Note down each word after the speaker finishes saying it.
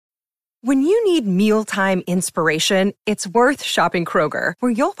When you need mealtime inspiration, it's worth shopping Kroger,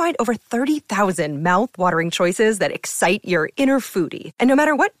 where you'll find over 30,000 mouth-watering choices that excite your inner foodie. And no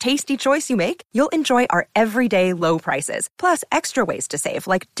matter what tasty choice you make, you'll enjoy our everyday low prices, plus extra ways to save,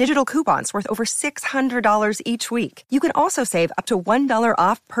 like digital coupons worth over $600 each week. You can also save up to $1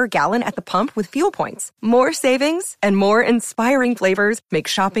 off per gallon at the pump with fuel points. More savings and more inspiring flavors make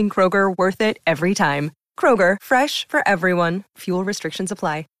shopping Kroger worth it every time. Kroger, fresh for everyone. Fuel restrictions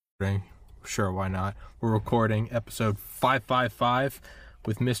apply. Sure, why not? We're recording episode 555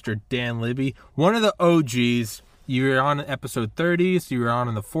 with Mr. Dan Libby, one of the OGs. You were on episode 30s, you were on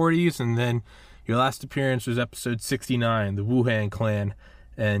in the 40s, and then your last appearance was episode 69, the Wuhan clan.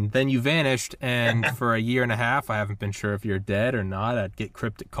 And then you vanished, and for a year and a half, I haven't been sure if you're dead or not. I'd get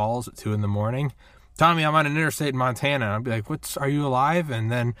cryptic calls at 2 a.m. Tommy, I'm on an interstate in Montana. And I'd be like, are you alive?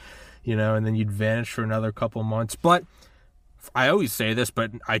 And then, and then you'd vanish for another couple months. But I always say this,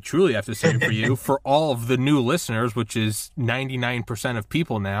 but I truly have to say it for you, for all of the new listeners, which is 99% of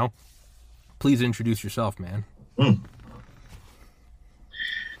people now, please introduce yourself, man.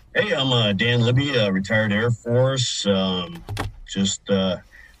 Hey, I'm Dan Libby, retired Air Force, just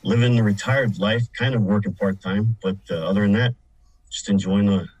living the retired life, kind of working part-time, but other than that, just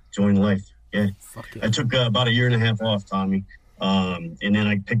enjoying life. Yeah. I took about a year and a half off, Tommy. And then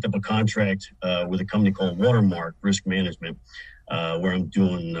I picked up a contract with a company called Watermark Risk Management, where I'm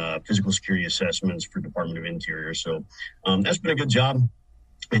doing physical security assessments for Department of Interior. So that's been a good job.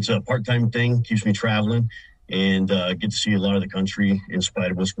 It's a part-time thing, keeps me traveling, and get to see a lot of the country in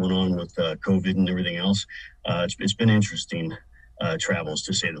spite of what's going on with COVID and everything else. It's been interesting travels,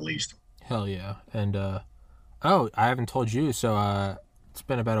 to say the least. Hell yeah. And, I haven't told you, so it's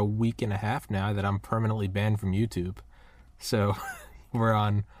been about a week and a half now that I'm permanently banned from YouTube. So we're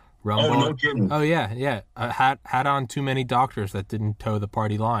on Rumble. Oh, no kidding. Oh, yeah. I had on too many doctors that didn't toe the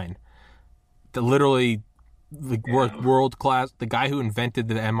party line. Literally, world class, the guy who invented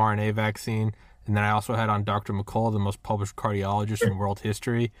the mRNA vaccine. And then I also had on Dr. McCullough, the most published cardiologist in world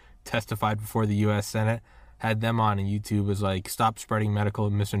history, testified before the U.S. Senate. Had them on, and YouTube was like, stop spreading medical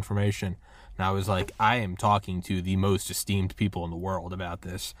misinformation. And I was like, I am talking to the most esteemed people in the world about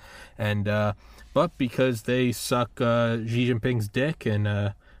this. And, but because they suck Xi Jinping's dick and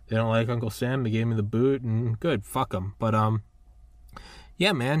they don't like Uncle Sam, they gave me the boot, and good, fuck them. But,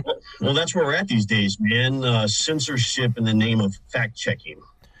 yeah, man. Well, that's where we're at these days, man. Censorship in the name of fact-checking,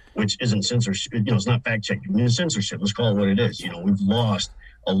 which isn't censorship. It's not fact-checking. It's censorship. Let's call it what it is. We've lost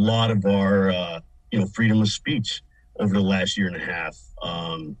a lot of our, freedom of speech over the last year and a half.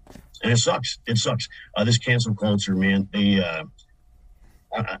 And it sucks. This cancel culture, man, I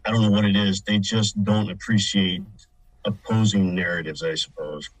don't know what it is. They just don't appreciate opposing narratives, I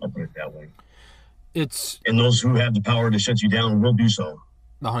suppose. I'll put it that way. And those who have the power to shut you down will do so.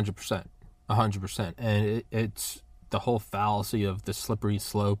 100%. 100%. And it's the whole fallacy of the slippery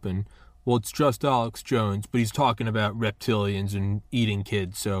slope and, well, it's just Alex Jones, but he's talking about reptilians and eating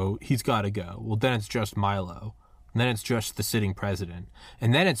kids, so he's got to go. Well, then it's just Milo. And then it's just the sitting president.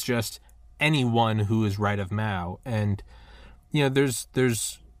 And then it's just anyone who is right of Mao. And there's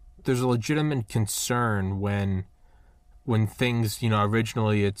a legitimate concern when things,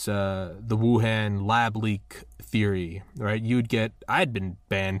 originally it's the Wuhan lab leak theory, right? I'd been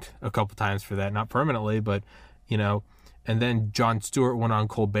banned a couple times for that, not permanently, but, and then Jon Stewart went on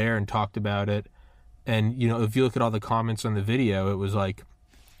Colbert and talked about it. And, if you look at all the comments on the video, it was like,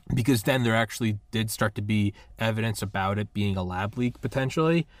 because then there actually did start to be evidence about it being a lab leak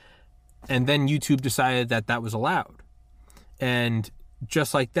potentially. And then YouTube decided that was allowed. And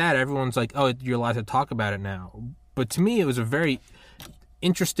just like that, everyone's like, oh, you're allowed to talk about it now. But to me, it was a very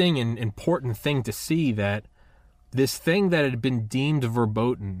interesting and important thing to see that this thing that had been deemed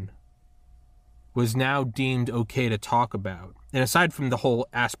verboten was now deemed okay to talk about. And aside from the whole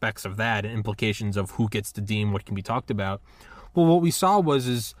aspects of that and implications of who gets to deem what can be talked about, well, what we saw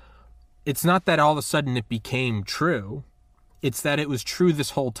is it's not that all of a sudden it became true. It's that it was true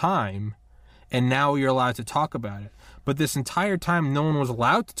this whole time, and now you're allowed to talk about it. But this entire time no one was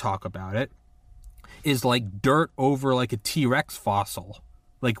allowed to talk about it is like dirt over like a T-Rex fossil.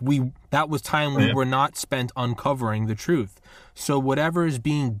 Like that was time we were not spent uncovering the truth. So whatever is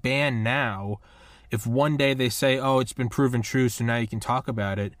being banned now, if one day they say, oh, it's been proven true, so now you can talk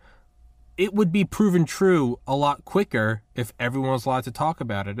about it, it would be proven true a lot quicker if everyone was allowed to talk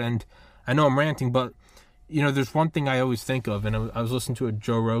about it. And I know I'm ranting, but, there's one thing I always think of, and I was listening to a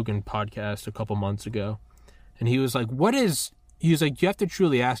Joe Rogan podcast a couple months ago, and he was like, you have to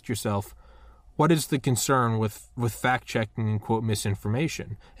truly ask yourself, what is the concern with fact-checking and, quote,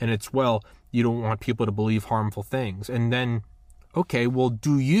 misinformation? And it's, well, you don't want people to believe harmful things. And then okay, well,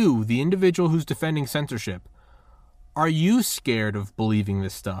 do you, the individual who's defending censorship, are you scared of believing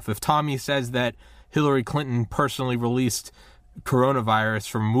this stuff? If Tommy says that Hillary Clinton personally released coronavirus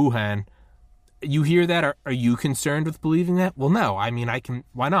from Wuhan, you hear that, are you concerned with believing that? Well, no. I mean,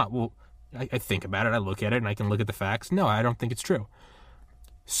 why not? Well, I think about it, I look at it, and I can look at the facts. No, I don't think it's true.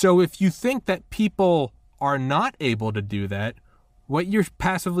 So if you think that people are not able to do that, what you're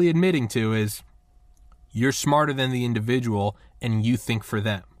passively admitting to is you're smarter than the individual and you think for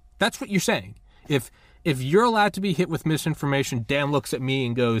them. That's what you're saying. If you're allowed to be hit with misinformation, Dan looks at me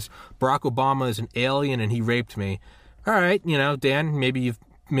and goes, Barack Obama is an alien and he raped me. All right, Dan, maybe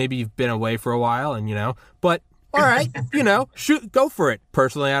you've been away for a while and, but all right, shoot, go for it.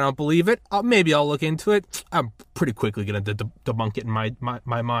 Personally, I don't believe it. Maybe I'll look into it. I'm pretty quickly going to debunk it in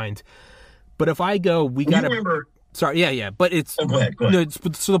my mind. But if I go, we got to remember. Sorry, yeah. But it's go ahead.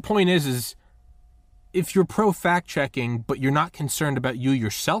 So the point is if you're pro fact checking, but you're not concerned about you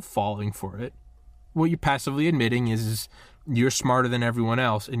yourself falling for it, what you're passively admitting is you're smarter than everyone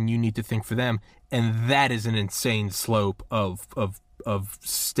else, and you need to think for them, and that is an insane slope of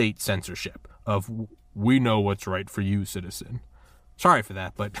state censorship. Of we know what's right for you, citizen. Sorry for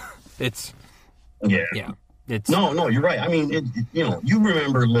that, but it's it's no. You're right. I mean, you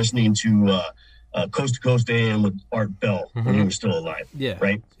remember listening to Coast to Coast AM with Art Bell when he was still alive,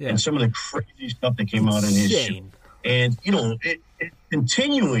 right? Yeah. And some of the crazy stuff that came out in his show. And it's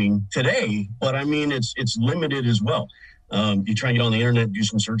continuing today, but I mean, it's limited as well. You try and get on the internet, do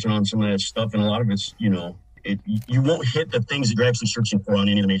some searching on some of that stuff, and a lot of it's you won't hit the things that you're actually searching for on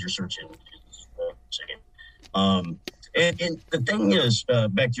any of the major search engines. And the thing is,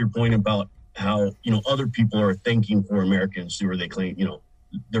 back to your point about how other people are thinking for Americans, where they claim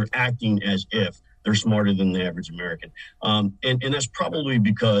they're acting as if they're smarter than the average American, and that's probably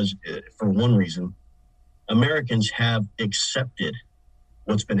because, for one reason, Americans have accepted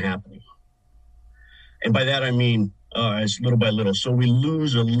what's been happening, and by that I mean it's little by little. So we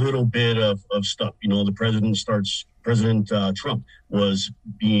lose a little bit of stuff. President Trump was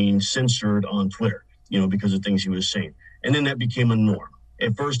being censored on Twitter, because of things he was saying. And then that became a norm.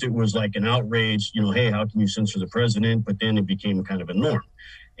 At first, it was like an outrage, hey, how can you censor the president? But then it became kind of a norm.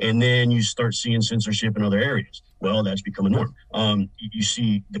 And then you start seeing censorship in other areas. Well, that's become a norm. You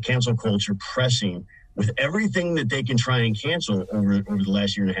see the cancel culture pressing with everything that they can try and cancel over the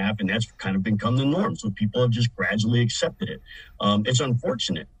last year and a half, and that's kind of become the norm. So people have just gradually accepted it. It's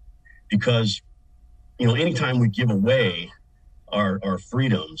unfortunate because, anytime we give away our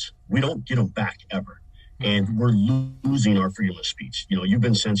freedoms, we don't get them back ever. And we're losing our freedom of speech. You've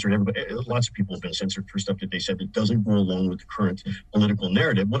been censored. Lots of people have been censored for stuff that they said that doesn't go along with the current political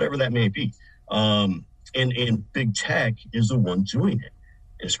narrative, whatever that may be. And big tech is the one doing it.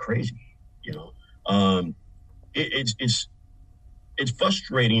 It's crazy, It's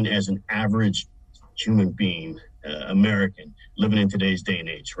frustrating as an average human being, American, living in today's day and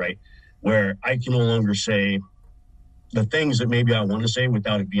age, right? Where I can no longer say the things that maybe I want to say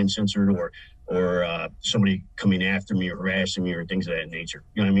without it being censored or somebody coming after me or harassing me or things of that nature.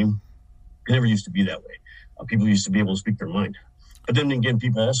 You know what I mean? It never used to be that way. People used to be able to speak their mind. But then again,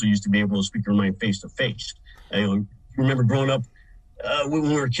 people also used to be able to speak their mind face to face. You remember growing up, when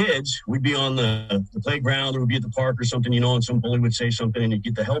we were kids, we'd be on the playground or we'd be at the park or something, and some bully would say something and you'd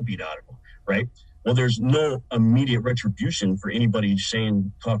get the hell beat out of them, right? Well, there's no immediate retribution for anybody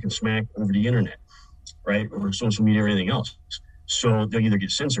talking smack over the internet, right? Or social media or anything else. So they'll either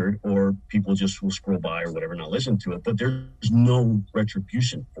get censored or people just will scroll by or whatever, not listen to it. But there's no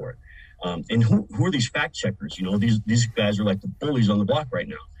retribution for it. And who are these fact checkers? These guys are like the bullies on the block right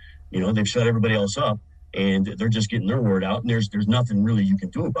now. They've shut everybody else up and they're just getting their word out. And there's nothing really you can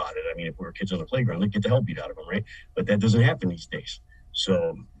do about it. I mean, if we were kids on the playground, they'd get the hell beat out of them, right? But that doesn't happen these days.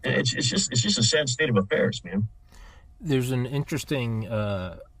 So it's just a sad state of affairs, man. There's an interesting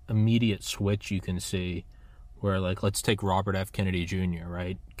immediate switch you can see where, like, let's take Robert F. Kennedy Jr.,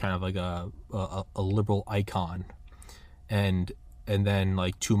 right? Kind of like a liberal icon. And then,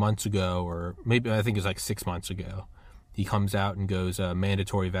 like, 2 months ago, or maybe I think it was like 6 months ago, he comes out and goes,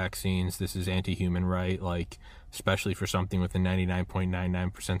 mandatory vaccines, this is anti-human right, like, especially for something with a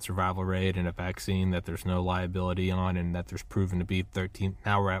 99.99% survival rate and a vaccine that there's no liability on and that there's proven to be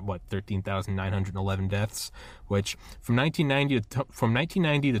 13,911 deaths, which from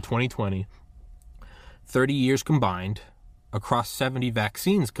 1990 to 2020, 30 years combined, across 70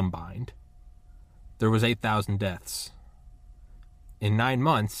 vaccines combined, there was 8,000 deaths. In 9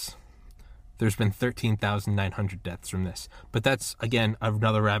 months, there's been 13,900 deaths from this. But that's, again,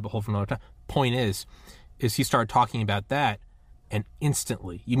 another rabbit hole for another time. Point is he started talking about that, and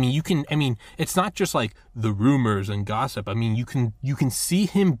instantly, it's not just like the rumors and gossip. I mean, you can see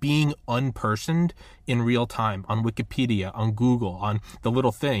him being unpersoned in real time on Wikipedia, on Google, on the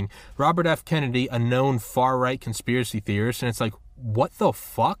little thing. Robert F. Kennedy, a known far-right conspiracy theorist, and it's like, what the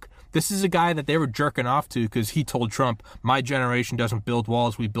fuck? This is a guy that they were jerking off to because he told Trump, my generation doesn't build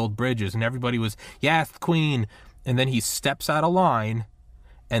walls, we build bridges. And everybody was, yes, Queen. And then he steps out of line,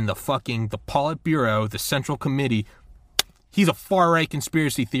 and the Politburo, the Central Committee, he's a far-right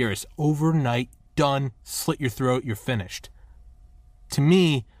conspiracy theorist. Overnight, done, slit your throat, you're finished. To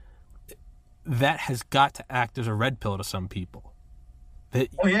me, that has got to act as a red pill to some people.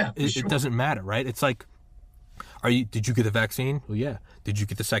 It doesn't matter, right? It's like, did you get the vaccine? Well, yeah. Did you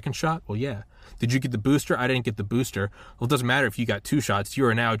get the second shot? Well, yeah. Did you get the booster? I didn't get the booster. Well, it doesn't matter if you got 2 shots. You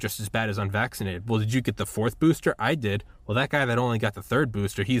are now just as bad as unvaccinated. Well, did you get the 4th booster? I did. Well, that guy that only got the 3rd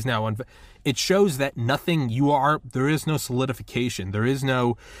booster, he's now it shows that there is no solidification. There is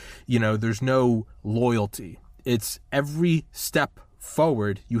no, there's no loyalty. It's every step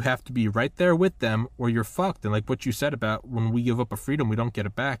forward, you have to be right there with them or you're fucked. And like what you said about when we give up a freedom, we don't get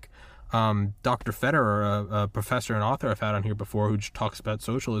it back. Dr. Federer, a professor and author I've had on here before, who just talks about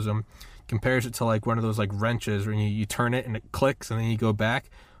socialism, compares it to like one of those like wrenches where you turn it and it clicks and then you go back.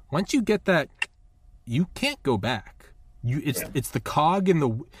 Once you get that, you can't go back. It's the cog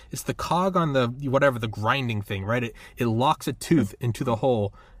on the whatever, the grinding thing, right? It locks a tooth into the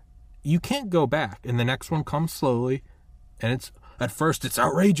hole. You can't go back, and the next one comes slowly, and at first it's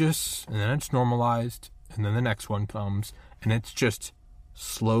outrageous, and then it's normalized, and then the next one comes, and it's just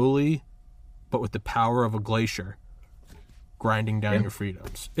slowly, but with the power of a glacier, grinding down your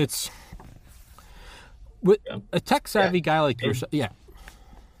freedoms. It's with a tech-savvy guy like yourself. Yeah.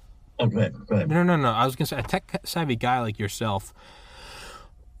 Oh, go ahead. No. I was going to say, a tech-savvy guy like yourself,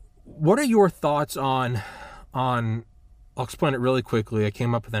 what are your thoughts on I'll explain it really quickly. I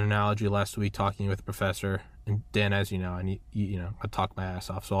came up with an analogy last week talking with a professor, and Dan, as you know, I talk my ass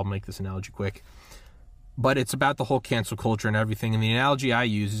off, so I'll make this analogy quick. But it's about the whole cancel culture and everything. And the analogy I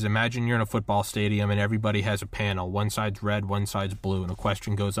use is, imagine you're in a football stadium and everybody has a panel. One side's red, one side's blue, and a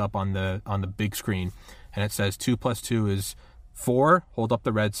question goes up on the big screen, and it says 2 + 2 is 4. Hold up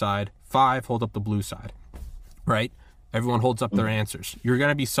the red side. 5. Hold up the blue side. Right? Everyone holds up their answers. You're going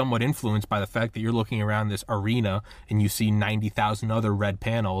to be somewhat influenced by the fact that you're looking around this arena and you see 90,000 other red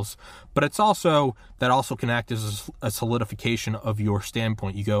panels. But that also can act as a solidification of your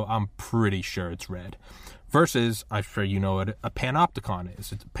standpoint. You go, I'm pretty sure it's red. Versus, I'm sure you know what a panopticon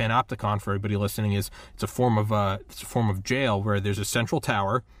is. A panopticon, for everybody listening, it's a form of jail where there's a central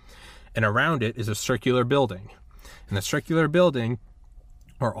tower, and around it is a circular building. And the circular building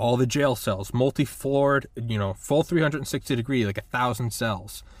are all the jail cells, multi-floored, full 360 degree, like 1,000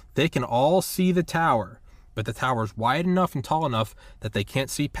 cells. They can all see the tower, but the tower is wide enough and tall enough that they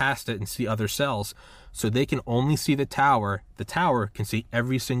can't see past it and see other cells. So they can only see the tower. The tower can see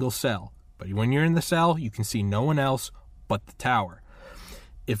every single cell. But when you're in the cell, you can see no one else but the tower.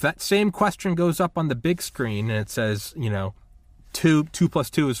 If that same question goes up on the big screen and it says, 2 +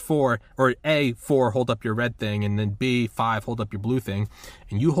 2 is 4, or A, 4, hold up your red thing, and then B, 5, hold up your blue thing,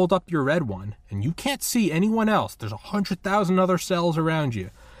 and you hold up your red one, and you can't see anyone else. There's 100,000 other cells around you.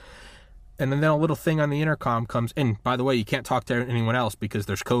 And then a little thing on the intercom comes in. By the way, you can't talk to anyone else because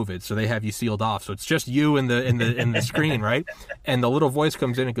there's COVID, so they have you sealed off. So it's just you and the screen, right? And the little voice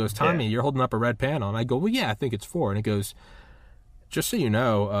comes in and goes, Tommy, you're holding up a red panel. And I go, well, yeah, I think it's 4. And it goes, just so you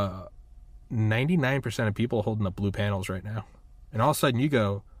know, 99% of people are holding up blue panels right now. And all of a sudden you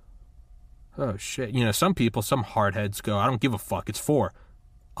go, oh shit. Some people, some hardheads go, I don't give a fuck, it's 4.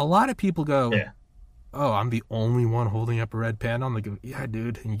 A lot of people go, oh, I'm the only one holding up a red panel. And they go, yeah,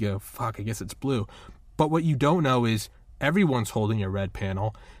 dude. And you go, fuck, I guess it's blue. But what you don't know is everyone's holding a red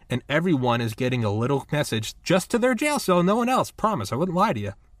panel, and everyone is getting a little message just to their jail cell, no one else. Promise, I wouldn't lie to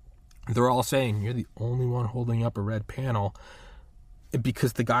you. They're all saying, you're the only one holding up a red panel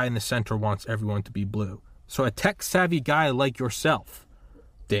because the guy in the center wants everyone to be blue. So a tech-savvy guy like yourself,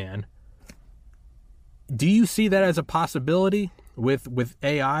 Dan, do you see that as a possibility with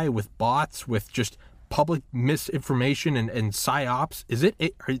AI, with bots, with just public misinformation and psyops?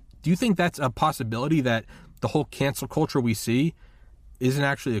 Do you think that's a possibility, that the whole cancel culture we see isn't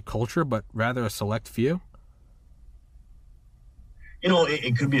actually a culture, but rather a select few?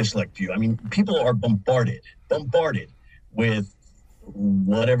 It could be a select few. I mean, people are bombarded with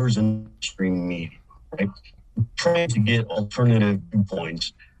whatever's in the streaming media, right? Trying to get alternative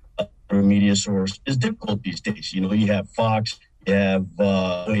viewpoints from a media source is difficult these days. You have Fox, you have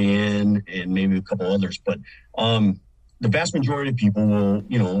AN, and maybe a couple others, but the vast majority of people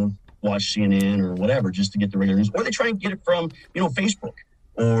will, watch CNN or whatever just to get the regular news, or they try and get it from, Facebook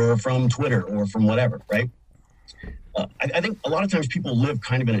or from Twitter or from whatever, right? I think a lot of times people live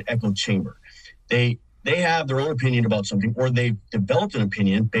kind of in an echo chamber. They have their own opinion about something, or they've developed an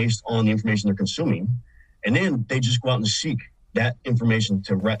opinion based on the information they're consuming, and then they just go out and seek that information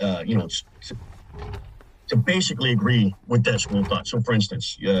to basically agree with their school of thought. So, for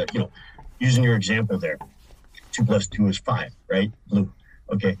instance, using your example there, 2 + 2 is 5, right? Blue.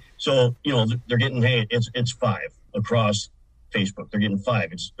 Okay, so they're getting, hey, it's 5 across Facebook. They're getting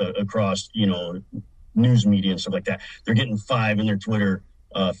 5. It's across news media and stuff like that. They're getting 5 in their Twitter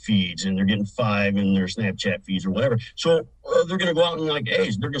feeds, and they're getting 5 in their Snapchat feeds or whatever. So they're going to go out and they're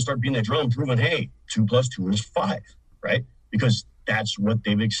going to start beating that drum, proving, hey, 2 + 2 is 5, right? Because that's what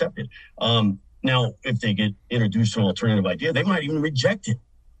they've accepted. Now, if they get introduced to an alternative idea, they might even reject it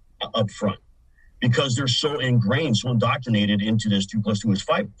up front because they're so ingrained, so indoctrinated into this 2 + 2 is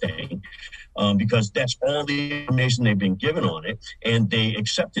 5 thing, because that's all the information they've been given on it, and they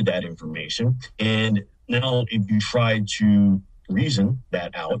accepted that information. And now if you try to reason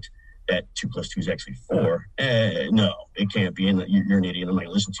that out, that 2 + 2 is actually 4, no, it can't be, and you're an idiot, I'm not going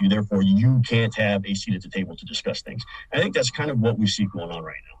to listen to you, therefore you can't have a seat at the table to discuss things. I think that's kind of what we see going on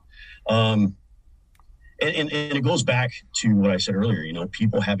right now. And it goes back to what I said earlier.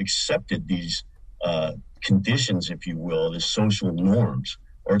 People have accepted these conditions, if you will, the social norms,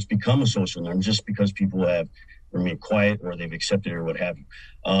 or it's become a social norm just because people have remained quiet or they've accepted it or what have you.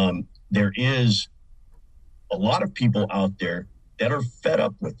 There is a lot of people out there that are fed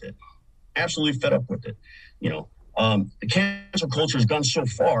up with it, absolutely fed up with it. The cancel culture has gone so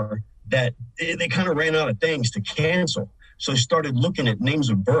far that they kind of ran out of things to cancel. So they started looking at names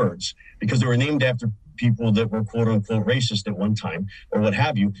of birds because they were named after people that were quote unquote racist at one time or what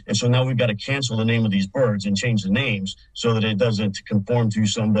have you. And so now we've got to cancel the name of these birds and change the names so that it doesn't conform to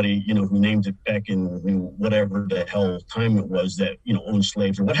somebody, who named it back in whatever the hell time it was that, owned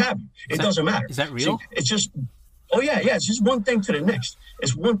slaves or what have you. It doesn't matter. Is that real? See, it's just, it's just one thing to the next.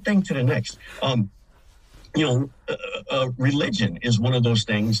 It's one thing to the next. Religion is one of those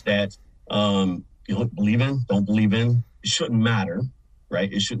things that, believe in, don't believe in, it shouldn't matter,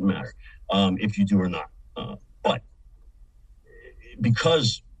 right? It shouldn't matter if you do or not. But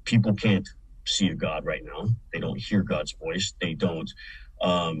because people can't see a God right now, they don't hear God's voice, they don't,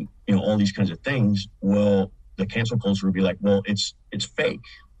 all these kinds of things, well, the cancel culture would be like, well, it's fake.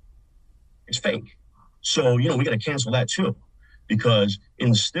 It's fake. So, we got to cancel that too, because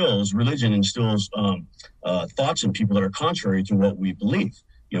religion instills thoughts in people that are contrary to what we believe.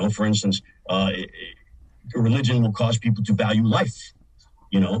 For instance, religion will cause people to value life,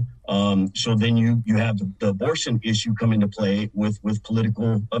 so then you have the abortion issue come into play with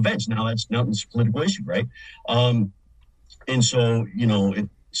political events. Now it's a political issue, right? And so,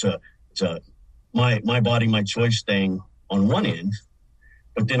 it's a my body, my choice thing on one end,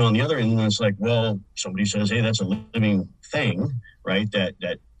 but then on the other end, it's like, well, somebody says, hey, that's a living thing, right?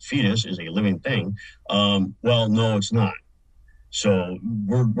 That fetus is a living thing. Well, no, it's not. So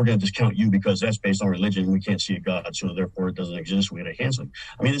we're going to discount you because that's based on religion. We can't see a God, so therefore it doesn't exist. We got to cancel it.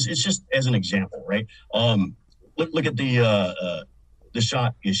 I mean, it's just as an example, right? Look at the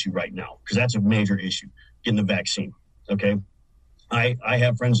shot issue right now, because that's a major issue, getting the vaccine, okay? I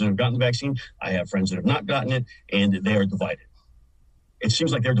have friends that have gotten the vaccine. I have friends that have not gotten it, and they are divided. It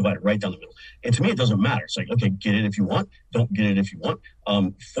seems like they're divided right down the middle. And to me, it doesn't matter. It's like, okay, get it if you want. Don't get it if you want.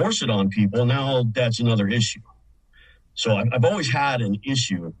 Force it on people. Now that's another issue. So I've always had an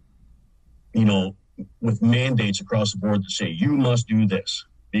issue, with mandates across the board that say you must do this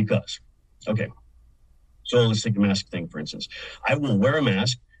because, okay. So let's take the mask thing, for instance. I will wear a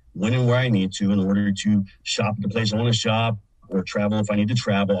mask when and where I need to in order to shop at the place I want to shop or travel if I need to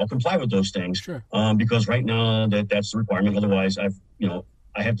travel. I'll comply with those things. Sure. Because right now that's the requirement. Otherwise, I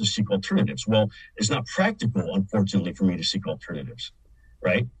have to seek alternatives. Well, it's not practical, unfortunately, for me to seek alternatives,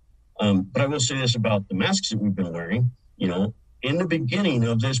 right? But I will say this about the masks that we've been wearing. In the beginning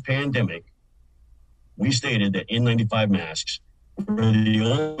of this pandemic, we stated that N95 masks were the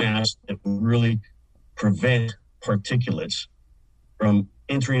only masks that would really prevent particulates from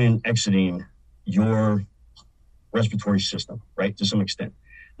entering and exiting your respiratory system, right, to some extent.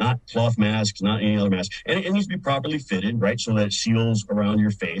 Not cloth masks, not any other mask. And it needs to be properly fitted, right, so that it seals around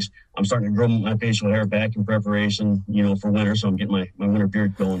your face. I'm starting to grow my facial hair back in preparation, for winter, so I'm getting my winter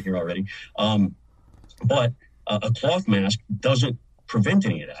beard going here already. But a cloth mask doesn't prevent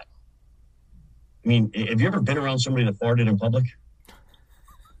any of that. I mean, have you ever been around somebody that farted in public?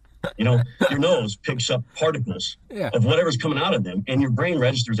 Your nose picks up particles of whatever's coming out of them, and your brain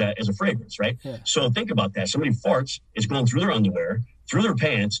registers that as a fragrance, right? Yeah. So think about that. Somebody farts, it's going through their underwear, through their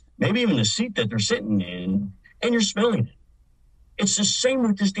pants, maybe even the seat that they're sitting in, and you're smelling it. It's the same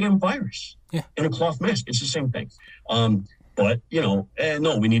with this damn virus. Yeah. In a cloth mask, it's the same thing. But,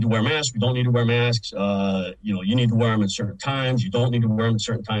 no, we need to wear masks. We don't need to wear masks. You need to wear them at certain times. You don't need to wear them at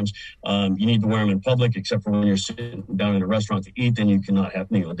certain times. You need to wear them in public, except for when you're sitting down in a restaurant to eat, then you cannot have,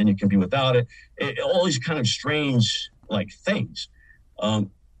 then you can be without it. All these kind of strange, things.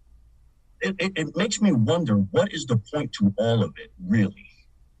 It makes me wonder, what is the point to all of it, really?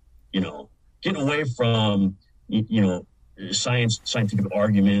 Getting away from, scientific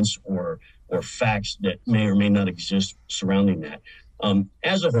arguments or facts that may or may not exist surrounding that.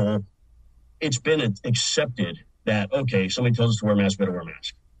 As a whole, it's been accepted that, okay, somebody tells us to wear a mask, we got to wear a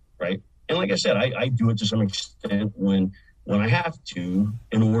mask, right? And like I said, I do it to some extent when I have to,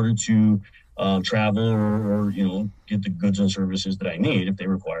 in order to travel or get the goods and services that I need. If they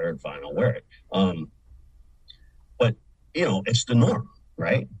require it, fine, I'll wear it. But it's the norm,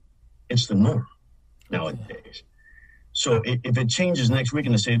 right? It's the norm nowadays. So if it changes next week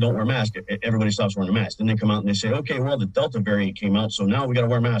and they say don't wear a mask, everybody stops wearing a mask. Then they come out and they say, okay, well, the Delta variant came out, so now we got to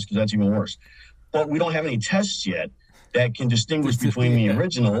wear a mask because that's even worse. But we don't have any tests yet that can distinguish between the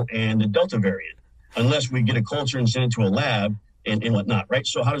original and the Delta variant, unless we get a culture and send it to a lab and whatnot, right?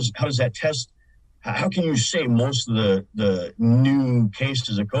 So how does that test? How can you say most of the new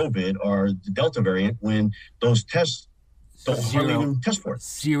cases of COVID are the Delta variant when those tests don't hardly even test for it?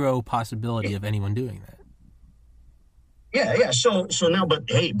 Zero possibility of anyone doing that. Yeah. So now, but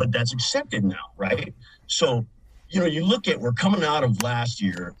that's accepted now, right? So, you look at, we're coming out of last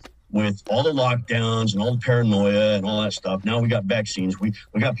year with all the lockdowns and all the paranoia and all that stuff. Now we got vaccines. We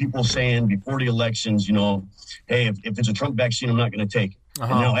got people saying before the elections, hey, if it's a Trump vaccine, I'm not going to take it. And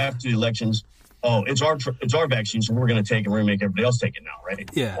now after the elections, it's our vaccine, so we're going to take it. We're going to make everybody else take it now, right?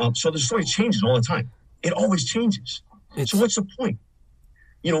 Yeah. So the story changes all the time. It always changes. So what's the point?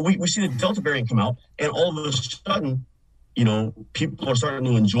 We see the Delta variant come out, and all of a sudden, people are starting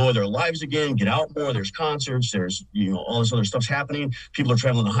to enjoy their lives again, get out more. There's concerts. There's, all this other stuff's happening. People are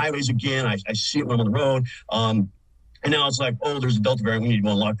traveling the highways again. I see it when I'm on the road. And now it's like, there's a Delta variant. We need to go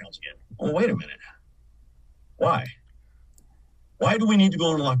on lockdowns again. Oh, wait a minute. Why? Why do we need to go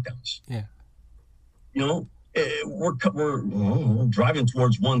on lockdowns? Yeah. We're driving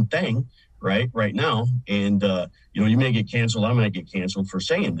towards one thing, right now. And, you may get canceled. I might get canceled for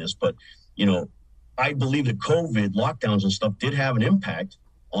saying this, but, I believe that COVID lockdowns and stuff did have an impact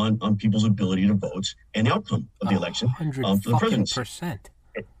on people's ability to vote and the outcome of the election for the presidency.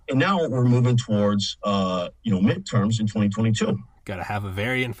 And now we're moving towards, midterms in 2022. Got to have a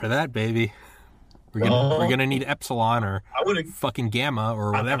variant for that, baby. We're gonna need epsilon or fucking gamma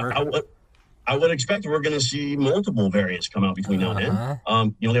or whatever. I would expect we're going to see multiple variants come out between now and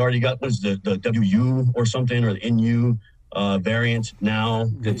then. They already got the WU or something, or the NU variant now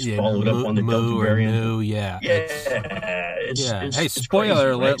that's followed up on the Delta variant. Hey,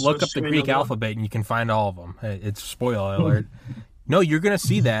 spoiler alert! Look up the Greek alphabet and you can find all of them. It's spoiler alert. No, you're going to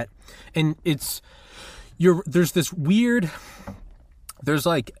see that, and there's this weird. It's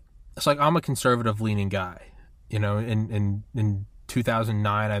like I'm a conservative leaning guy, in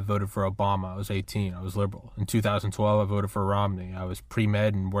 2009, I voted for Obama. I was 18. I was liberal. In 2012, I voted for Romney. I was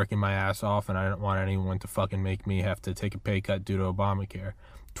pre-med and working my ass off, and I didn't want anyone to fucking make me have to take a pay cut due to Obamacare.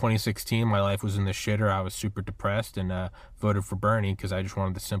 2016, my life was in the shitter. I was super depressed and voted for Bernie because I just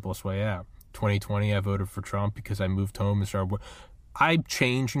wanted the simplest way out. 2020, I voted for Trump because I moved home and started working. I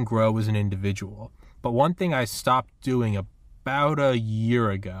change and grow as an individual. But one thing I stopped doing about a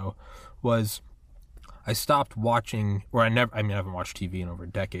year ago was I stopped watching, I haven't watched TV in over a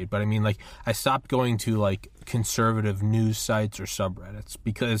decade, but I stopped going to conservative news sites or subreddits,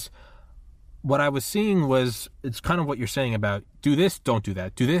 because what I was seeing was, it's kind of what you're saying about do this, don't do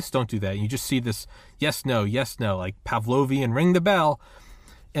that, do this, don't do that. And you just see this yes, no, like Pavlovian ring the bell.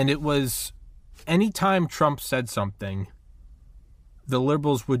 And it was anytime Trump said something, the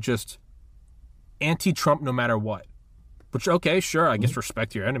liberals would just anti-Trump no matter what. Which, okay, sure, I guess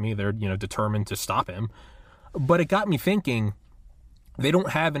respect your enemy. They're, determined to stop him. But it got me thinking, they don't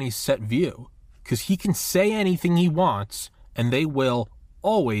have any set view, because he can say anything he wants, and they will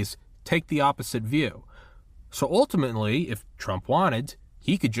always take the opposite view. So ultimately, if Trump wanted,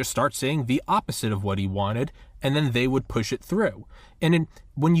 he could just start saying the opposite of what he wanted, and then they would push it through. And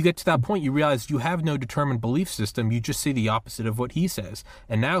when you get to that point, you realize you have no determined belief system. You just say the opposite of what he says.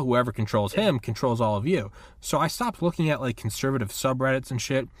 And now whoever controls him controls all of you. So I stopped looking at conservative subreddits and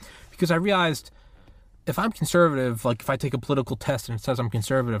shit, because I realized if I'm conservative, if I take a political test and it says I'm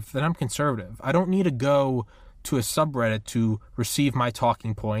conservative, then I'm conservative. I don't need to go to a subreddit to receive my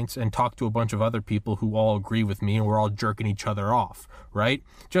talking points and talk to a bunch of other people who all agree with me and we're all jerking each other off, right?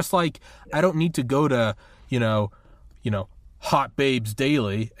 Just like I don't need to go to, Hot Babes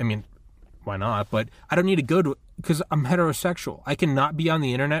Daily. I mean, why not? But I don't need to go to, because I'm heterosexual. I cannot be on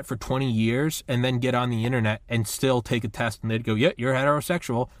the internet for 20 years and then get on the internet and still take a test and they'd go, yeah, you're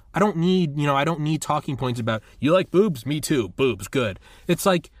heterosexual. I don't need talking points about, you like boobs? Me too. Boobs, good. It's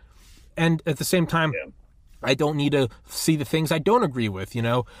like, and at the same time, I don't need to see the things I don't agree with,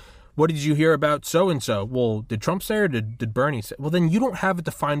 What did you hear about so-and-so? Well, did Trump say or did Bernie say? Well, then you don't have a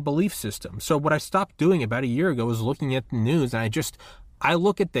defined belief system. So what I stopped doing about a year ago was looking at the news, and I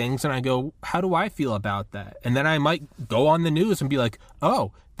look at things and I go, how do I feel about that? And then I might go on the news and be like,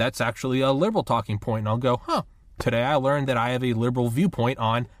 oh, that's actually a liberal talking point. And I'll go, today I learned that I have a liberal viewpoint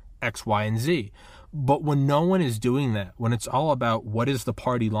on X, Y, and Z. But when no one is doing that, when it's all about what is the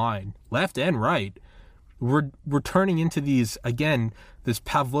party line, left and right, we're turning into these, again, this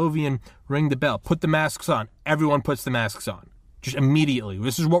Pavlovian ring the bell, put the masks on. Everyone puts the masks on. Just immediately.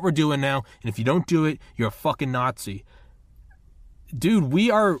 This is what we're doing now. And if you don't do it, you're a fucking Nazi. Dude,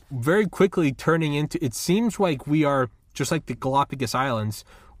 we are very quickly turning into, it seems like we are, just like the Galapagos Islands,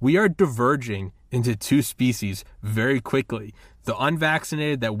 we are diverging into two species very quickly. The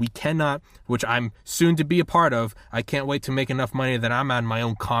unvaccinated that we cannot, which I'm soon to be a part of. I can't wait to make enough money that I'm on my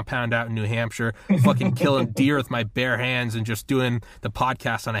own compound out in New Hampshire, fucking killing deer with my bare hands and just doing the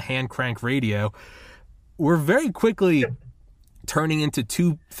podcast on a hand crank radio. We're very quickly turning into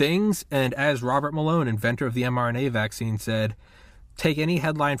two things. And as Robert Malone, inventor of the mRNA vaccine, said, take any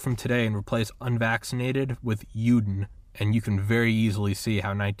headline from today and replace unvaccinated with Juden, and you can very easily see how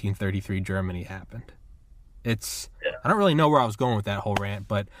 1933 Germany happened. I don't really know where I was going with that whole rant,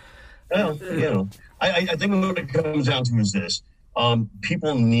 but I think what it comes down to is this: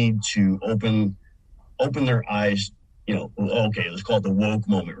 people need to open their eyes. Okay, let's call it the woke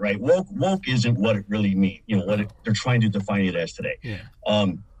moment, right? Woke isn't what it really means. They're trying to define it as today. Yeah.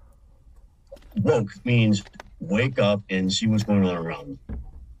 Woke means wake up and see what's going on around you.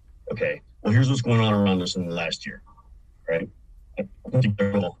 Okay, well, here's what's going on around us in the last year, right?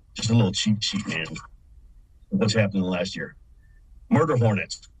 Just a little cheat sheet, man. What's happened in the last year? Murder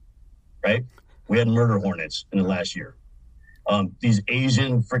hornets, right? We had murder hornets in the last year. These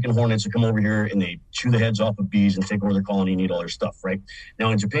Asian freaking hornets that come over here and they chew the heads off of bees and take over their colony and eat all their stuff, right?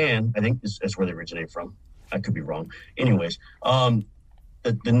 Now in Japan, I think that's where they originate from. I could be wrong. Anyways, the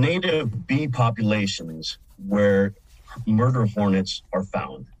native bee populations where murder hornets are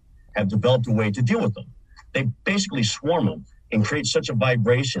found have developed a way to deal with them. They basically swarm them and create such a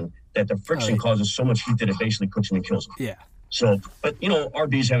vibration that the friction causes so much heat that it basically cooks them and kills them. Yeah. So, but our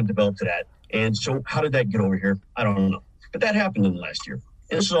bees haven't developed to that. And so how did that get over here? I don't know. But that happened in the last year.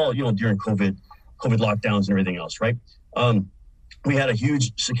 And this is all, during COVID lockdowns and everything else, right? We had a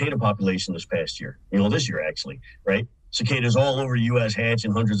huge cicada population this past year, this year actually, right? Cicadas all over the U.S.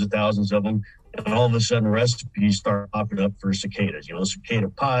 hatching, hundreds of thousands of them. And all of a sudden recipes start popping up for cicadas, cicada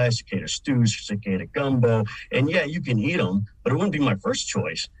pie, cicada stew, cicada gumbo. And yeah, you can eat them, but it wouldn't be my first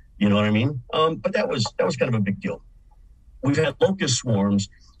choice. You know what I mean? But that was kind of a big deal. We've had locust swarms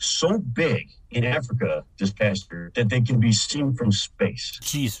so big in Africa this past year that they can be seen from space.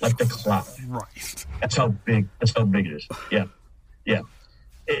 Jesus. Like the cloud. Right. That's how big it is. Yeah. Yeah.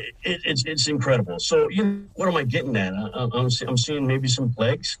 It's incredible. So, what am I getting at? I'm seeing maybe some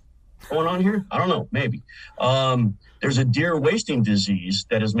plagues going on here. I don't know, maybe. There's a deer wasting disease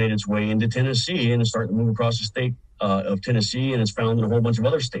that has made its way into Tennessee and is starting to move across the state of Tennessee, and it's found in a whole bunch of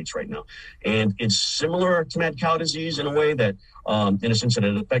other states right now. And it's similar to mad cow disease in a way that, in a sense that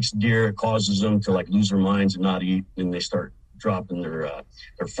it affects deer, it causes them to lose their minds and not eat, and they start dropping their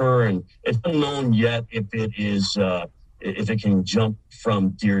fur. And it's unknown yet if it can jump from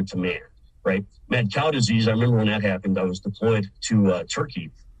deer to man, right? Mad cow disease, I remember when that happened, I was deployed to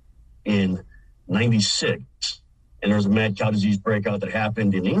Turkey in 96, and there was a mad cow disease breakout that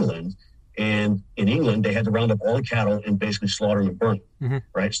happened in England. And in England, they had to round up all the cattle and basically slaughter them and burn them,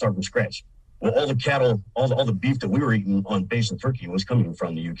 right? Start from scratch. Well, all the cattle, all the beef that we were eating on base in Turkey was coming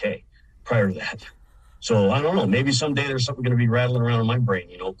from the UK prior to that. So I don't know, maybe someday there's something going to be rattling around in my brain,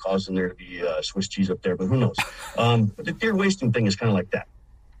 causing there to be Swiss cheese up there, but who knows? But the deer wasting thing is kind of like that.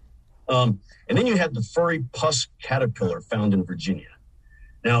 And then you had the furry pus caterpillar found in Virginia.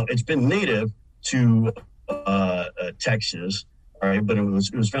 Now, it's been native to Texas, all right, but it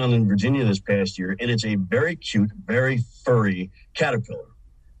was found in Virginia this past year, and it's a very cute, very furry caterpillar.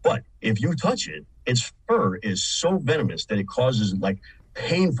 But if you touch it, its fur is so venomous that it causes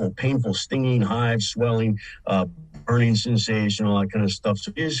painful, stinging, hives, swelling, burning sensation, all that kind of stuff.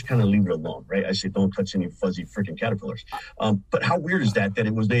 So you just kind of leave it alone, right? I say, don't touch any fuzzy freaking caterpillars. But how weird is that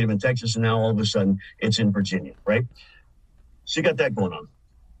it was native in Texas and now all of a sudden it's in Virginia, right? So you got that going on.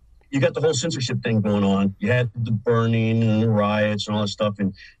 You got the whole censorship thing going on. You had the burning and the riots and all that stuff.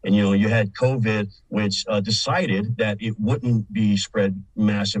 And you had COVID, which decided that it wouldn't be spread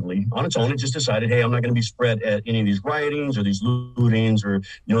massively on its own. It just decided, hey, I'm not going to be spread at any of these riotings or these lootings or,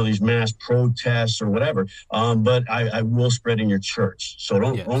 these mass protests or whatever. But I will spread in your church. So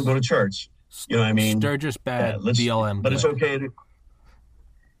don't go to church. You know what I mean? Sturgis bad, BLM but good. It's okay to,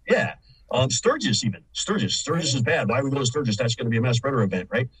 yeah. Sturgis is bad. Why are we going to Sturgis? That's going to be a mass spreader event,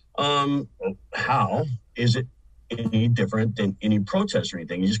 right? How is it any different than any protest or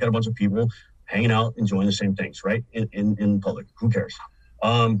anything? You just got a bunch of people hanging out, enjoying the same things, right? In public. Who cares?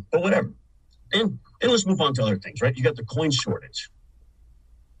 But whatever. And let's move on to other things, right? You got the coin shortage.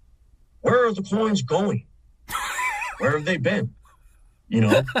 Where are the coins going? Where have they been?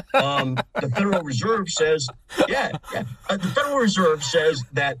 The Federal Reserve says, the Federal Reserve says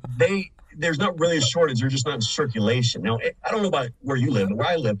that there's not really a shortage. They're just not in circulation. Now, I don't know about where you live, but where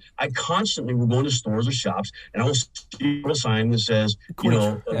I live, I constantly will go into stores or shops and I will see a little sign that says, due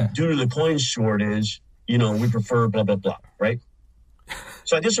to the coin shortage, we prefer blah, blah, blah, right?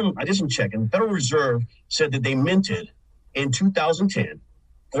 So I did some checking. The Federal Reserve said that they minted in 2010,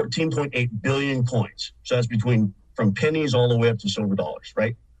 14.8 billion coins. So that's from pennies all the way up to silver dollars,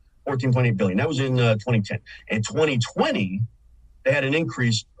 right? 14.8 billion. That was in 2010. In 2020, they had an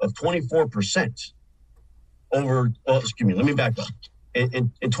increase of 24% over, let me back up.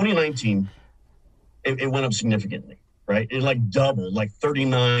 In 2019, it went up significantly, right? It like doubled, like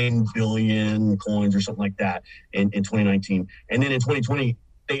 39 billion coins or something like that in 2019. And then in 2020,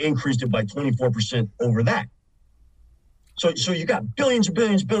 they increased it by 24% over that. So you got billions and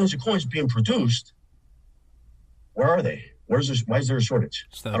billions and billions of coins being produced. Where are they? Why is there a shortage?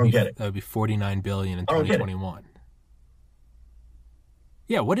 So I don't get it. That would be 49 billion in 2021.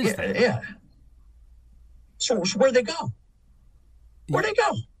 Yeah, what is that? Yeah. So where'd they go? Where'd they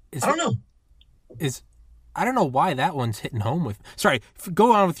go? I don't know. I don't know why that one's hitting home with. Sorry,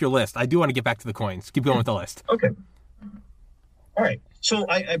 go on with your list. I do want to get back to the coins. Keep going with the list. Okay. All right. So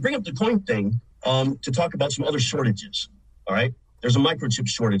I bring up the coin thing to talk about some other shortages. All right. There's a microchip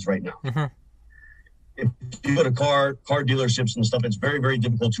shortage right now. Mm-hmm. If you go to car dealerships and stuff, it's very, very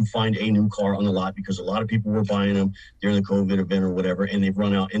difficult to find a new car on the lot because a lot of people were buying them during the COVID event or whatever, and they've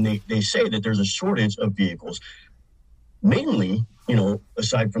run out. And they say that there's a shortage of vehicles, mainly,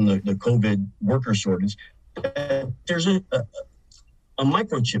 aside from the COVID worker shortage, there's a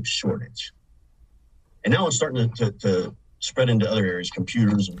microchip shortage. And now it's starting to spread into other areas,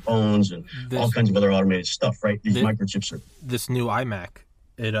 computers and phones and all kinds of other automated stuff, right? These microchips are... This new iMac,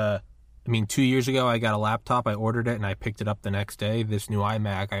 2 years ago, I got a laptop, I ordered it, and I picked it up the next day. This new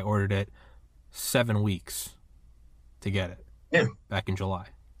iMac, I ordered it 7 weeks to get it. Yeah. Back in July.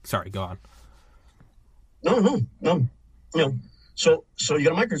 Sorry, go on. No. So you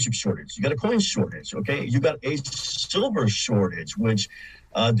got a microchip shortage. You got a coin shortage, okay? You got a silver shortage, which,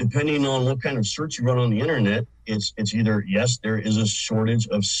 depending on what kind of search you run on the internet, it's either, yes, there is a shortage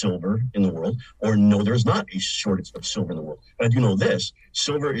of silver in the world, or no, there's not a shortage of silver in the world. But I do know this.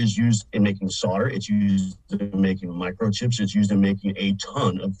 Silver is used in making solder. It's used in making microchips. It's used in making a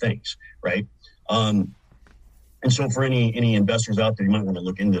ton of things, right? And so for any investors out there, you might want to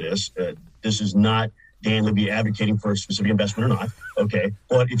look into this. This is not Dan Libby advocating for a specific investment or not, okay?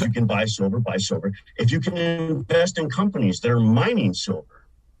 But if you can buy silver, buy silver. If you can invest in companies that are mining silver,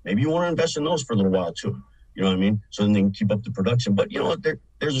 maybe you want to invest in those for a little while too. You know what I mean? So then they can keep up the production. But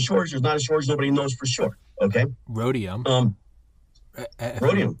there's a shortage. There's not a shortage. Nobody knows for sure. Okay. Rhodium.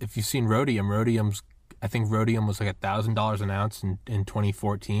 Rhodium. If you've seen rhodium, I think rhodium was like $1,000 an ounce in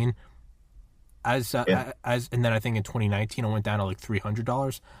 2014. And then I think in 2019 it went down to like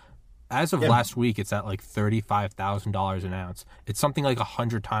 $300. As of last week, it's at like $35,000 an ounce. It's something like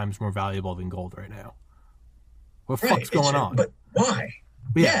 100 times more valuable than gold right now. What the fuck's going on? But why?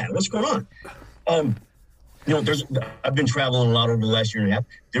 Yeah, what's going on? I've been traveling a lot over the last year and a half.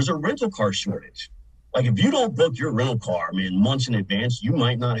 There's a rental car shortage. Like if you don't book your rental car, months in advance, you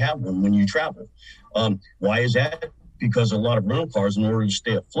might not have one when you travel. Why is that? Because a lot of rental cars, in order to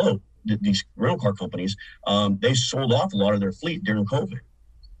stay afloat, these rental car companies, they sold off a lot of their fleet during COVID.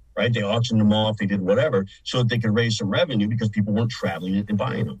 Right? They auctioned them off, they did whatever, so that they could raise some revenue because people weren't traveling and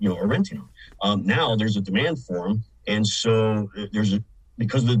buying them, or renting them. Now there's a demand for them, and so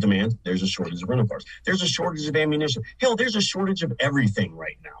because of the demand, there's a shortage of rental cars. There's a shortage of ammunition. Hell, there's a shortage of everything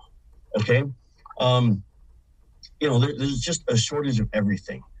right now. Okay, there's just a shortage of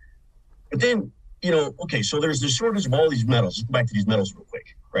everything. But then, okay, so there's the shortage of all these metals. Let's go back to these metals real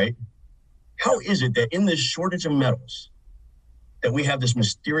quick, right? How is it that in this shortage of metals that we have this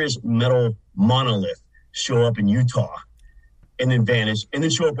mysterious metal monolith show up in Utah and then vanish and then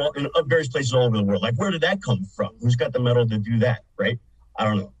show up in various places all over the world? Like, where did that come from? Who's got the metal to do that, right? I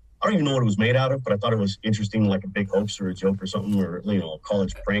don't know. I don't even know what it was made out of, but I thought it was interesting, like a big hoax or a joke or something, or a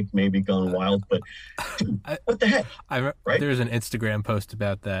college prank maybe gone wild. But dude, what the heck? Right? There's an Instagram post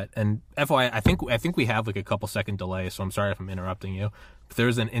about that, and FYI, I think we have like a couple second delay, so I'm sorry if I'm interrupting you. But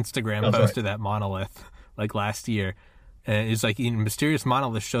there's an Instagram post of that monolith like last year, and it's like a mysterious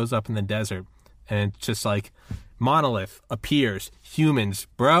monolith shows up in the desert, and it's just like, monolith appears, humans,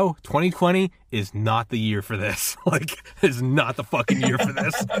 bro, 2020 is not the year for this. Like, it's not the fucking year for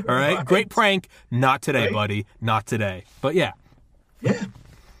this. All right? Right. Great prank. Not today, right, buddy. Not today. But yeah. Yeah.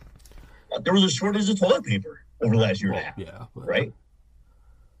 There was a shortage of toilet paper over the last year and a half. Yeah. Right?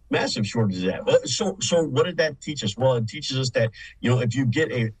 Massive shortage of that. So what did that teach us? Well, it teaches us that, if you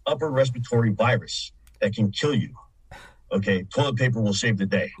get a upper respiratory virus that can kill you, okay, toilet paper will save the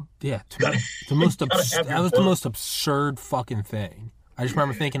day. Yeah, that was the most absurd fucking thing. I just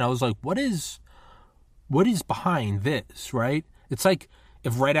remember thinking, I was like, what is behind this, right? It's like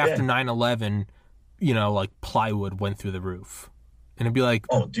if right after 9/11, like plywood went through the roof, and it'd be like,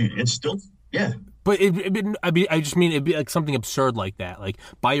 oh, dude, it's still, yeah. But I just mean it'd be like something absurd like that, like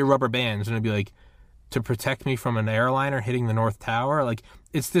buy your rubber bands, and it'd be like, to protect me from an airliner hitting the North Tower. Like,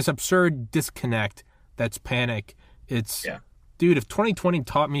 it's this absurd disconnect that's panic. Dude, if 2020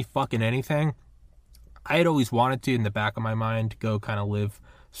 taught me fucking anything, I had always wanted to, in the back of my mind, go kind of live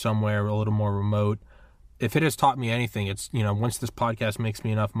somewhere a little more remote. If it has taught me anything, it's, once this podcast makes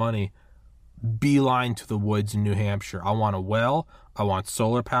me enough money, beeline to the woods in New Hampshire. I want a well. I want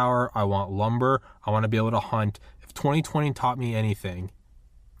solar power. I want lumber. I want to be able to hunt. If 2020 taught me anything,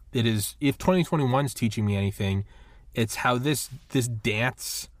 if 2021's teaching me anything, it's how this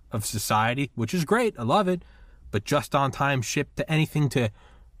dance of society, which is great, I love it, but just on time shipped to anything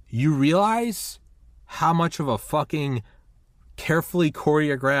you realize how much of a fucking carefully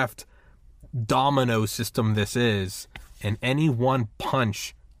choreographed domino system this is, and any one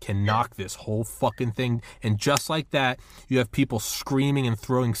punch can knock this whole fucking thing. And just like that, you have people screaming and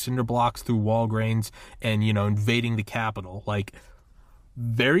throwing cinder blocks through Walgreens and, invading the Capitol. Like,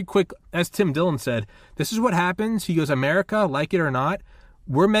 very quick, as Tim Dillon said, this is what happens. He goes, America, like it or not,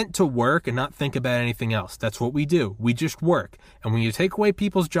 we're meant to work and not think about anything else. That's what we do. We just work. And when you take away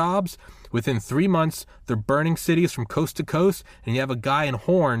people's jobs, within 3 months, they're burning cities from coast to coast, and you have a guy in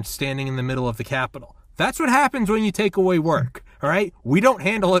horns standing in the middle of the Capitol. That's what happens when you take away work, all right? We don't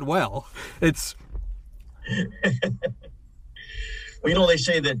handle it well. It's... Well, they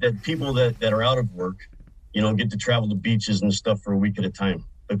say that people that are out of work, get to travel to beaches and stuff for a week at a time.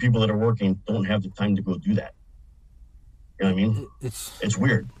 But people that are working don't have the time to go do that. You know what I mean? It's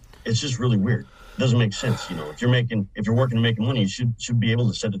weird. It's just really weird. It doesn't make sense. If you're working and making money, you should be able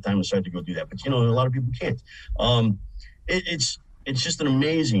to set the time aside to go do that. But a lot of people can't. It's just an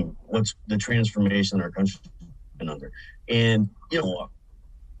amazing what's the transformation our country's been under. And to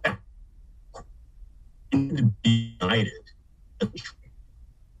be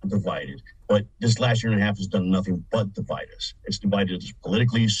divided. But this last year and a half has done nothing but divide us. It's divided us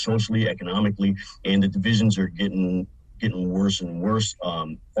politically, socially, economically, and the divisions are getting worse and worse,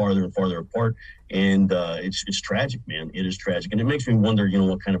 farther and farther apart. And it's tragic, man. It is tragic. And it makes me wonder,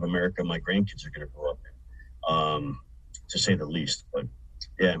 what kind of America my grandkids are going to grow up in, to say the least. But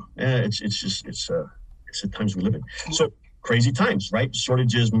it's the times we live in. So crazy times, right?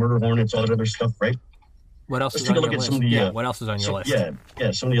 Shortages, murder hornets, all that other stuff, right? What else is on your list? What else is on your list? Yeah,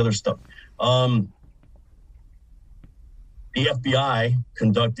 some of the other stuff. The FBI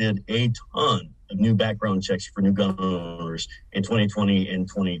conducted a ton of new background checks for new gun owners in 2020 and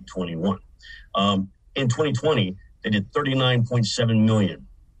 2021. In 2020, they did 39.7 million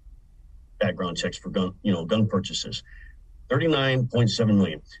background checks for gun purchases. 39.7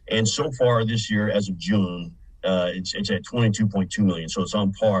 million. And so far this year, as of June, it's at 22.2 million. So it's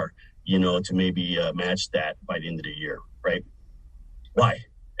on par, to maybe match that by the end of the year, right? Why?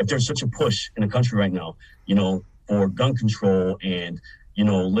 If there's such a push in the country right now, for gun control and,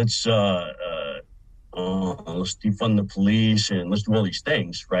 let's defund the police and let's do all these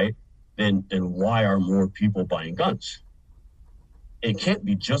things, right? Then why are more people buying guns? It can't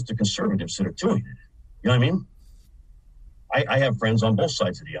be just the conservatives that are doing it. You know what I mean? I have friends on both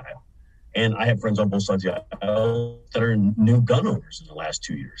sides of the aisle, and I have friends on both sides of the aisle that are new gun owners in the last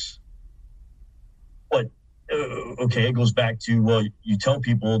 2 years. But, okay, it goes back to, well, you tell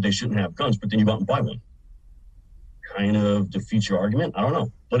people they shouldn't have guns, but then you go out and buy one. kind of defeats your argument. I don't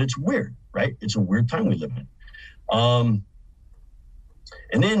know, but it's weird, right? It's a weird time we live in.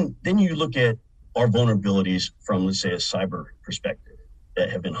 And then you look at our vulnerabilities from, let's say, a cyber perspective that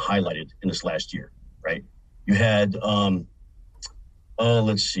have been highlighted in this last year, right? You had, you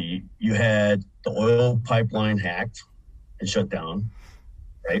had the oil pipeline hacked and shut down,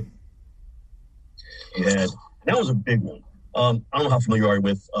 right? That was a big one. I don't know how familiar you are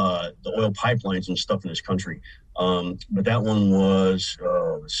with the oil pipelines and stuff in this country, but that one was,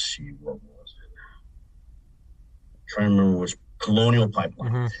 let's see, what was it? I'm trying to remember, it was Colonial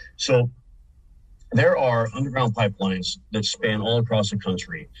Pipeline. Mm-hmm. So there are underground pipelines that span all across the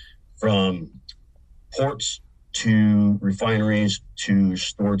country, from ports to refineries to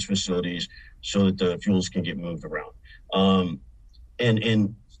storage facilities, so that the fuels can get moved around.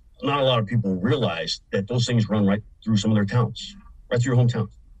 And not a lot of people realize that those things run right through some of their towns, right through your hometown.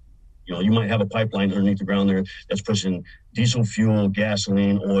 You know, you might have a pipeline underneath the ground there that's pushing diesel fuel,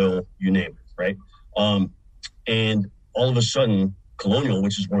 gasoline, oil, you name it, right? And all of a sudden, Colonial,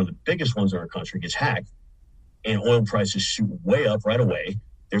 which is one of the biggest ones in our country, gets hacked, and oil prices shoot way up right away.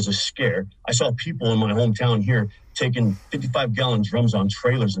 There's a scare. I saw people in my hometown here taking 55-gallon drums on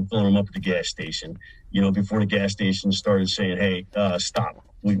trailers and filling them up at the gas station, you know, before the gas station started saying, hey, stop.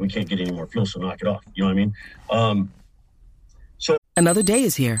 We can't get any more fuel, so knock it off. You know what I mean? Another day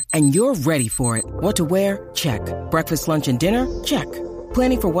is here, and you're ready for it. What to wear? Check. Breakfast, lunch, and dinner? Check.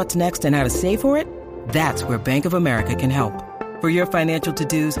 Planning for what's next and how to save for it? That's where Bank of America can help. For your financial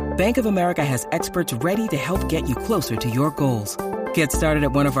to-dos, Bank of America has experts ready to help get you closer to your goals. Get started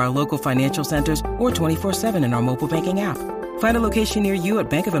at one of our local financial centers or 24/7 in our mobile banking app. Find a location near you at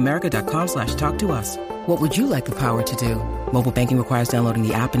bankofamerica.com/talktous. What would you like the power to do? Mobile banking requires downloading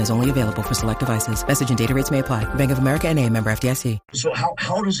the app and is only available for select devices. Message and data rates may apply. Bank of America N.A., member FDIC. So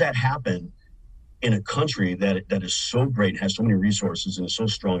how does that happen in a country that is so great, has so many resources, and is so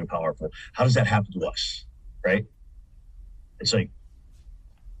strong and powerful? How does that happen to us, right? It's like,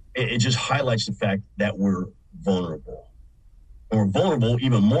 it just highlights the fact that we're vulnerable. And we're vulnerable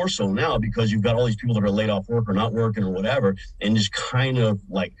even more so now because you've got all these people that are laid off work or not working or whatever, and just kind of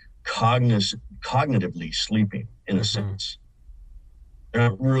like cognitively sleeping in a sense. They're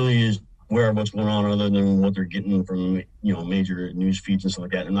not really aware of what's going on other than what they're getting from, you know, major news feeds and stuff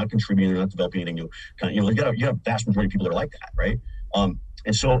like that. They're not contributing, they're not developing anything new. You got a vast majority of people that are like that, right?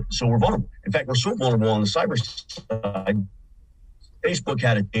 And so we're vulnerable. In fact, we're so vulnerable on the cyber side. Facebook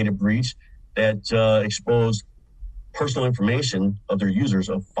had a data breach that exposed personal information of their users,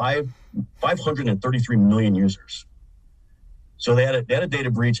 of 533 million users. So they had a data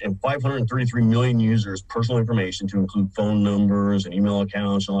breach, and 533 million users' personal information, to include phone numbers and email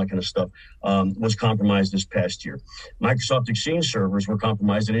accounts and all that kind of stuff, was compromised this past year. Microsoft Exchange servers were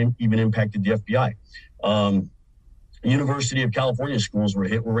compromised, and it even impacted the FBI. University of California schools were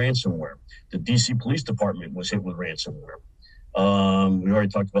hit with ransomware. The DC Police Department was hit with ransomware. We already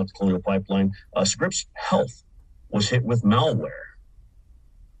talked about the Colonial Pipeline. Scripps Health was hit with malware.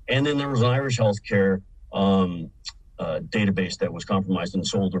 And then there was an Irish healthcare database that was compromised and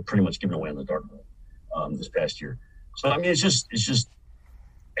sold or pretty much given away on the dark web this past year. So, I mean, it's just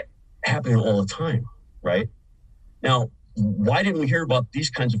happening all the time, right? Now, why didn't we hear about these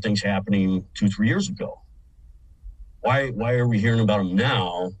kinds of things happening 2-3 years ago? Why are we hearing about them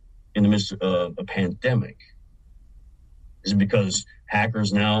now in the midst of a pandemic? Is it because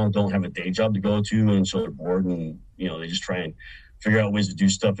hackers now don't have a day job to go to, and so they're bored and, you know, they just try and figure out ways to do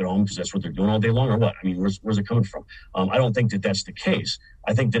stuff at home because that's what they're doing all day long, or what? I mean, where's it coming from? I don't think that that's the case.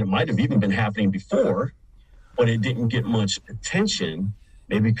 I think that it might have even been happening before, but it didn't get much attention,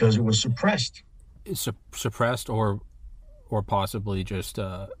 maybe because it was suppressed. It's suppressed or possibly just,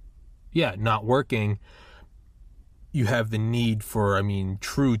 not working. You have the need for,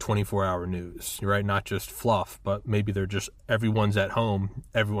 true 24-hour news, right? Not just fluff, but maybe they're just, everyone's at home,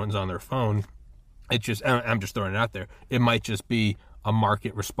 everyone's on their phone. It's just, I'm just throwing it out there. It might just be a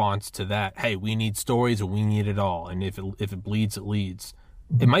market response to that. Hey, we need stories and we need it all. And if it bleeds, it leads.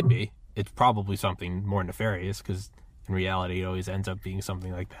 It might be. It's probably something more nefarious because in reality, it always ends up being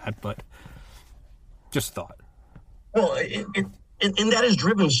something like that. But just thought. Well, and that has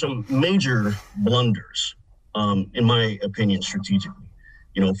driven some major blunders, in my opinion, strategically,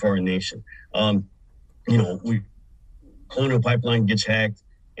 for our nation. Colonial Pipeline gets hacked,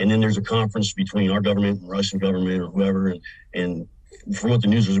 and then there's a conference between our government and Russian government or whoever, and from what the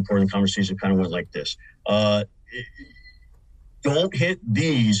news was reporting, the conversation kind of went like this. Don't hit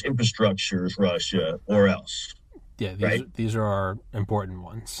these infrastructures, Russia, or else. Yeah, these are our important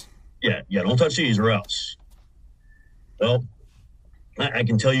ones. Yeah, don't touch these or else. Well, I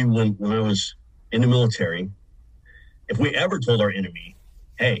can tell you when I was in the military, if we ever told our enemy,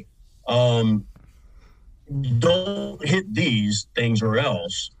 hey, don't hit these things or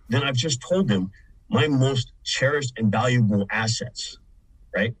else, then I've just told them my most cherished and valuable assets,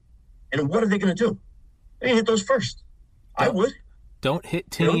 right? And what are they going to do? They hit those first. I would. Don't hit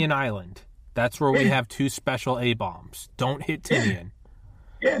Tinian Island. That's where we have 2 special A-bombs. Don't hit Tinian.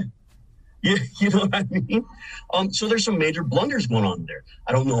 Yeah. You know what I mean? So there's some major blunders going on there.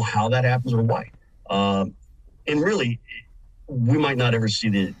 I don't know how that happens or why. And really, we might not ever see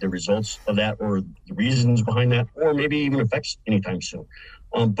the results of that or the reasons behind that, or maybe even effects anytime soon.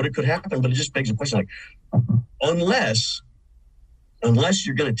 But it could happen. But it just begs the question, like, unless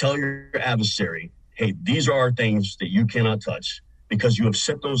you're going to tell your adversary, hey, these are things that you cannot touch because you have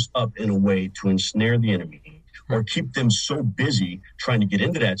set those up in a way to ensnare the enemy or keep them so busy trying to get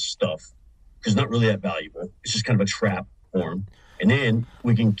into that stuff because it's not really that valuable. It's just kind of a trap for them. And then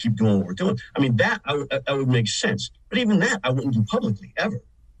we can keep doing what we're doing. I mean, that I would make sense. But even that I wouldn't do publicly, ever.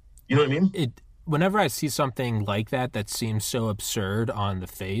 You know what I mean? Whenever I see something like that seems so absurd on the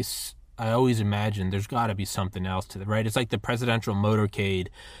face, I always imagine there's got to be something else to it, right? It's like the presidential motorcade,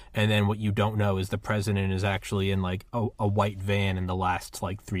 and then what you don't know is the president is actually in like a white van in the last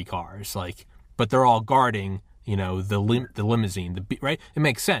like 3 cars, like, but they're all guarding, you know, the limousine, right? It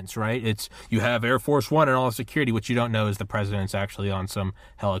makes sense, right? It's you have Air Force One and all the security. What you don't know is the president's actually on some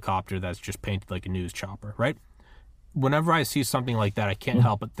helicopter that's just painted like a news chopper, right? Whenever I see something like that, I can't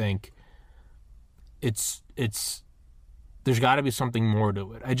help but think it's there's got to be something more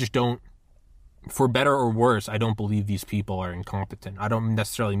to it. I just don't. For better or worse, I don't believe these people are incompetent. I don't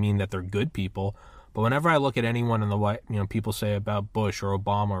necessarily mean that they're good people, but whenever I look at anyone in the white, you know, people say about Bush or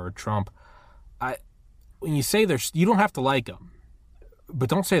Obama or Trump, when you say you don't have to like them, but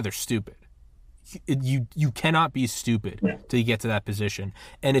don't say they're stupid. You cannot be stupid to get to that position.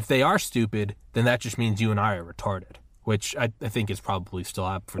 And if they are stupid, then that just means you and I are retarded, which I think is probably still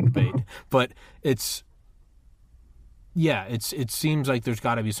up for debate. But it seems like there's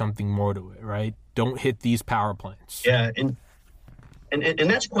got to be something more to it, right? Don't hit these power plants. Yeah, and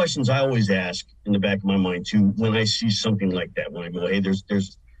that's questions I always ask in the back of my mind too when I see something like that. When I go, hey,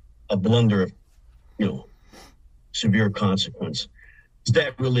 there's a blunder of, you know, severe consequence. Is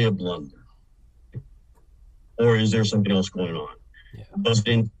that really a blunder, or is there something else going on? Yeah.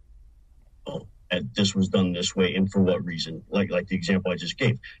 This was done this way, and for what reason? Like the example I just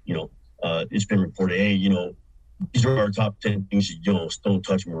gave. You know, it's been reported, hey, you know, these are our top 10 things you don't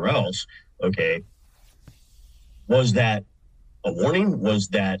touch them or else. Okay. Was that a warning? Was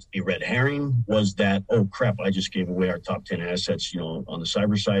that a red herring? Was that, oh crap, I just gave away our top 10 assets, you know, on the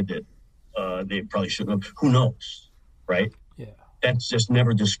cyber side that they probably shouldn't have? Who knows? Right? Yeah. That's just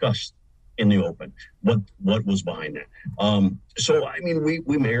never discussed in the open. What was behind that? So, I mean,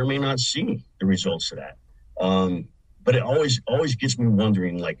 we may or may not see the results of that. But it always gets me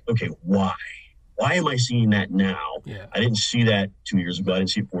wondering, like, okay, why? Why am I seeing that now? Yeah. I didn't see that 2 years ago. I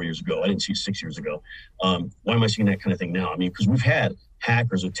didn't see it 4 years ago. I didn't see it 6 years ago. Why am I seeing that kind of thing now? I mean, because we've had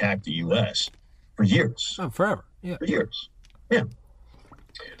hackers attack the U.S. for years. Oh, forever. Yeah. For years. Yeah.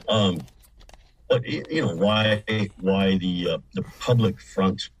 But, you know, why the public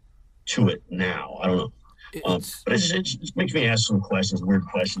front to it now? I don't know. But it just makes me ask some questions, weird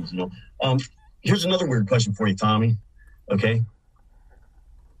questions, you know. Here's another weird question for you, Tommy. Okay.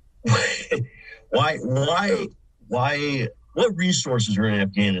 Why, what resources are in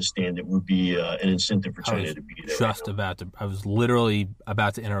Afghanistan that would be an incentive for China to be there? I was literally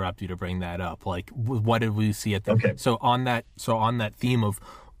about to interrupt you to bring that up. Like, what did we see at the, okay. So on that theme of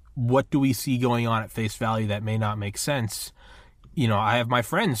what do we see going on at face value that may not make sense? You know, I have my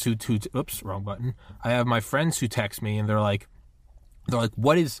friends who oops, wrong button. I have my friends who text me and they're like,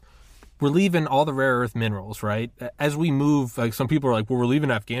 we're leaving all the rare earth minerals, right? As we move, like some people are like, well, we're leaving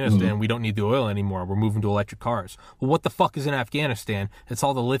Afghanistan. Mm-hmm. We don't need the oil anymore. We're moving to electric cars. Well, what the fuck is in Afghanistan? It's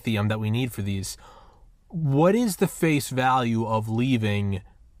all the lithium that we need for these. What is the face value of leaving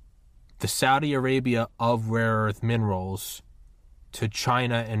the Saudi Arabia of rare earth minerals to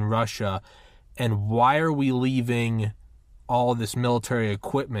China and Russia? And why are we leaving all this military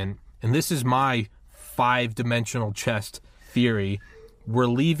equipment? And this is my 5-dimensional chest theory. We're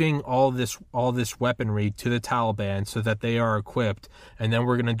leaving all this weaponry to the Taliban so that they are equipped, and then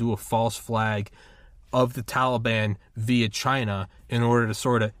we're going to do a false flag of the Taliban via China in order to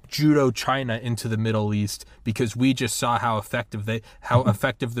sort of judo China into the Middle East, because we just saw how effective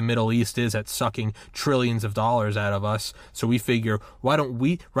the Middle East is at sucking trillions of dollars out of us. So we figure, why don't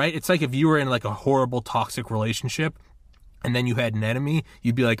we, right? It's like if you were in like a horrible toxic relationship and then you had an enemy,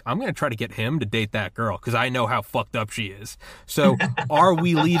 you'd be like, I'm going to try to get him to date that girl because I know how fucked up she is. So are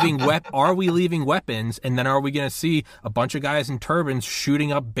we leaving weapons, and then are we going to see a bunch of guys in turbans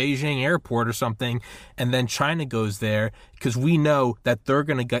shooting up Beijing airport or something, and then China goes there because we know that they're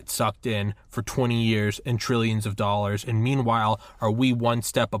going to get sucked in for 20 years and trillions of dollars, and meanwhile, are we one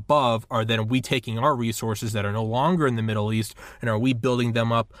step above, or then are we taking our resources that are no longer in the Middle East, and are we building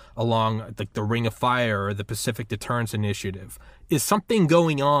them up along like the Ring of Fire or the Pacific Deterrence Initiative? Is something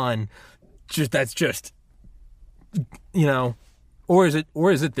going on that's just, or is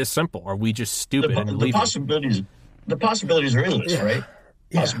it this simple? Are we just stupid and leaving? The possibilities are endless, right?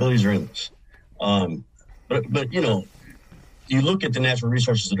 Possibilities are endless. But you look at the natural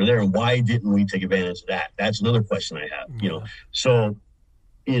resources that are there, and why didn't we take advantage of that? That's another question I have. So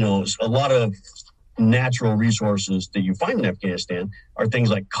a lot of natural resources that you find in Afghanistan are things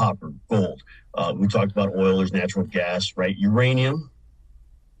like copper, gold. We talked about oil, there's natural gas, right? Uranium,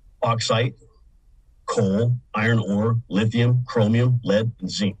 bauxite, coal, iron ore, lithium, chromium, lead, and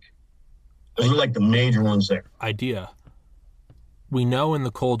zinc. Those are like the major ones there. Idea. We know in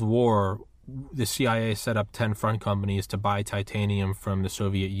the Cold War, the CIA set up 10 front companies to buy titanium from the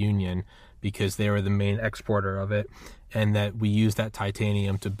Soviet Union because they were the main exporter of it, and that we used that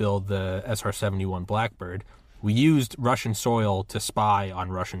titanium to build the SR-71 Blackbird. We used Russian soil to spy on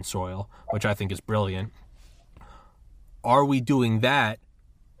Russian soil, which I think is brilliant. Are we doing that,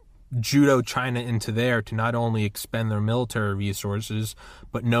 judo China into there to not only expend their military resources,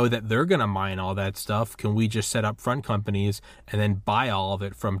 but know that they're going to mine all that stuff? Can we just set up front companies and then buy all of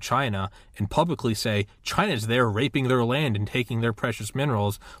it from China and publicly say China's there raping their land and taking their precious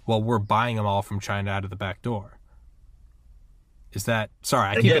minerals while we're buying them all from China out of the back door? Is that... Sorry,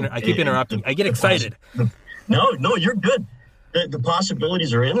 I keep interrupting. I get excited. No, you're good. The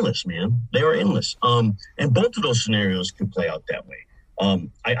possibilities are endless, man. They are endless. And both of those scenarios could play out that way.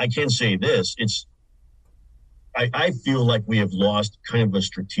 I can say this. I feel like we have lost kind of a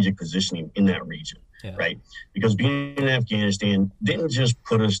strategic positioning in that region, right? Because being in Afghanistan didn't just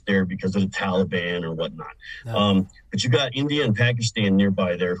put us there because of the Taliban or whatnot. No. But you got India and Pakistan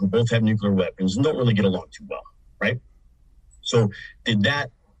nearby there who both have nuclear weapons and don't really get along too well, right? So did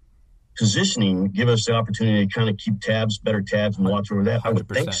that positioning give us the opportunity to kind of keep better tabs and watch over that? I would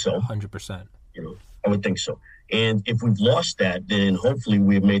think so. 100%. I would think so. And if we've lost that, then hopefully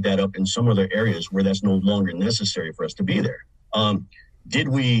we've made that up in some other areas where that's no longer necessary for us to be there. Did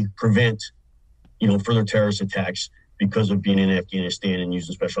we prevent, further terrorist attacks because of being in Afghanistan and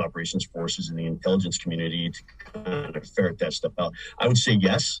using special operations forces and the intelligence community to kind of ferret that stuff out? I would say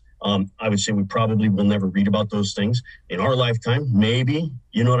yes. I would say we probably will never read about those things in our lifetime. Maybe,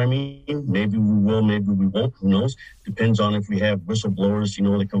 you know what I mean? Maybe we will, maybe we won't. Who knows? Depends on if we have whistleblowers,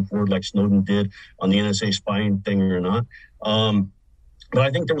 that come forward like Snowden did on the NSA spying thing or not. But I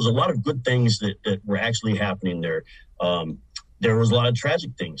think there was a lot of good things that were actually happening there. There was a lot of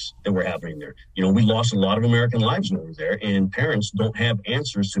tragic things that were happening there. We lost a lot of American lives over there, and parents don't have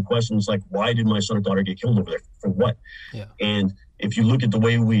answers to questions like, why did my son or daughter get killed over there? For what? Yeah. And if you look at the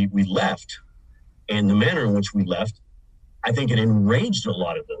way we left and the manner in which we left, I think it enraged a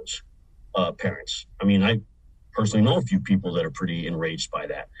lot of those parents. I mean, I personally know a few people that are pretty enraged by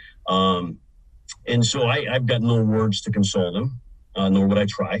that. And so I've got no words to console them, nor would I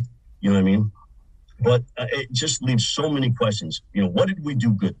try. You know what I mean? But it just leaves so many questions. What did we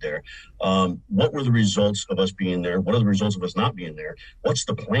do good there? What were the results of us being there? What are the results of us not being there? What's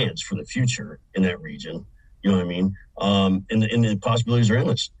the plans for the future in that region? You know what I mean? And the possibilities are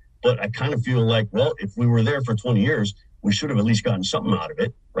endless. But I kind of feel like, well, if we were there for 20 years, we should have at least gotten something out of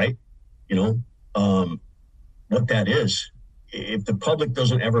it, right? What that is. If the public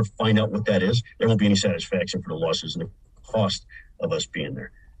doesn't ever find out what that is, there won't be any satisfaction for the losses and the cost of us being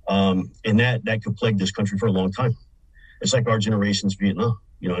there. And that could plague this country for a long time. It's like our generation's Vietnam.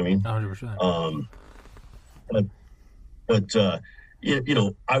 You know what I mean? 100%.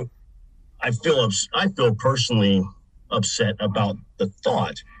 I feel personally upset about the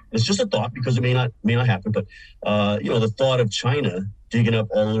thought. It's just a thought because it may not happen. But the thought of China digging up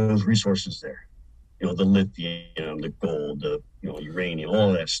all of those resources there. The lithium, the gold, the uranium,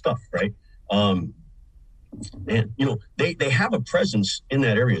 all of that stuff, right? And they have a presence in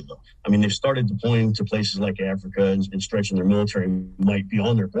that area, though. I mean, they've started deploying to places like Africa and stretching their military might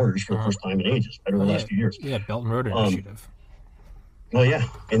beyond their borders for the first time in ages, over the last few years. Yeah, Belt and Road Initiative. Well, yeah,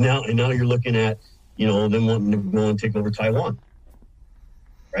 and now you're looking at them wanting to go and take over Taiwan,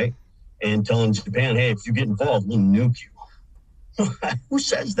 right? And telling Japan, hey, if you get involved, we'll nuke you. Who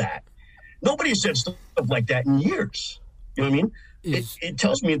says that? Nobody said stuff like that in years. You know what I mean? It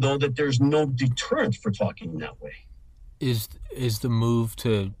tells me, though, that there's no deterrent for talking that way. Is the move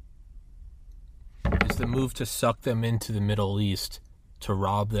to suck them into the Middle East to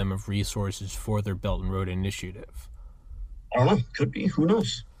rob them of resources for their Belt and Road Initiative? I don't know. Could be. Who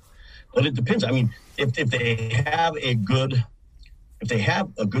knows? But it depends. I mean, if they have a good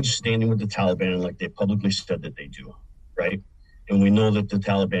standing with the Taliban, like they publicly said that they do, right? And we know that the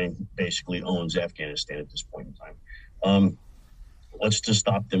Taliban basically owns Afghanistan at this point in time. What's to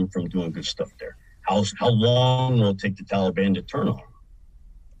stop them from doing good stuff there? How long will it take the Taliban to turn on them?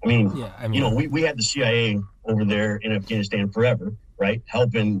 I mean, we had the CIA over there in Afghanistan forever, right?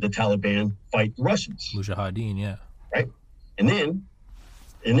 Helping the Taliban fight the Russians. Mujahideen, yeah. Right. And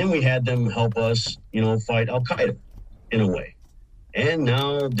then we had them help us, fight Al-Qaeda in a way. And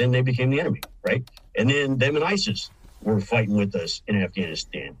now then they became the enemy, right? And then them and ISIS were fighting with us in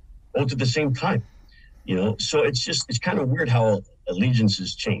Afghanistan, both at the same time. So it's kind of weird how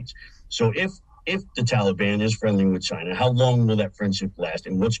allegiances change. So if the Taliban is friendly with China, how long will that friendship last,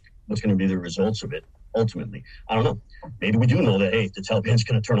 and what's going to be the results of it ultimately? I don't know. Maybe we do know that, hey, the Taliban's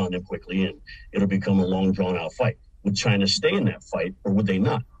going to turn on them quickly and it'll become a long, drawn-out fight. Would China stay in that fight, or would they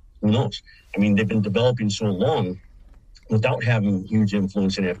not? Who knows? I mean, they've been developing so long without having huge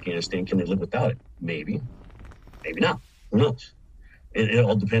influence in Afghanistan. Can they live without it? Maybe. Maybe not. Who knows? It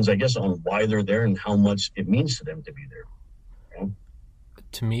all depends, I guess, on why they're there and how much it means to them to be there.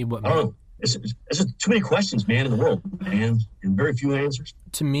 To me, I don't know. It's too many questions, man, in the world, man, and very few answers.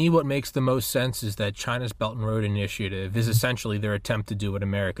 To me, what makes the most sense is that China's Belt and Road Initiative is essentially their attempt to do what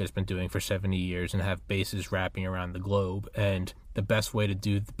America has been doing for 70 years and have bases wrapping around the globe. And the best way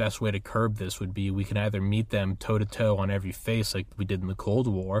to curb this would be we can either meet them toe-to-toe on every face like we did in the Cold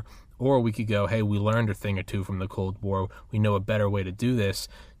War, or we could go, hey, we learned a thing or two from the Cold War. We know a better way to do this.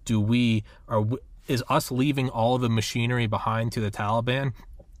 Is us leaving all of the machinery behind to the Taliban?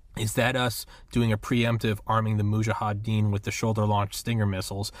 Is that us doing a preemptive arming the Mujahideen with the shoulder-launched Stinger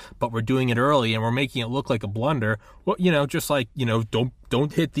missiles, but we're doing it early and we're making it look like a blunder? Well, just like,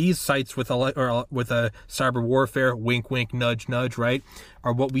 don't hit these sites with a cyber warfare, wink, wink, nudge, nudge, right?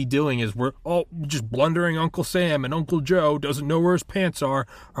 Or what we doing is we're just blundering Uncle Sam and Uncle Joe doesn't know where his pants are.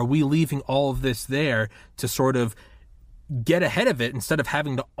 Are we leaving all of this there to sort of get ahead of it instead of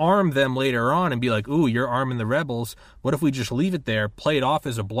having to arm them later on and be like, ooh, you're arming the rebels? What if we just leave it there, play it off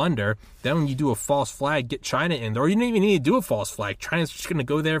as a blunder, then when you do a false flag, get China in there? Or you don't even need to do a false flag. China's just going to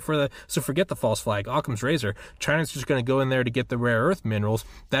go there so forget the false flag, Occam's razor. China's just going to go in there to get the rare earth minerals.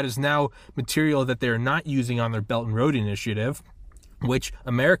 That is now material that they're not using on their Belt and Road Initiative, which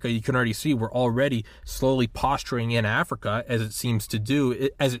America, you can already see, we're already slowly posturing in Africa, as it seems to do,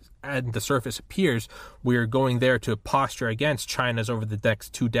 as it at the surface appears. We're going there to posture against China's over the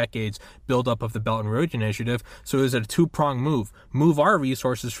next 2 decades buildup of the Belt and Road Initiative. So is it a two-pronged move? Move our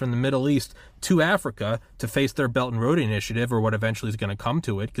resources from the Middle East to Africa to face their Belt and Road Initiative, or what eventually is going to come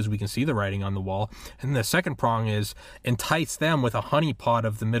to it, because we can see the writing on the wall. And the second prong is entice them with a honeypot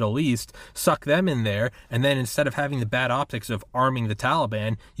of the Middle East, suck them in there, and then instead of having the bad optics of arming the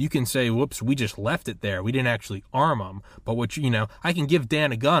Taliban, you can say, whoops, we just left it there. We didn't actually arm them. But I can give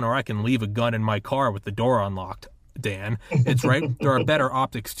Dan a gun, or I can leave a gun in my car with the door unlocked, Dan. It's right. There are better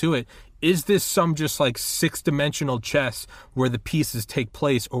optics to it. Is this some just like 6-dimensional chess where the pieces take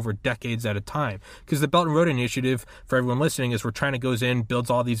place over decades at a time? Because the Belt and Road Initiative, for everyone listening, is where China goes in,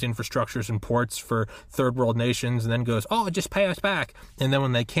 builds all these infrastructures and ports for third world nations, and then goes, just pay us back. And then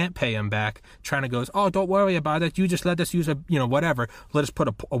when they can't pay them back, China goes, don't worry about it. You just let us use whatever. Let us put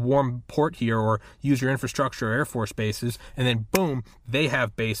a warm port here, or use your infrastructure or Air Force bases. And then boom, they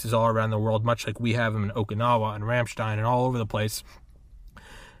have bases all around the world, much like we have them in Okinawa and Ramstein and all over the place.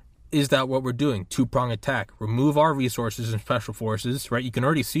 Is that what we're doing? Two-prong attack. Remove our resources and special forces, right? You can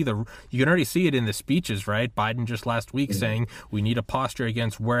already see it in the speeches, right? Biden just last week saying we need a posture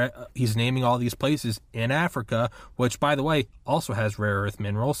against where he's naming all these places in Africa, which, by the way, also has rare earth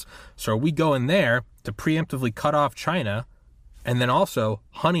minerals. So we go in there to preemptively cut off China, and then also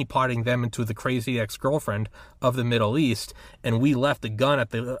honeypotting them into the crazy ex-girlfriend of the Middle East, and we left a gun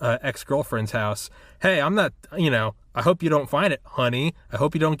at the ex-girlfriend's house. Hey, I'm not, I hope you don't find it, honey. I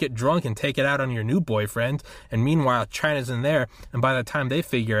hope you don't get drunk and take it out on your new boyfriend. And meanwhile, China's in there, and by the time they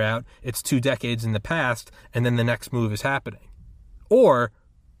figure out, it's 2 decades in the past, and then the next move is happening. Or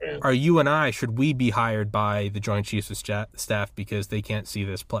are you and I, should we be hired by the Joint Chiefs of Staff because they can't see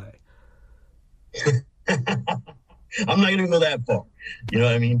this play? I'm not going to go that far. You know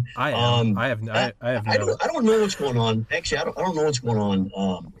what I mean? I don't know what's going on. Actually, I don't know what's going on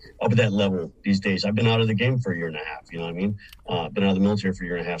up at that level these days. I've been out of the game for a year and a half. You know what I mean? Been out of the military for a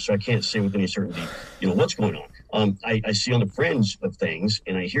year and a half, so I can't say with any certainty, what's going on. I see on the fringe of things,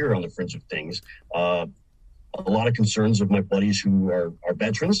 and I hear on the fringe of things, a lot of concerns of my buddies who are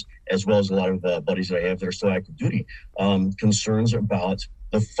veterans, as well as a lot of buddies that I have that are still active duty, concerns about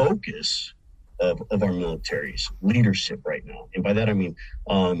the focus of our military's leadership right now. And by that, I mean,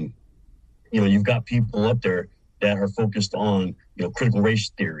 you've got people up there that are focused on, critical race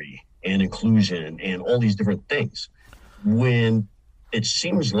theory and inclusion and all these different things, when it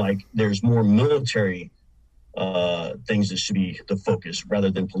seems like there's more military things that should be the focus rather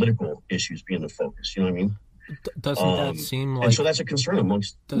than political issues being the focus. You know what I mean? Doesn't that seem like... And so that's a concern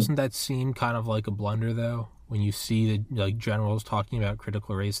amongst... Doesn't that seem kind of like a blunder, though, when you see the generals talking about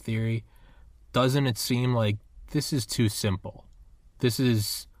critical race theory? Doesn't it seem like this is too simple?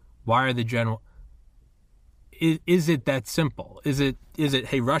 Why are the general... Is it that simple? Is it,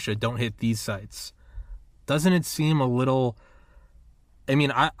 hey, Russia, don't hit these sites? Doesn't it seem a little... I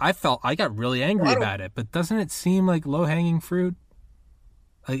mean, I got really angry about it, but doesn't it seem like low-hanging fruit?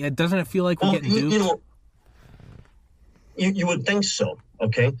 Like, doesn't it feel like we're getting duped? You would think so,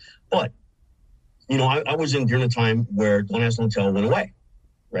 okay? But, I was in during a time where Don't Ask, Don't Tell went away,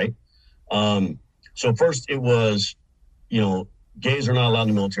 right? So first it was, gays are not allowed in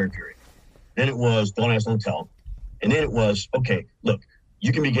the military, period. Then it was Don't Ask, Don't Tell. And then it was, okay, look,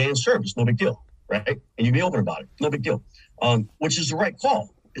 you can be gay and serve. It's no big deal, right? And you can be open about it. No big deal. Which is the right call.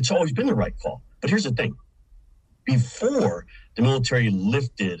 It's always been the right call. But here's the thing. Before the military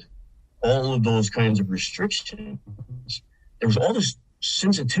lifted all of those kinds of restrictions, there was all this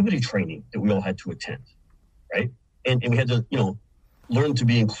sensitivity training that we all had to attend, right? And we had to, learn to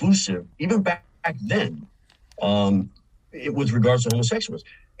be inclusive, even back then, with regards to homosexuals.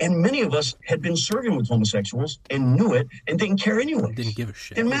 And many of us had been serving with homosexuals and knew it and didn't care anyway. Didn't give a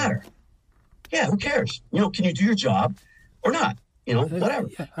shit. Didn't matter. Yeah, who cares? Can you do your job or not? Whatever.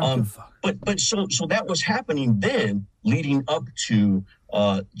 Yeah, I don't give a fuck. But so that was happening then, leading up to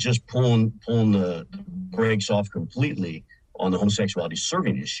just pulling the brakes off completely on the homosexuality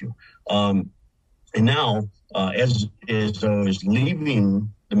serving issue. And now, as I was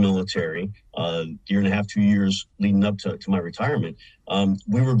leaving the military, year and a half, 2 years leading up to my retirement,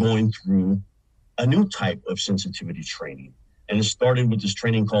 we were going through a new type of sensitivity training. And it started with this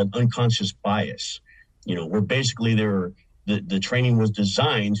training called unconscious bias, where basically the training was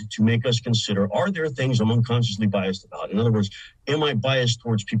designed to make us consider, are there things I'm unconsciously biased about? In other words, am I biased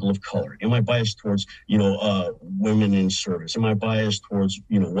towards people of color? Am I biased towards, women in service? Am I biased towards,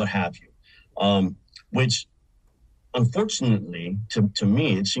 what have you? Which, unfortunately, to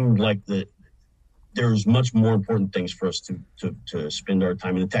me, it seemed like that there's much more important things for us to spend our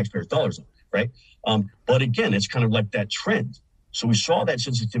time and the taxpayers' dollars on, right? But again, it's kind of like that trend. So we saw that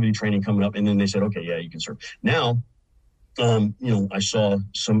sensitivity training coming up, and then they said, okay, yeah, you can serve. Now, I saw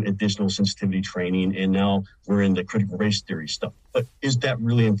some additional sensitivity training, and now we're in the critical race theory stuff. But is that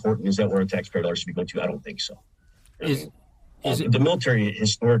really important? Is that where our taxpayer dollars should be going to? I don't think so. The military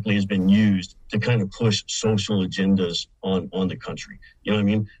historically has been used to kind of push social agendas on the country. You know what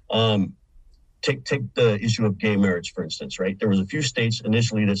I mean? Take the issue of gay marriage, for instance, right? There was a few states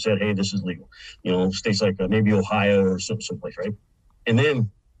initially that said, hey, this is legal. States like maybe Ohio or someplace, right? And then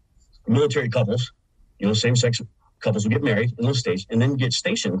military couples, same-sex couples would get married in those states and then get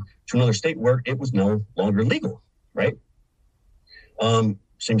stationed to another state where it was no longer legal, right?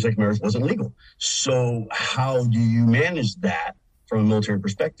 Same-sex marriage wasn't legal. So how do you manage that from a military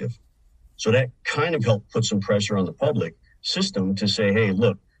perspective? So that kind of helped put some pressure on the public system to say, hey,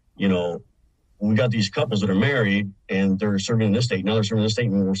 look, we got these couples that are married and they're serving in this state. Now they're serving in this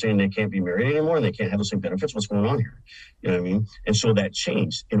state and we're saying they can't be married anymore and they can't have the same benefits. What's going on here? You know what I mean? And so that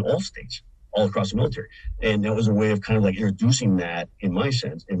changed in all states, all across the military. And that was a way of kind of like introducing that, in my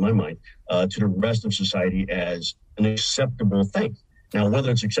mind, to the rest of society as an acceptable thing. Now,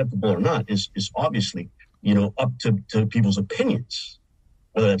 whether it's acceptable or not is obviously, up to people's opinions,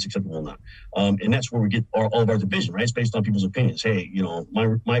 whether that's acceptable or not. And that's where we get all of our division, right? It's based on people's opinions. Hey,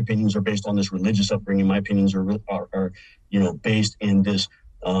 my opinions are based on this religious upbringing. My opinions are based in this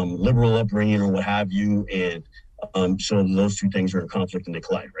liberal upbringing or what have you. And so those two things are in conflict and they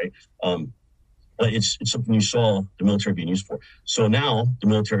collide, right? But it's something you saw the military being used for. So now the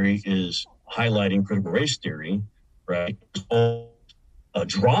military is highlighting critical race theory, right? All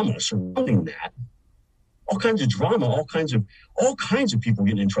drama surrounding that. All kinds of drama, all kinds of people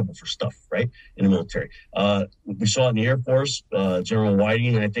getting in trouble for stuff, right? In the military. We saw it in the Air Force. General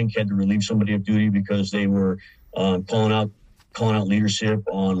Whiting, I think, had to relieve somebody of duty because they were calling out leadership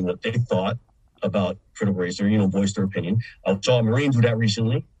on what they thought about critical race theory, voice their opinion. I saw a Marine do that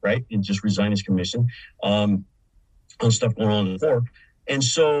recently, right? And just resign his commission on stuff going on in the Corps. And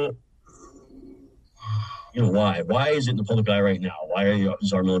so, why? Why is it in the public eye right now? Why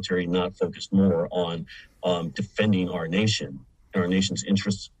is our military not focused more on defending our nation and our nation's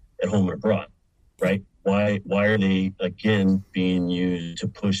interests at home and abroad, right? Why are they, again, being used to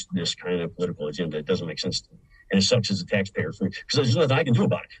push this kind of political agenda? It doesn't make sense to me. And it sucks as a taxpayer for me, because there's nothing I can do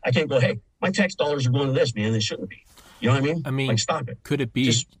about it. I can't go, hey, my tax dollars are going to this, man. They shouldn't be. You know what I mean? Like, stop it. Could it be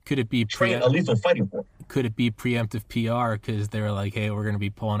a lethal fighting for? Could it be preemptive PR because they're like, hey, we're going to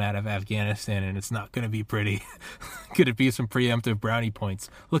be pulling out of Afghanistan and it's not going to be pretty? Could it be some preemptive brownie points?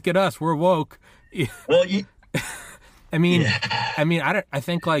 Look at us, we're woke. Well, I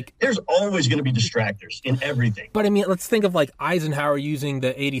think like there's always going to be distractors in everything. But I mean, let's think of like Eisenhower using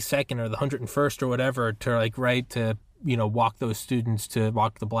the 82nd or the 101st or whatever to walk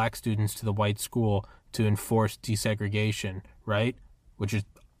the black students to the white school to enforce desegregation, right? Which is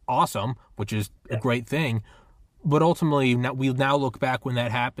awesome, which is a great thing. But ultimately, we now look back when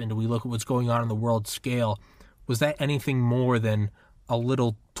that happened and we look at what's going on the world scale. Was that anything more than a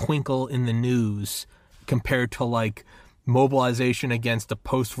little twinkle in the news compared to like mobilization against the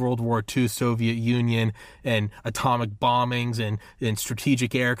post-World War II Soviet Union and atomic bombings and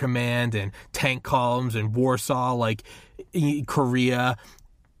strategic air command and tank columns and Warsaw, like Korea?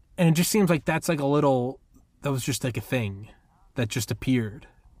 And it just seems like that was just like a thing that just appeared.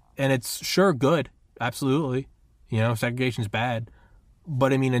 And it's sure good. Absolutely. Segregation's bad.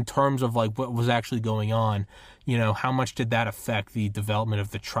 But I mean, in terms of like what was actually going on, how much did that affect the development of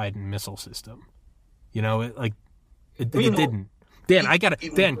the Trident missile system? It didn't.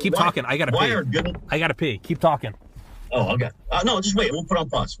 Dan, keep talking. I gotta pee. Keep talking. Oh, okay. No, just wait. We'll put on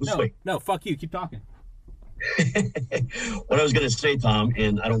pause. Wait. No, fuck you. Keep talking. What I was going to say, Tom,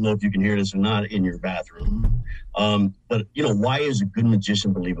 and I don't know if you can hear this or not in your bathroom, but why is a good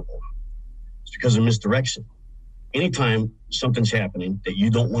magician believable? It's because of misdirection. Anytime something's happening that you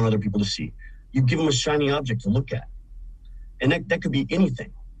don't want other people to see, you give them a shiny object to look at. And that could be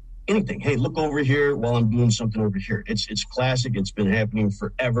anything. Hey, look over here while I'm doing something over here. It's classic. It's been happening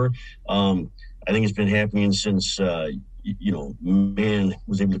forever. I think it's been happening since, man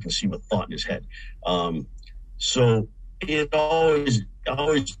was able to conceive a thought in his head. So it always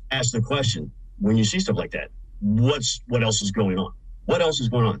asks the question, when you see stuff like that, what else is going on? What else is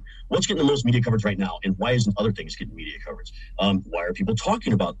going on? What's getting the most media coverage right now? And why isn't other things getting media coverage? Why are people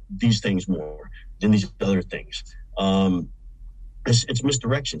talking about these things more than these other things? It's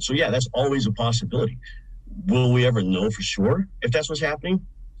misdirection. So yeah, that's always a possibility. Will we ever know for sure if that's what's happening?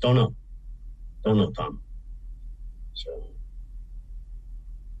 Don't know, Tom. So.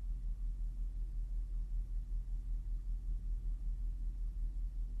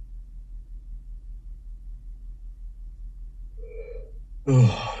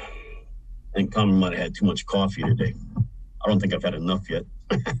 I think Tommy might have had too much coffee today. I don't think I've had enough yet.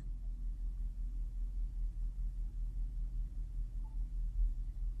 But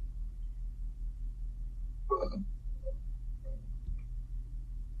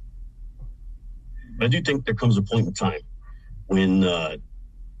I do think there comes a point in time when the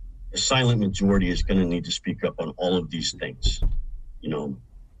silent majority is going to need to speak up on all of these things.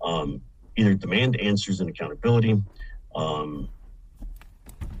 Either demand answers and accountability,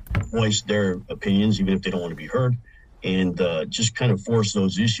 voice their opinions even if they don't want to be heard, and just kind of force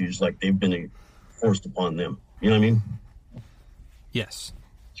those issues like they've been forced upon them. You know what I mean? Yes.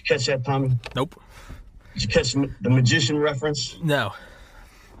 Did you catch that, Tommy? Nope. Did you catch the magician reference? No.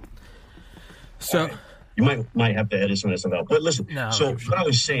 So right. You might have to edit some of that stuff out. But listen, what I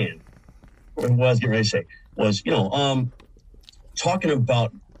was saying, what I was getting ready to say was, talking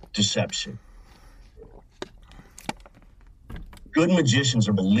about deception. Good magicians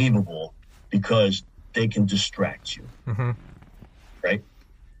are believable because they can distract you, right?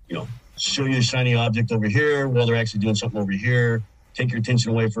 Show you a shiny object over here while they're actually doing something over here, take your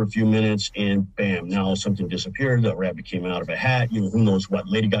attention away for a few minutes, and bam, now something disappeared. A rabbit came out of a hat, who knows what.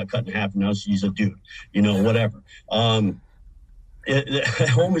 Lady got cut in half, and now she's a dude, whatever. The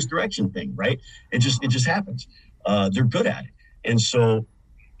whole misdirection thing, right? It just happens. They're good at it. And so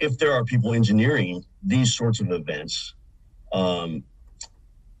if there are people engineering these sorts of events,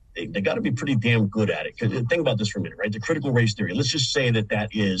 they got to be pretty damn good at it. Because think about this for a minute, right? The critical race theory. Let's just say that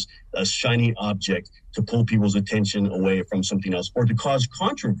is a shiny object to pull people's attention away from something else, or to cause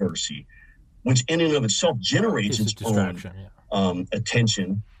controversy, which in and of itself generates its own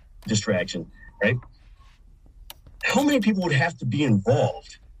attention, distraction, right? How many people would have to be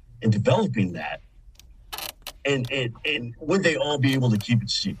involved in developing that, and would they all be able to keep it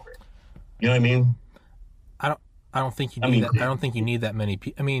secret? You know what I mean? I don't think you need that. I don't think you need that many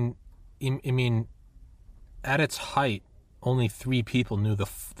people. I mean, at its height, only 3 people knew the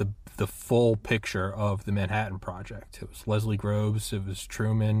full picture of the Manhattan Project. It was Leslie Groves, it was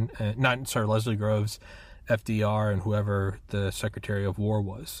Truman, Leslie Groves, FDR and whoever the Secretary of War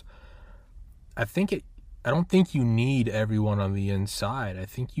was. I don't think you need everyone on the inside. I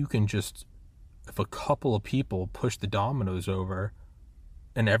think you can just, if a couple of people push the dominoes over,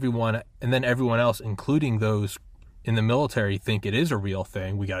 and then everyone else, including those in the military, think it is a real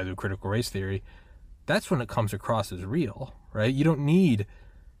thing, we got to do critical race theory, that's when it comes across as real, right? You don't need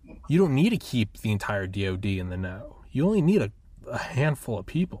to keep the entire DOD in the know. You only need a handful of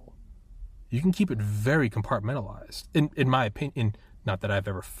people. You can keep it very compartmentalized, in my opinion. Not that I've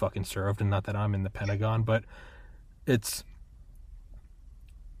ever fucking served, and not that I'm in the Pentagon, but it's.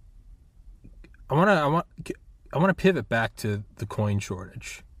 I want to pivot back to the coin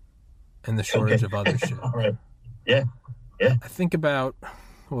shortage, and the shortage of other shit. All right. Yeah. I think about,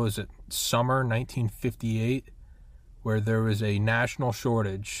 what was it, summer 1958, where there was a national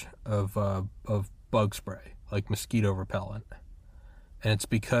shortage of bug spray, like mosquito repellent, and it's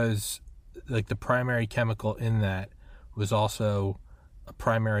because like the primary chemical in that was also a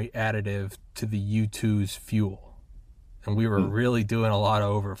primary additive to the U-2's fuel, and we were really doing a lot of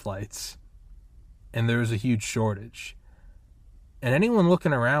overflights, and there was a huge shortage. And anyone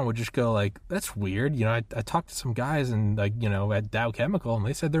looking around would just go like, that's weird. You know, I talked to some guys and like, you know, at Dow Chemical, and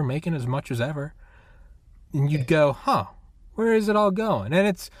they said they're making as much as ever. And you'd go, huh, where is it all going? And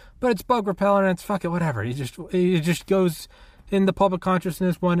it's bug repellent, and it's fuck it, whatever. It just goes in the public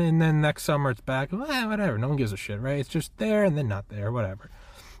consciousness one, and then next summer it's back. Whatever. No one gives a shit, right? It's just there and then not there, whatever.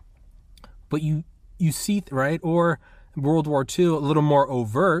 But you see, right? Or World War II, a little more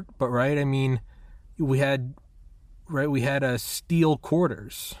overt, but right, I mean, we had steel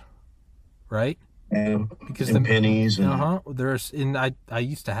quarters, right? Yeah. Because and pennies and I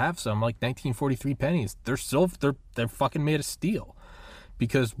used to have some, like 1943 pennies. They're fucking made of steel,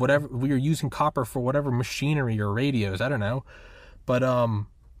 because whatever we were using copper for whatever machinery or radios, I don't know. But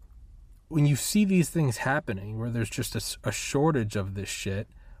when you see these things happening where there's just a shortage of this shit,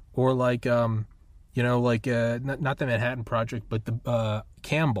 or like not the Manhattan Project, but the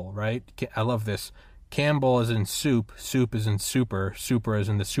Campbell, right? I love this. Campbell is in soup is in super is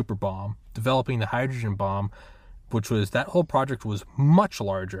in the super bomb, developing the hydrogen bomb, which was, that whole project was much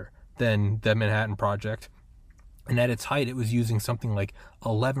larger than the Manhattan Project. And at its height, it was using something like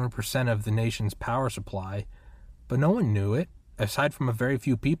 11% of the nation's power supply, but no one knew it. Aside from a very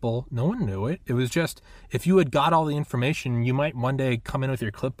few people, no one knew it. It was just, if you had got all the information, you might one day come in with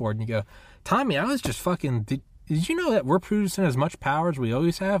your clipboard and you go, Tommy, I was just fucking, did you know that we're producing as much power as we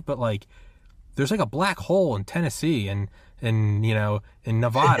always have, but like, there's like a black hole in Tennessee and in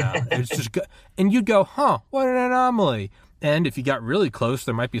Nevada. It's just and you'd go, huh, what an anomaly. And if you got really close,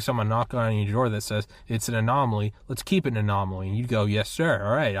 there might be someone knocking on your door that says, it's an anomaly, let's keep it an anomaly. And you'd go, yes, sir,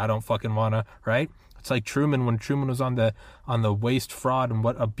 all right, I don't fucking want to, right? It's like Truman, when Truman was on the waste, fraud, and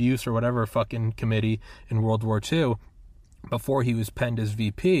what abuse or whatever fucking committee in World War II. Before he was penned as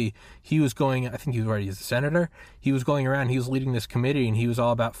VP, he was going, I think he was already as a senator, he was going around, he was leading this committee, and he was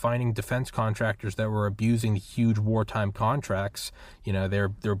all about finding defense contractors that were abusing the huge wartime contracts. You know, they're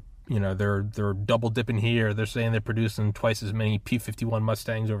double dipping here, they're saying they're producing twice as many P-51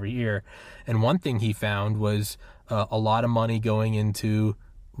 Mustangs over here. And one thing he found was a lot of money going into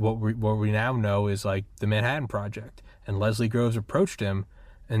what we now know is like the Manhattan Project. And Leslie Groves approached him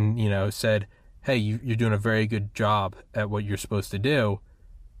and, you know, said, hey, you're doing a very good job at what you're supposed to do.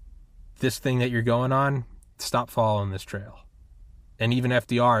 This thing that you're going on, stop following this trail. And even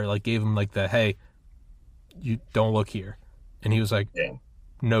FDR like gave him like the, hey, you don't look here. And he was like, yeah.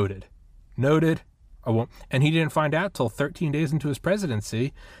 Noted. I won't. And he didn't find out till 13 days into his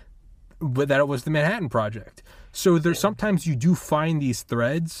presidency that it was the Manhattan Project. So there's sometimes you do find these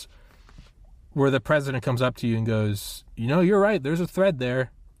threads where the president comes up to you and goes, you know, you're right, there's a thread there.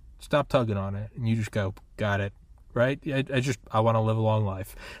 Stop tugging on it. And you just go, got it. Right? I want to live a long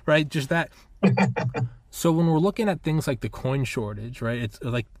life. Right? Just that. So when we're looking at things like the coin shortage, right? It's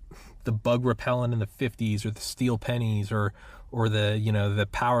like the bug repellent in the 50s, or the steel pennies, or the, you know, the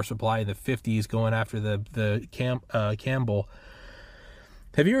power supply in the 50s going after the Campbell.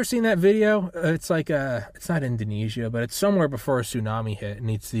 Have you ever seen that video? It's like it's not Indonesia, but it's somewhere before a tsunami hit, and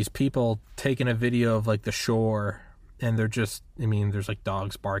it's these people taking a video of like the shore. And they're just, I mean, there's like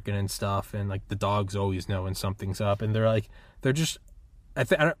dogs barking and stuff, and like the dogs always know when something's up, and they're just, I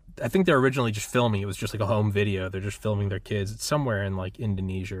think they're originally just filming. It was just like a home video. They're just filming their kids. It's somewhere in like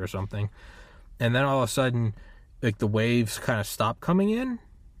Indonesia or something. And then all of a sudden, like the waves kind of stop coming in,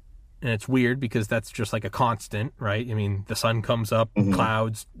 and it's weird because that's just like a constant, right? I mean, the sun comes up,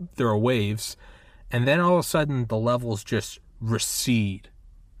 clouds, there are waves, and then all of a sudden the levels just recede.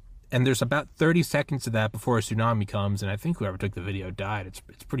 And there's about 30 seconds of that before a tsunami comes, and I think whoever took the video died. It's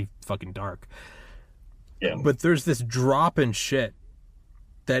pretty fucking dark. Yeah. But there's this drop in shit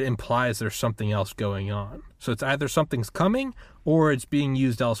that implies there's something else going on. So it's either something's coming or it's being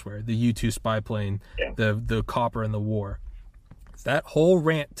used elsewhere. The U-2 spy plane, the copper in the war. That whole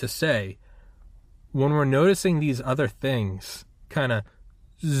rant to say, when we're noticing these other things kind of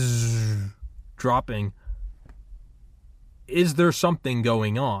dropping, is there something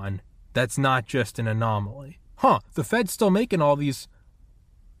going on that's not just an anomaly? The Fed's still making all these.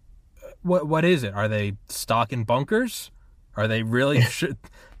 What is it? Are they stocking bunkers? Are they really?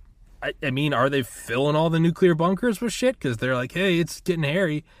 I mean, are they filling all the nuclear bunkers with shit? Because they're like, hey, it's getting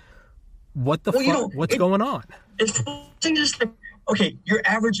hairy. What the fuck? What's going on? It's just like, okay, your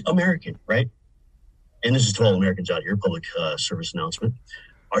average American, right? And this is to all Americans out here, public service announcement.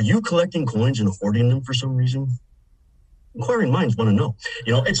 Are you collecting coins and hoarding them for some reason? Inquiring minds want to know.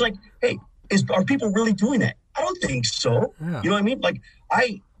 It's like, hey, are people really doing that? I don't think so. Yeah. You know what I mean? Like,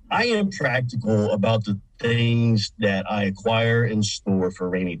 I am practical about the things that I acquire and store for a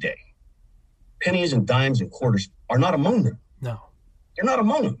rainy day. Pennies and dimes and quarters are not among them. No. They're not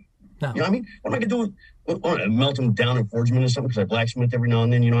among them. No. You know what I mean? What am I going to do? Melt them down and forge them into something because I blacksmith every now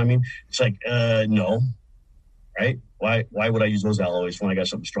and then, you know what I mean? It's like, no. Right? Why would I use those alloys when I got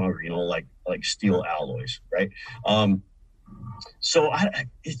something stronger, like steel alloys, right? So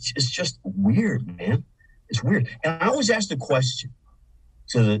it's just weird, man. It's weird. And I always ask the question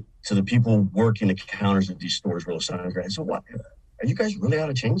to the people working the counters at these stores where those signs are. So what? Are you guys really out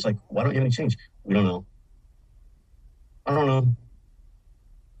of change? Like, why don't you have any change? We don't know. I don't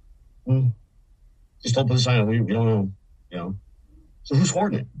know. Just open the sign. We don't know. So who's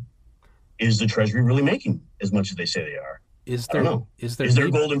hoarding it? Is the Treasury really making as much as they say they are? I don't know. Is there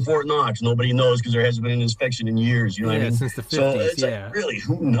gold in Fort Knox? Nobody knows because there hasn't been an inspection in years. You know what I mean? Since the 50s. So it's like, really,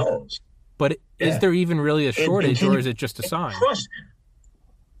 who knows? But is there even really a shortage, or is it just a sign?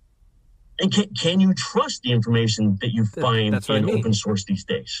 Can you trust the information that you find in open source these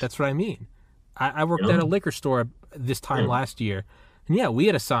days? That's what I mean. I worked at a liquor store this time last year, and we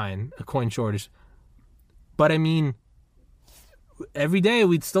had a sign, a coin shortage. But I mean, every day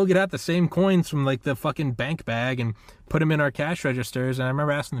we'd still get out the same coins from like the fucking bank bag and put them in our cash registers. And I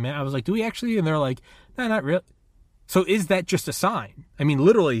remember asking the man, I was like, do we actually? And they're like, no, not really. So is that just a sign? I mean,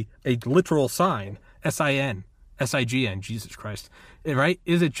 literally a literal sign, SIN, SIGN, Jesus Christ, right?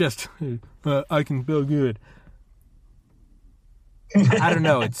 Is it just, I can feel good? I don't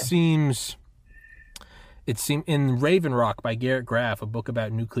know. It seems in Raven Rock by Garrett Graff, a book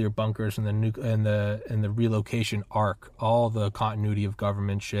about nuclear bunkers and the relocation arc, all the continuity of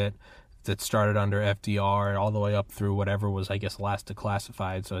government shit that started under FDR and all the way up through whatever was, I guess, last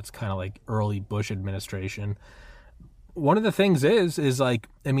declassified. So it's kind of like early Bush administration. One of the things is like,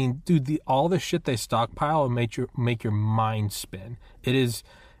 I mean, dude, all the shit they stockpile will make your mind spin. It is,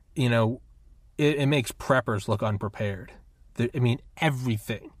 it makes preppers look unprepared. I mean,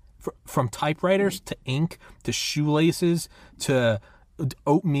 everything. From typewriters to ink to shoelaces to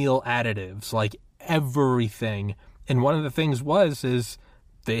oatmeal additives, like everything. And one of the things is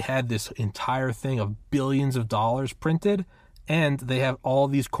they had this entire thing of billions of dollars printed, and they have all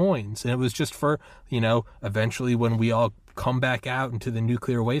these coins. And it was just for, eventually when we all come back out into the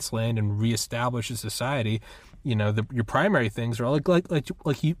nuclear wasteland and reestablish a society, your primary things are like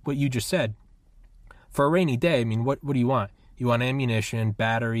what you just said. For a rainy day, I mean, what do you want? You want ammunition,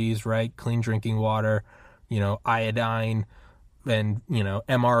 batteries, right? Clean drinking water, iodine, and,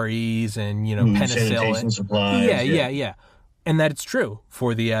 MREs and, penicillin. Sanitation supplies. Yeah. And that's true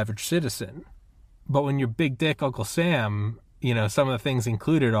for the average citizen. But when you're big dick Uncle Sam, some of the things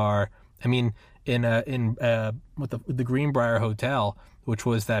included are, I mean, in with the Greenbrier Hotel, which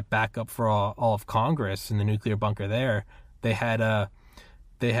was that backup for all of Congress in the nuclear bunker there, they had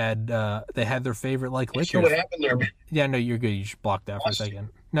their favorite liquors. Sure, what happened there, man? Yeah, no, you're good. You just blocked out for a second.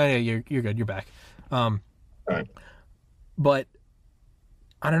 No, you're good. You're back. All right. But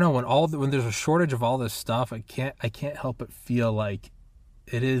I don't know, when there's a shortage of all this stuff, I can't help but feel like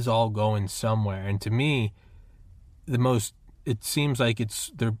it is all going somewhere. And to me, it seems like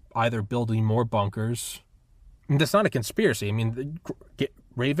they're either building more bunkers. And that's not a conspiracy. I mean,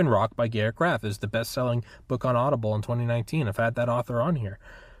 Raven Rock by Garrett Graff is the best-selling book on Audible in 2019. I've had that author on here.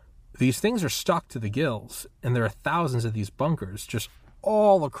 These things are stocked to the gills, and there are thousands of these bunkers just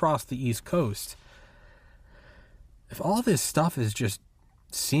all across the East Coast. If all this stuff is just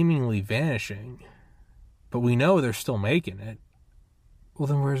seemingly vanishing, but we know they're still making it, well,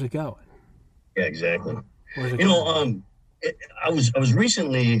 then where's it going? Yeah, exactly. Where's it going? I was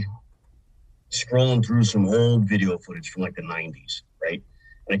recently scrolling through some old video footage from like the 90s, right?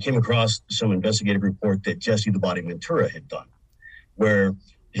 And I came across some investigative report that Jesse the Body Ventura had done, where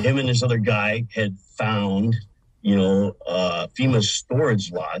him and this other guy had found, FEMA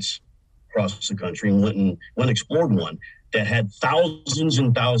storage lots across the country and went explored one that had thousands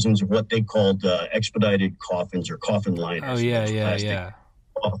and thousands of what they called expedited coffins or coffin liners. Oh, yeah.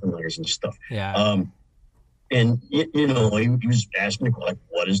 Coffin liners and stuff. Yeah. And, he was asking, like,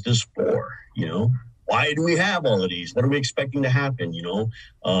 what is this for? Why do we have all of these? What are we expecting to happen?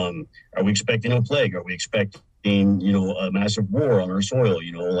 Are we expecting a plague? Are we expecting, a massive war on our soil?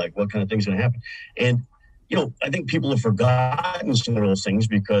 Like what kind of things are going to happen? And, I think people have forgotten some of those things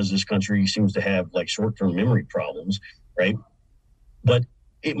because this country seems to have like short-term memory problems, right? But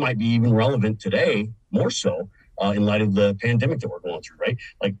it might be even relevant today, more so, in light of the pandemic that we're going through, right?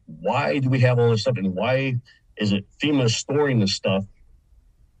 Like, why do we have all this stuff? And why is it FEMA storing this stuff?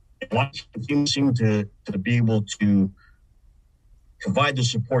 Why does FEMA seem to be able to provide the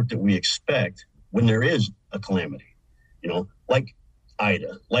support that we expect when there is a calamity? Like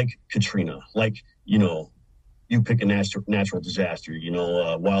Ida, like Katrina, like, you pick a natural disaster,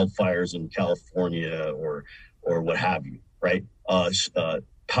 wildfires in California or what have you, right?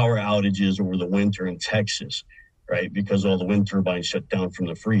 Power outages over the winter in Texas, right? Because all the wind turbines shut down from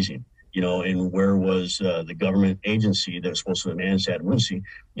the freezing, and where was the government agency that was supposed to manage that emergency?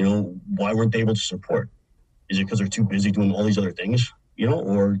 Why weren't they able to support? Is it because they're too busy doing all these other things,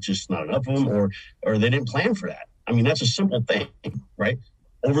 or just not enough of them, or they didn't plan for that? I mean, that's a simple thing, right?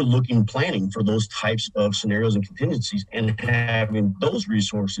 Overlooking planning for those types of scenarios and contingencies and having those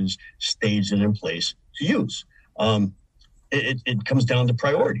resources staged and in place to use. It comes down to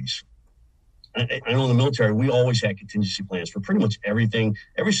priorities. I know in the military, we always had contingency plans for pretty much everything,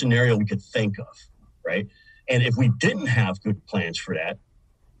 every scenario we could think of, right? And if we didn't have good plans for that,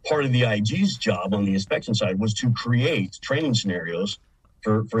 part of the IG's job on the inspection side was to create training scenarios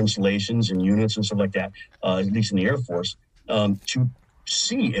for installations and units and stuff like that, at least in the Air Force, to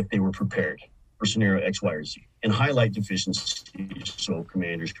see if they were prepared for scenario X, Y, or Z and highlight deficiencies so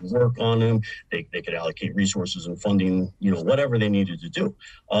commanders could work on them. They could allocate resources and funding, whatever they needed to do.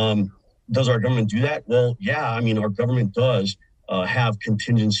 Does our government do that? Well, yeah, our government does have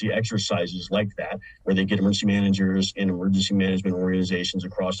contingency exercises like that, where they get emergency managers and emergency management organizations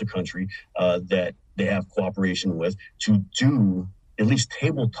across the country that they have cooperation with to do at least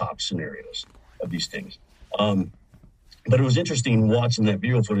tabletop scenarios of these things. But it was interesting watching that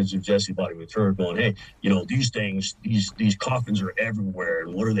video footage of Jesse Body with her going, hey, these things, these coffins are everywhere,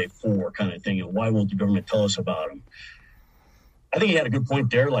 and what are they for, kind of thing, and why won't the government tell us about them? I think he had a good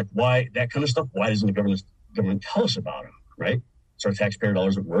point there, like why that kind of stuff, why doesn't the government tell us about them, right? It's our taxpayer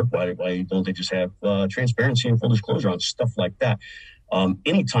dollars at work. Why don't they just have transparency and full disclosure on stuff like that?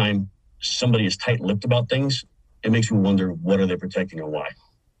 Anytime somebody is tight-lipped about things, it makes me wonder, what are they protecting or why?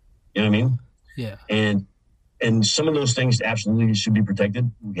 You know what I mean? Yeah. And some of those things absolutely should be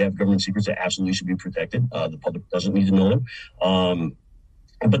protected. We have government secrets that absolutely should be protected. The public doesn't need to know them.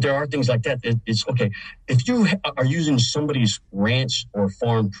 But there are things like that. It's okay. If you are using somebody's ranch or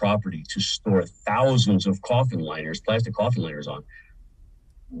farm property to store thousands of plastic coffin liners on,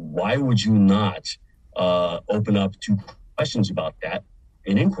 why would you not open up to questions about that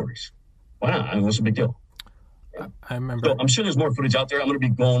in inquiries? Why not? What's the big deal? I remember. So I'm sure there's more footage out there. I'm going to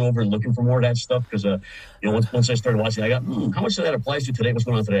be going over and looking for more of that stuff because, once I started watching, I got, how much of that applies to today? What's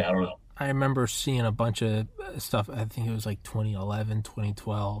going on today? I don't know. I remember seeing a bunch of stuff. I think it was like 2011,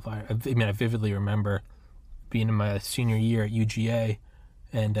 2012. I vividly remember being in my senior year at UGA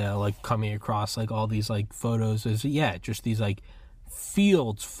and coming across like all these like photos. Just these like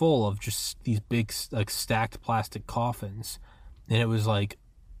fields full of just these big like stacked plastic coffins, and it was like,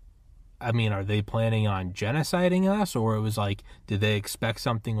 are they planning on genociding us, or it was like, did they expect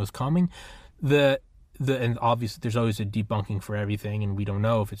something was coming? And obviously there's always a debunking for everything, and we don't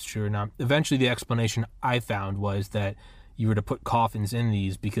know if it's true or not. Eventually the explanation I found was that you were to put coffins in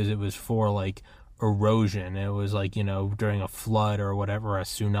these because it was for like erosion. It was like, during a flood or whatever, a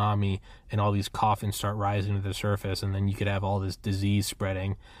tsunami, and all these coffins start rising to the surface, and then you could have all this disease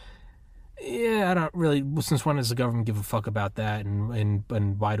spreading. Yeah, I don't really. Since when does the government give a fuck about that?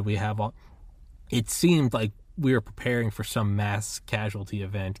 And why do we have all? It seemed like we were preparing for some mass casualty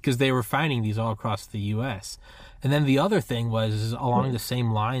event because they were finding these all across the U.S. And then the other thing was, along the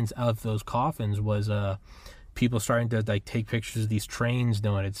same lines of those coffins, was people starting to like take pictures of these trains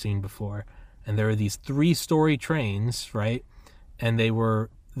no one had seen before, and there were these 3-story trains, right? And they were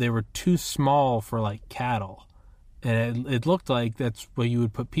too small for like cattle, and it looked like that's where you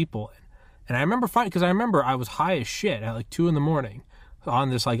would put people in. And I remember because I was high as shit at like 2 a.m. on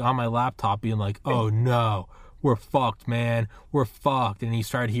this, like on my laptop, being like, oh no, we're fucked, man. We're fucked. And he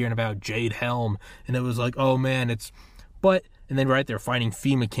started hearing about Jade Helm, and it was like, oh man, And then they're finding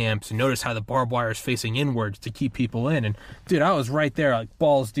FEMA camps, and notice how the barbed wire is facing inwards to keep people in. And dude, I was right there, like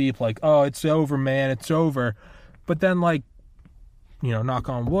balls deep, like, oh, it's over, man, it's over. But then, like, knock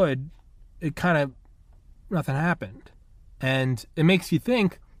on wood, it kind of, nothing happened. And it makes you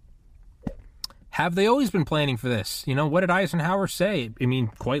think, have they always been planning for this? What did Eisenhower say? I mean,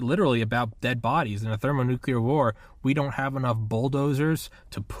 quite literally, about dead bodies. In a thermonuclear war, we don't have enough bulldozers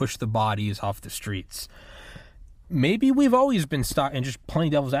to push the bodies off the streets. Maybe we've always been and just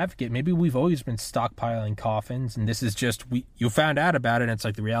playing devil's advocate, maybe we've always been stockpiling coffins, and this is just, you found out about it, and it's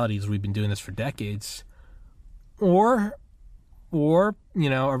like, the reality is we've been doing this for decades. Or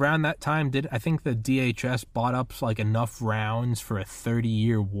around that time, I think the DHS bought up like enough rounds for a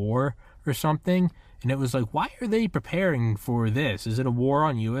 30-year war or something, and it was like, why are they preparing for this? Is it a war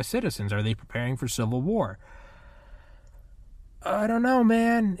on U.S. citizens? Are they preparing for civil war? I don't know,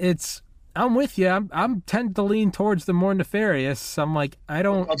 man. I'm with you. I'm tend to lean towards the more nefarious. I'm like,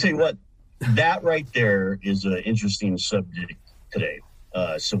 I'll tell you what, that right there is an interesting subject today.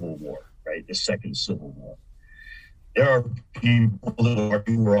 Civil war, right? The second Civil War. There are people that are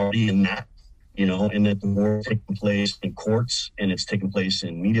already in that, and that the war is taking place in courts, and it's taking place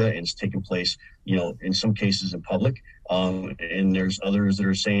in media, and it's taking place, in some cases in public. And there's others that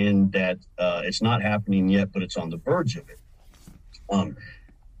are saying that it's not happening yet, but it's on the verge of it.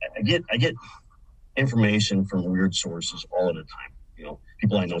 I get information from weird sources all of the time.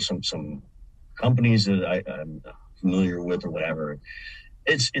 People I know, some companies that I'm familiar with or whatever.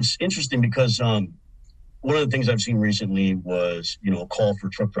 It's interesting because one of the things I've seen recently was, a call for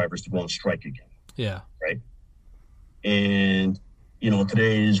truck drivers to go on strike again. Yeah. Right. And,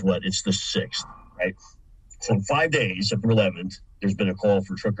 today is it's the 6th, right? So in 5 days, September 11th, there's been a call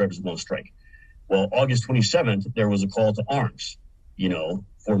for truck drivers to go on strike. Well, August 27th, there was a call to arms,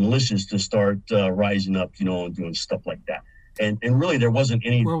 for militias to start rising up, and doing stuff like that. And really, there wasn't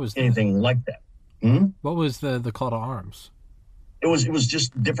anything like that. What was the call to arms? It was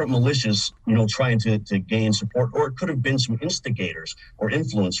just different militias, trying to gain support, or it could have been some instigators or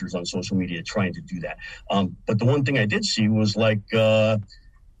influencers on social media trying to do that. But the one thing I did see was like, who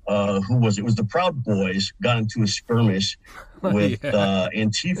was it? It was the Proud Boys got into a skirmish with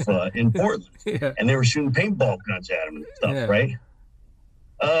Antifa in Portland, and they were shooting paintball guns at them and stuff, right?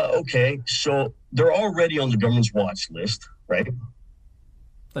 Okay, so they're already on the government's watch list, right?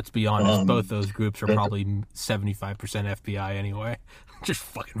 Let's be honest, both those groups are probably 75% FBI anyway. Just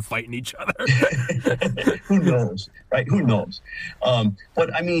fucking fighting each other. Who knows, right? Who knows?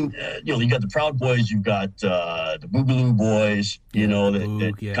 But I mean, you got the Proud Boys, you've got the Boogaloo Boys,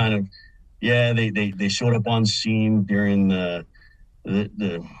 kind of, they showed up on scene during the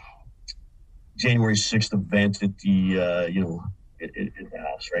January 6th event at the, at the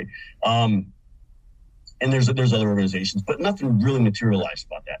house, right? And there's other organizations, but nothing really materialized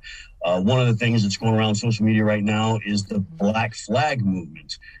about that. One of the things that's going around social media right now is the Black Flag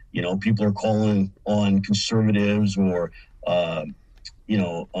movement. People are calling on conservatives or,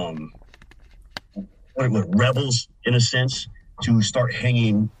 rebels, in a sense, to start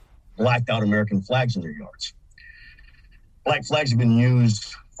hanging blacked out American flags in their yards. Black flags have been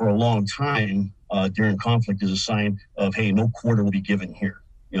used for a long time during conflict as a sign of, hey, no quarter will be given here.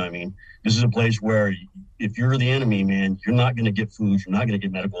 You know what I mean? This is a place where if you're the enemy, man, you're not going to get food. You're not going to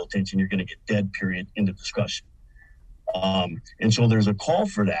get medical attention. You're going to get dead, period, in the discussion. And so there's a call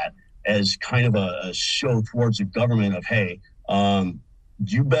for that as kind of a show towards the government of, hey,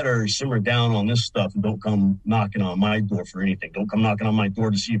 you better simmer down on this stuff and don't come knocking on my door for anything. Don't come knocking on my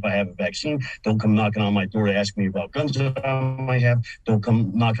door to see if I have a vaccine. Don't come knocking on my door to ask me about guns that I might have. Don't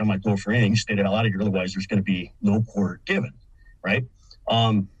come knocking on my door for anything. Stay the hell out of here. Otherwise, there's going to be no quarter given, right?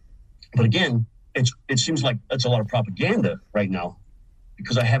 But again, it seems like that's a lot of propaganda right now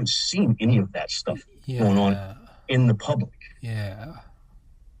because I haven't seen any of that stuff going on in the public. Yeah.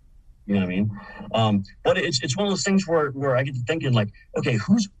 You know what I mean? But it's one of those things where I get to thinking like, okay,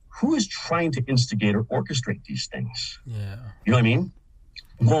 who is trying to instigate or orchestrate these things? Yeah. You know what I mean?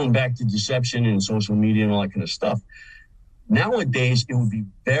 Going back to deception and social media and all that kind of stuff. Nowadays, it would be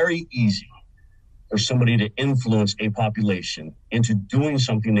very easy for somebody to influence a population into doing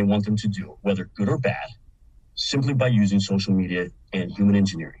something they want them to do, whether good or bad, simply by using social media and human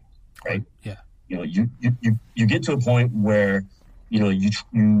engineering, right? Yeah. You get to a point where, you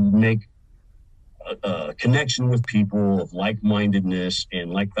make a connection with people of like-mindedness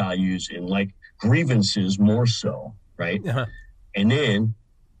and like values and like grievances more so, right? Uh-huh. And then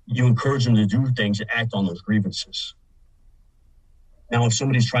you encourage them to do things and act on those grievances. Now, if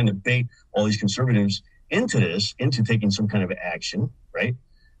somebody's trying to bait all these conservatives into taking some kind of action, right?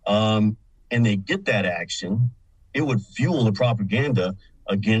 And they get that action, it would fuel the propaganda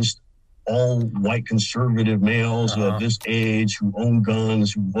against all white conservative males of this age who own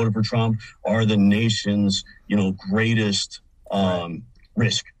guns, who voted for Trump, are the nation's, greatest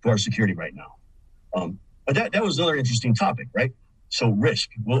risk to our security right now. But that was another interesting topic, right? So risk,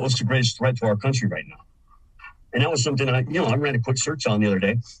 what's the greatest threat to our country right now? And that was something I ran a quick search on the other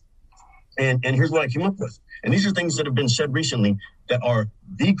day. And here's what I came up with. And these are things that have been said recently that are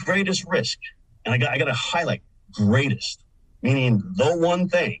the greatest risk. And I got to highlight greatest, meaning the one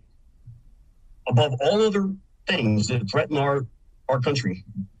thing above all other things that threaten our country.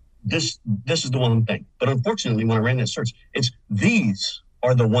 This is the one thing. But unfortunately, when I ran that search, it's these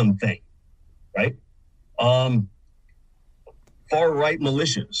are the one thing, right? Far-right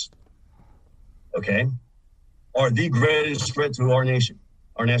militias, okay, are the greatest threat to our nation,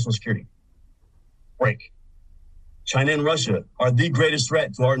 our national security. Break. China and Russia are the greatest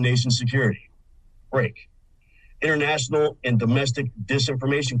threat to our nation's security. Break. International and domestic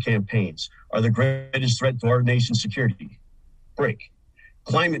disinformation campaigns are the greatest threat to our nation's security. Break.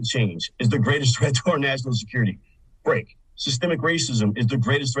 Climate change is the greatest threat to our national security. Break. Systemic racism is the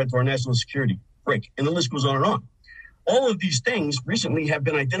greatest threat to our national security. Break. And the list goes on and on. All of these things recently have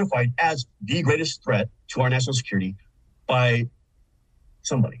been identified as the greatest threat to our national security by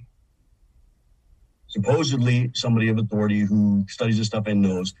somebody. Supposedly somebody of authority who studies this stuff and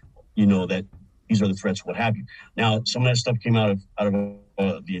knows, that these are the threats, what have you. Now, some of that stuff came out of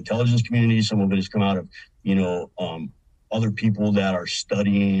the intelligence community. Some of it has come out of, other people that are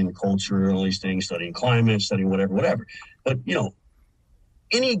studying culture and all these things, studying climate, studying whatever. But,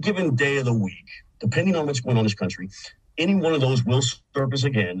 any given day of the week, depending on what's going on in this country, any one of those will surface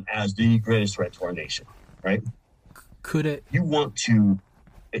again as the greatest threat to our nation, right? Could it? If you want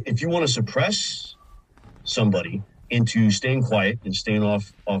to suppress somebody into staying quiet and staying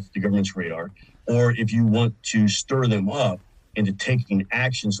off the government's radar, or if you want to stir them up into taking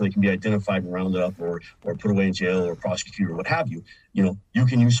action so they can be identified and rounded up or put away in jail or prosecuted or what have you, you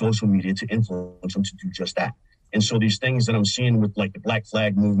can use social media to influence them to do just that. And so these things that I'm seeing with like the Black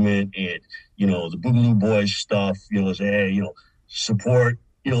Flag movement and, the Boogaloo Boys stuff, say, hey, support,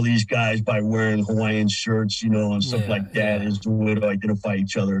 these guys by wearing Hawaiian shirts, and stuff like that is the way to identify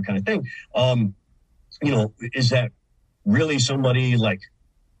each other kind of thing. Is that really somebody like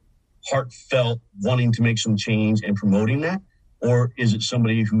heartfelt wanting to make some change and promoting that? Or is it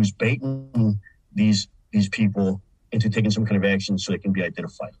somebody who's baiting these people into taking some kind of action so they can be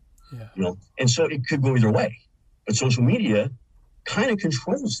identified? Yeah. And so it could go either way. But social media kind of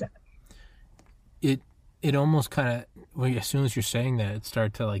controls that. It almost kind of, as soon as you're saying that, it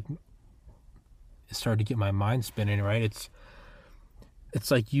started to get my mind spinning, right? It's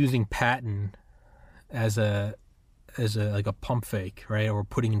like using Patton as a pump fake, right? Or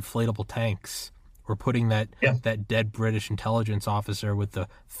putting inflatable tanks, or putting that dead British intelligence officer with the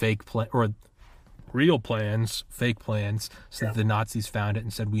fake plan or real plans, fake plans, so that the Nazis found it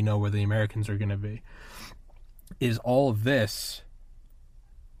and said, we know where the Americans are going to be. Is all of this?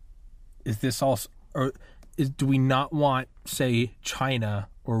 Is this also, or do we not want, say, China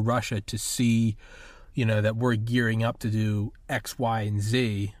or Russia to see, that we're gearing up to do X, Y, and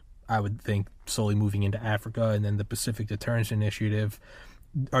Z? I would think slowly moving into Africa and then the Pacific Deterrence Initiative.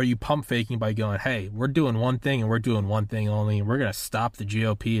 Are you pump faking by going, hey, we're doing one thing and we're doing one thing only, and we're going to stop the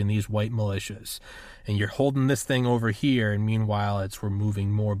GOP and these white militias, and you're holding this thing over here, and meanwhile we're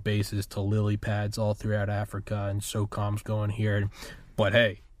moving more bases to lily pads all throughout Africa, and SOCOM's going here, but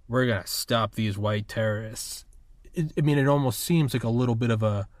hey, we're going to stop these white terrorists. It almost seems like a little bit of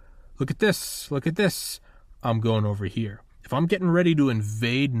a, look at this, I'm going over here. If I'm getting ready to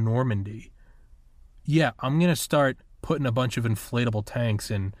invade Normandy, I'm going to start putting a bunch of inflatable tanks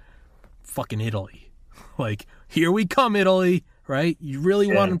in fucking Italy. Like, here we come, Italy, right? You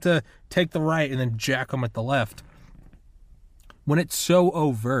really want them to take the right and then jack them at the left. When it's so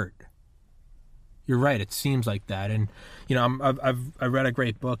overt, you're right, it seems like that. And, I read a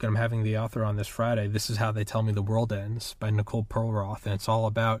great book, and I'm having the author on this Friday. This is How They Tell Me the World Ends by Nicole Perlroth. And it's all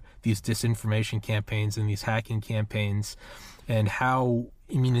about these disinformation campaigns and these hacking campaigns and how,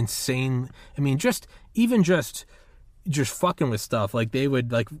 insane. Just fucking with stuff. Like they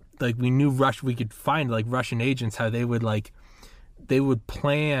would like we knew we could find like Russian agents, how they would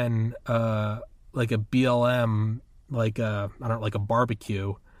plan like a BLM, like a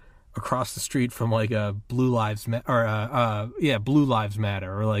barbecue across the street from like a Blue Lives Matter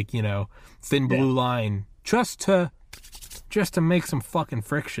or like, thin blue line just to make some fucking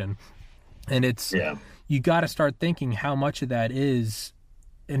friction. And it's you got to start thinking how much of that is.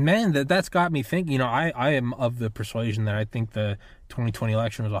 And man, that's got me thinking, I am of the persuasion that I think the 2020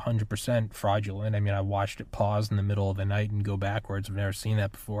 election was 100% fraudulent. I mean, I watched it pause in the middle of the night and go backwards. I've never seen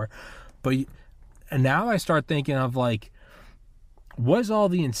that before. And now I start thinking of, like, was all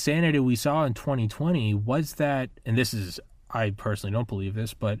the insanity we saw in 2020, was that, and this is, I personally don't believe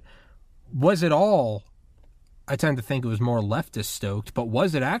this, but was it all, I tend to think it was more leftist stoked, but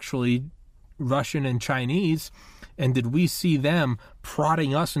was it actually Russian and Chinese? And did we see them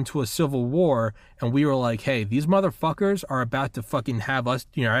prodding us into a civil war? And we were like, hey, these motherfuckers are about to fucking have us,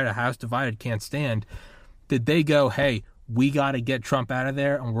 right? A house divided can't stand. Did they go, hey, we got to get Trump out of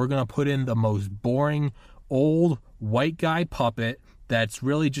there, and we're going to put in the most boring old white guy puppet that's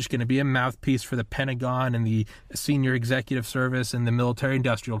really just going to be a mouthpiece for the Pentagon and the senior executive service and the military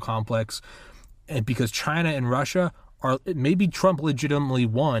industrial complex? And because China and Russia are, maybe Trump legitimately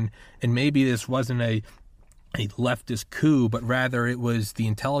won, and maybe this wasn't a leftist coup, but rather it was the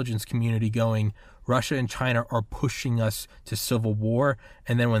intelligence community going, Russia and China are pushing us to civil war.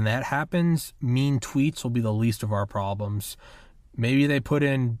 And then when that happens, mean tweets will be the least of our problems. Maybe they put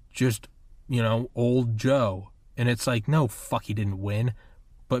in just, old Joe. And it's like, no, fuck, he didn't win.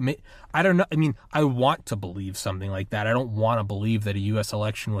 But I don't know. I mean, I want to believe something like that. I don't want to believe that a U.S.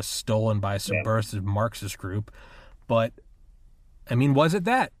 election was stolen by a subversive Marxist group. But, I mean, was it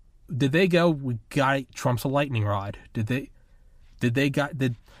that? Did they go, we got Trump's a lightning rod? Did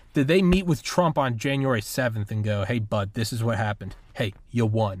they meet with Trump on January 7th and go, hey, bud, this is what happened. Hey, you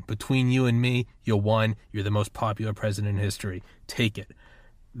won. Between you and me, you won. You're the most popular president in history. Take it.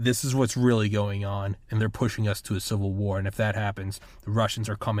 This is what's really going on, and they're pushing us to a civil war. And if that happens, the Russians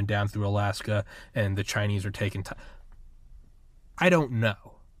are coming down through Alaska, and the Chinese are taking time. I don't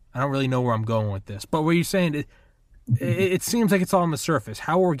know. I don't really know where I'm going with this. But what you're saying, it seems like it's all on the surface.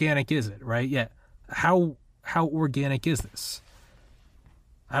 How organic is it, right? Yeah. How organic is this?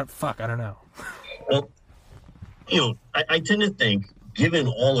 I don't know. Well, I tend to think, given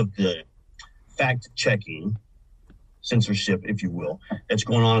all of the fact-checking, censorship, if you will, that's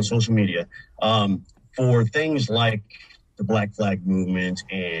going on social media, for things like the Black Flag movement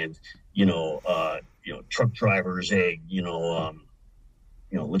and, truck drivers, let's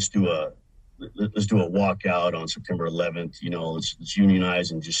do a walkout on September 11th, let's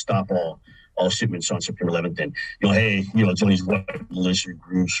unionize and just stop all shipments on September 11th. And, hey, join these white militia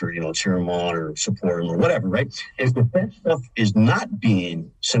groups or, cheer them on or support them or whatever, right? If that stuff is not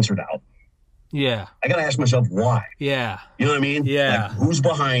being censored out, yeah, I got to ask myself why. Yeah. You know what I mean? Yeah. Like, who's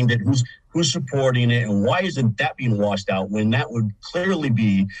behind it? Who's supporting it? And why isn't that being washed out when that would clearly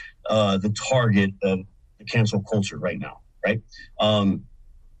be the target of the cancel culture right now, right?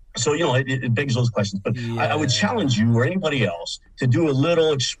 So, it begs those questions. But yeah. I would challenge you or anybody else to do a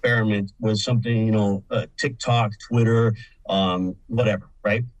little experiment with something, TikTok, Twitter, whatever,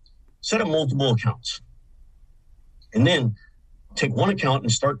 right? Set up multiple accounts. And then take one account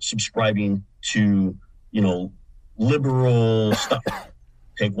and start subscribing to, liberal stuff.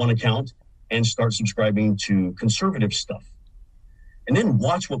 Take one account and start subscribing to conservative stuff. And then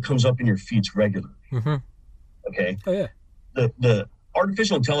watch what comes up in your feeds regularly. Mm-hmm. Okay? Oh, yeah. The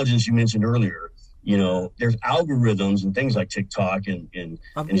artificial intelligence you mentioned earlier, there's algorithms and things like TikTok and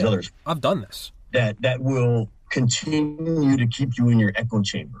these others. I've done this. That will continue to keep you in your echo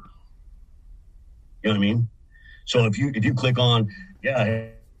chamber. You know what I mean? So if you click on,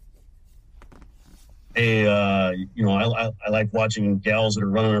 I like watching gals that are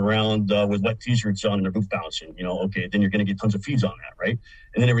running around with wet t-shirts on and their boots bouncing, okay, then you're going to get tons of feeds on that, right?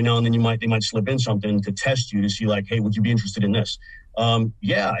 And then every now and then they might slip in something to test you to see like, hey, would you be interested in this?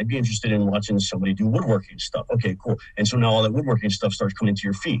 I'd be interested in watching somebody do woodworking stuff. Okay, cool. And so now all that woodworking stuff starts coming into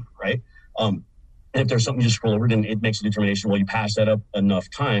your feed, right? And if there's something you just scroll over, then it makes a determination, well, you pass that up enough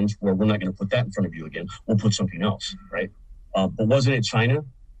times where we're not going to put that in front of you again. We'll put something else, right? But wasn't it China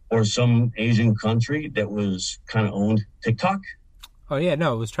or some Asian country that was kind of owned TikTok? Oh, yeah,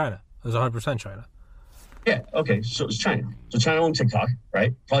 no, it was China. It was 100% China. Yeah, okay, so it's China. So China owned TikTok,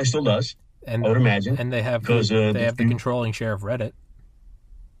 right? Probably still does, I would imagine. And they have the controlling share of Reddit.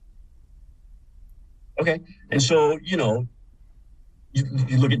 Okay, and so, you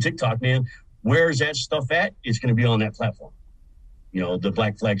look at TikTok, man, where is that stuff at? It's going to be on that platform. The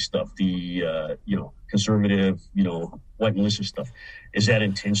Black Flag stuff, the, conservative, white militia stuff. Is that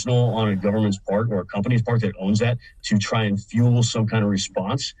intentional on a government's part or a company's part that owns that to try and fuel some kind of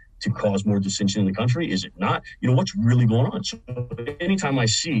response to cause more dissension in the country? Is it not? What's really going on? So anytime I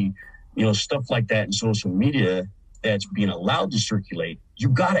see, stuff like that in social media that's being allowed to circulate, you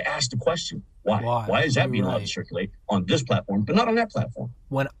got to ask the question, why? Why is that being allowed to circulate on this platform, but not on that platform?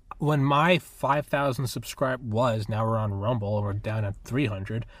 When my 5,000 now we're on Rumble and we're down at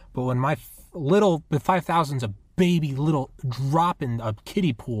 300, but when my 5,000's a baby little drop in a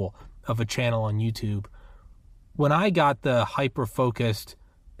kiddie pool of a channel on YouTube. When I got the hyper-focused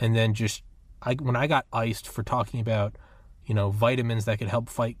and then when I got iced for talking about, vitamins that could help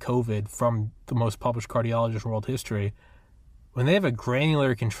fight COVID from the most published cardiologist in world history, when they have a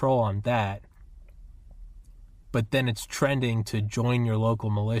granular control on that, but then it's trending to join your local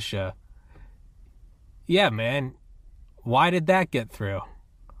militia, yeah, man, why did that get through?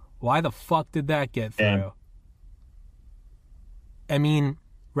 Why the fuck did that get through? Yeah. I mean,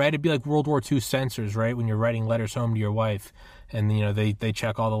 right, it'd be like World War II censors, right, when you're writing letters home to your wife, and, they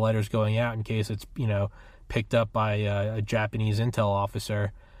check all the letters going out in case it's, picked up by a Japanese intel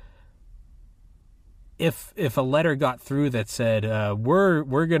officer. If a letter got through that said,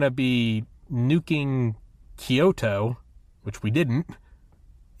 we're going to be nuking Kyoto, which we didn't,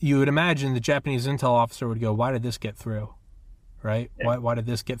 you would imagine the Japanese intel officer would go, why did this get through? Right? Yeah. Why did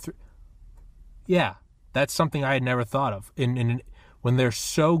this get through? Yeah, that's something I had never thought of. When they're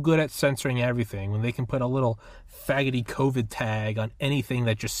so good at censoring everything, when they can put a little faggoty COVID tag on anything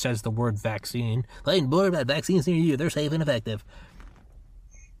that just says the word vaccine, like, more about vaccines near you, they're safe and effective.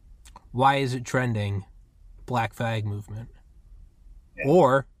 Why is it trending Black Flag movement? Yeah.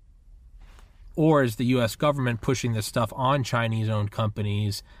 Or is the U.S. government pushing this stuff on Chinese-owned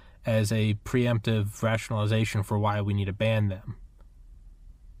companies as a preemptive rationalization for why we need to ban them?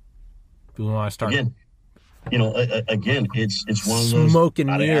 Do we want to start... Again, it's one of those smoke and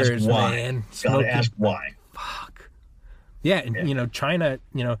mirrors, man. Gotta ask why. Fuck. Yeah, and China,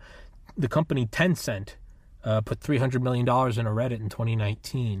 the company Tencent put $300 million in a Reddit in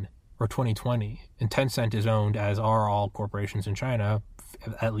 2019 or 2020, and Tencent is owned, as are all corporations in China,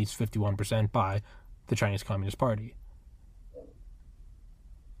 at least 51% by the Chinese Communist Party.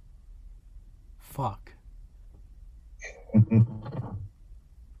 Fuck.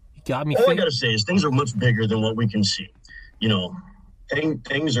 Got me. All I gotta say is things are much bigger than what we can see.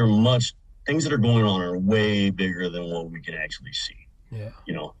 Things that are going on are way bigger than what we can actually see. Yeah.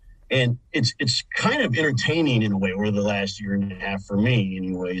 And it's kind of entertaining in a way over the last year and a half for me,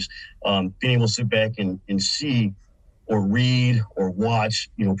 anyways. Being able to sit back and see or read or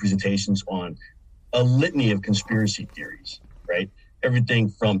watch, presentations on a litany of conspiracy theories, right? Everything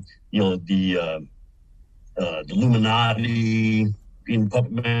from the Illuminati, being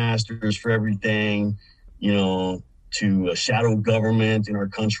puppet masters for everything, to a shadow government in our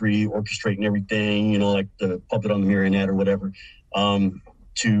country orchestrating everything, like the puppet on the marionette or whatever,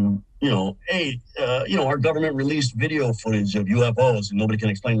 to, our government released video footage of UFOs and nobody can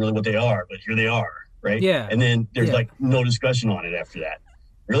explain really what they are, but here they are, right? Yeah. And then there's no discussion on it after that.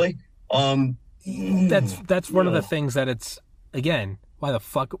 Really? That's one of the things that it's, again, why the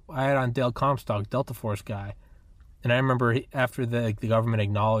fuck I had on Dale Comstock, Delta Force guy. And I remember after the government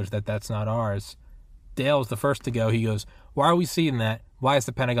acknowledged that that's not ours, Dale was the first to go. He goes, why are we seeing that? Why is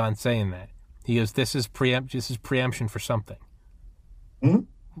the Pentagon saying that? He goes, this is preemption for something. Mm-hmm.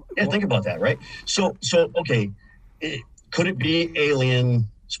 Yeah, think about that, right? So okay, could it be alien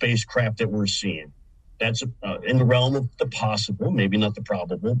spacecraft that we're seeing? That's in the realm of the possible, maybe not the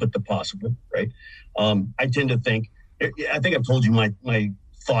probable, but the possible, right? I tend to think, I think I've told you my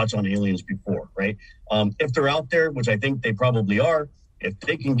thoughts on aliens before, right? If they're out there, which I think they probably are, if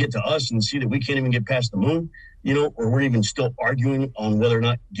they can get to us and see that we can't even get past the moon, or we're even still arguing on whether or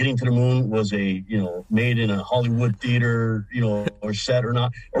not getting to the moon was made in a Hollywood theater, or set or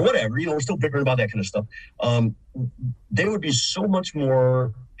not, or whatever, we're still bickering about that kind of stuff. They would be so much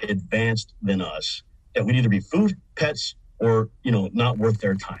more advanced than us that we'd either be food, pets, or, not worth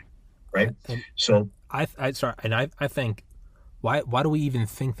their time, right? So I think, why do we even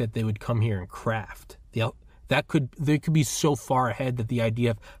think that they would come here and craft? They could be so far ahead that the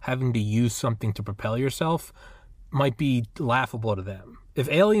idea of having to use something to propel yourself might be laughable to them. If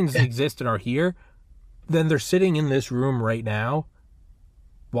aliens exist and are here, then they're sitting in this room right now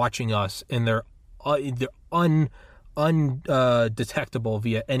watching us, and they're undetectable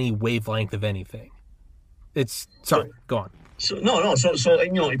via any wavelength of anything. Go on. So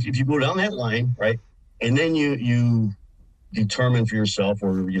if you go down that line, right, and then you determine for yourself,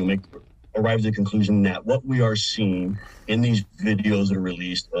 or arrive at the conclusion that what we are seeing in these videos that are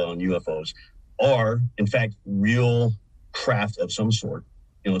released on UFOs are, in fact, real craft of some sort.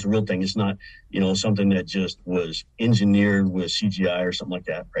 It's a real thing. It's not, something that just was engineered with CGI or something like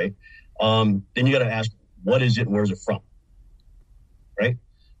that, right? Then you got to ask, what is it and where is it from, right?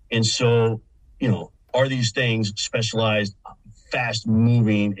 And so, are these things specialized,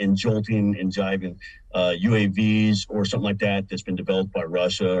 fast-moving and jolting and jiving UAVs or something like that that's been developed by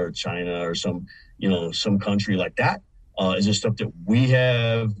Russia or China or some country like that? Is this stuff that we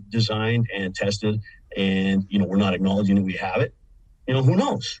have designed and tested and, we're not acknowledging that we have it, who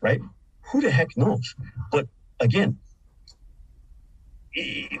knows, right? Who the heck knows? But again,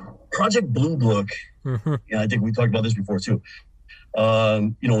 Project Blue Book, I think we talked about this before too.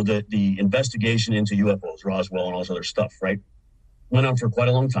 The investigation into UFOs, Roswell, and all this other stuff, right? Went on for quite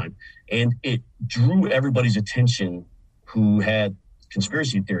a long time, and it drew everybody's attention who had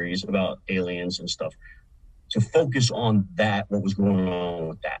conspiracy theories about aliens and stuff to focus on that, what was going on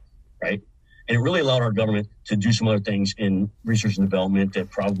with that, right? And it really allowed our government to do some other things in research and development that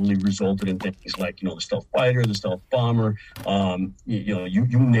probably resulted in things like, the stealth fighter, the stealth bomber,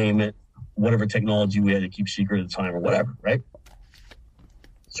 you name it, whatever technology we had to keep secret at the time or whatever, right?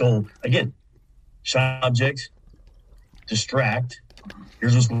 So again, shiny object, distract,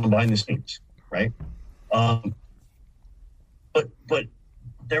 here's what's going on behind the scenes, right? But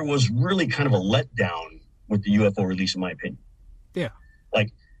there was really kind of a letdown with the UFO release, in my opinion. Yeah.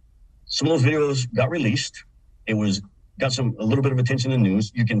 Like, some of those videos got released. It got a little bit of attention in the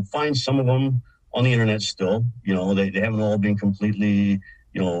news. You can find some of them on the internet still. They haven't all been completely,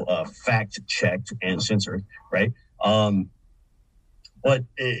 fact checked and censored, right? But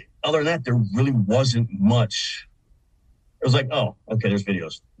other than that, there really wasn't much. It was like, oh, okay, there's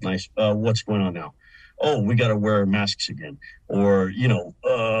videos. Nice. What's going on now? Oh, we got to wear masks again. Or,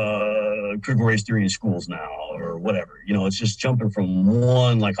 critical race theory in schools now, or whatever. It's just jumping from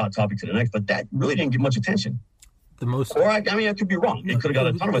one hot topic to the next, but that really didn't get much attention. I could be wrong. It could have got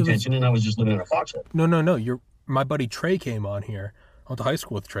a ton of attention, and I was just living in a foxhole. No. My buddy Trey came on here. I went to high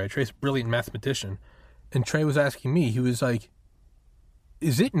school with Trey. Trey's a brilliant mathematician. And Trey was asking me, he was like,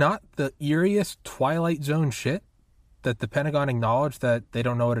 is it not the eeriest Twilight Zone shit that the Pentagon acknowledged that they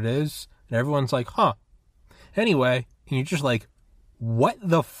don't know what it is? And everyone's like, huh. Anyway, and you're just like, what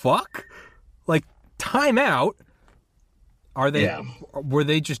the fuck? Like, time out. Were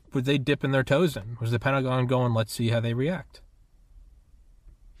they dipping their toes in? Was the Pentagon going, let's see how they react?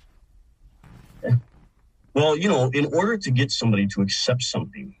 Well, in order to get somebody to accept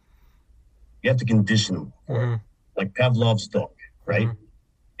something, you have to condition them for it. Like Pavlov's dog, right?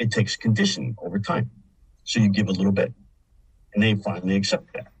 It takes conditioning over time. So you give a little bit, and they finally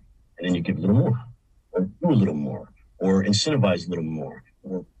accept that. And then you give a little more, or do a little more, or incentivize a little more,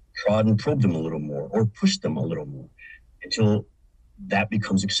 or prod and probe them a little more, or push them a little more, until that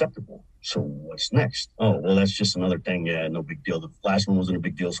becomes acceptable. So what's next? Oh, well, that's just another thing. Yeah, no big deal. The last one wasn't a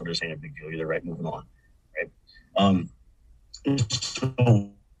big deal, so this ain't a big deal either, right? Moving on, right? So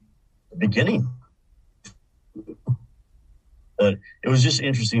the beginning. But it was just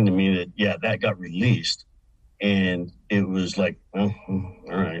interesting to me that, that got released, and it was like, well, all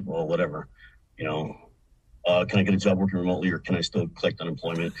right, well, whatever, can I get a job working remotely, or can I still collect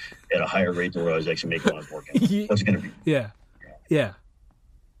unemployment at a higher rate than what I was actually making when I was working? What's it going to be? Yeah.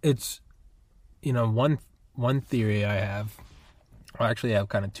 It's, one theory I have, I actually have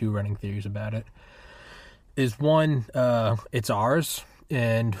kind of two running theories about it, is one, it's ours.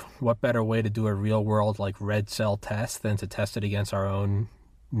 And what better way to do a real world red cell test than to test it against our own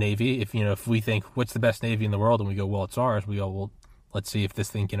Navy? If we think what's the best Navy in the world and we go, well, it's ours, we go, well, let's see if this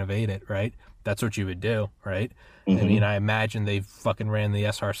thing can evade it, right? That's what you would do, right? I imagine they fucking ran the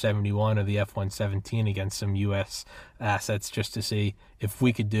SR-71 or the F-117 against some U.S. assets just to see if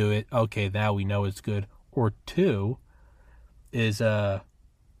we could do it. Okay, now we know it's good. Or two is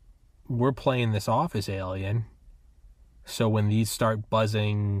we're playing this off as alien. So when these start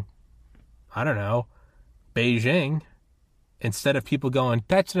buzzing, I don't know, Beijing, instead of people going,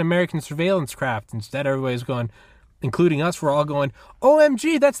 that's an American surveillance craft, instead everybody's going, including us, we're all going,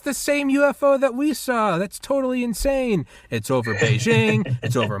 OMG, that's the same UFO that we saw. That's totally insane. It's over Beijing.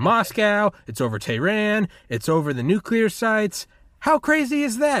 It's over Moscow. It's over Tehran. It's over the nuclear sites. How crazy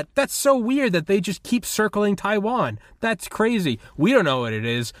is that? That's so weird that they just keep circling Taiwan. That's crazy. We don't know what it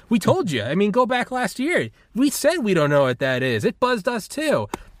is. We told you. Go back last year. We said we don't know what that is. It buzzed us too.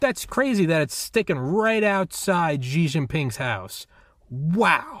 That's crazy that it's sticking right outside Xi Jinping's house.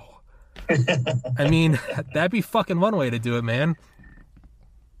 Wow. That'd be fucking one way to do it, man.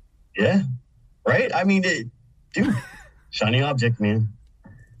 Yeah. Right? Dude, shiny object, man.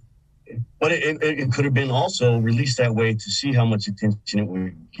 But it could have been also released that way to see how much attention it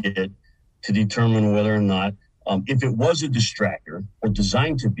would get, to determine whether or not, if it was a distractor or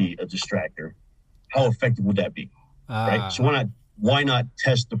designed to be a distractor, how effective would that be? Right? So why not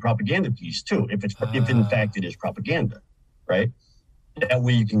test the propaganda piece too, if in fact it is propaganda, right? That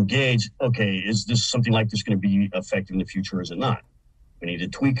way you can gauge, okay, is this something like this going to be effective in the future, or is it not? We need to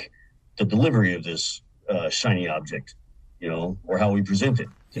tweak the delivery of this shiny object, or how we present it.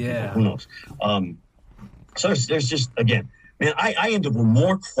 Yeah. Who knows? So there's just, again, man, I end up with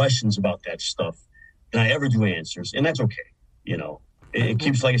more questions about that stuff than I ever do answers, and that's okay. You know, it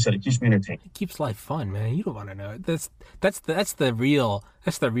keeps, like I said, it keeps me entertained. It keeps life fun, man. You don't want to know. That's the real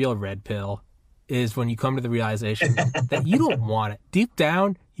red pill, is when you come to the realization that you don't want it. Deep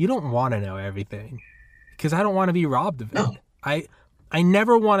down, you don't want to know everything, because I don't want to be robbed of it. No. I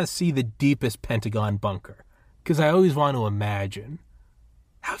never want to see the deepest Pentagon bunker, because I always want to imagine,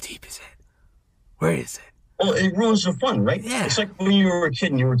 how deep is it? Where is it? Well, it ruins the fun, right? Yeah. It's like when you were a kid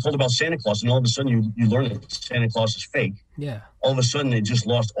and you were told about Santa Claus, and all of a sudden you learn that Santa Claus is fake. Yeah. All of a sudden, it just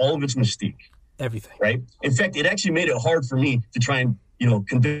lost all of its mystique. Everything. Right? In fact, it actually made it hard for me to try and,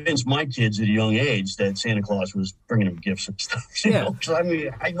 convince my kids at a young age that Santa Claus was bringing them gifts and stuff. You know? Because,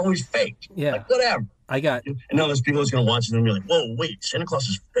 I know he's fake. Yeah. Like, whatever. And now there's people that's going to watch it and be like, whoa, wait, Santa Claus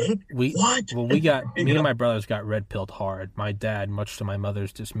is fake? What? Well, me and my brothers got red-pilled hard. My dad, much to my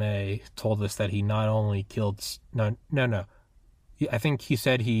mother's dismay, told us that he not only killed... No. I think he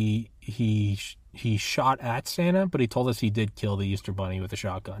said he shot at Santa, but he told us he did kill the Easter Bunny with a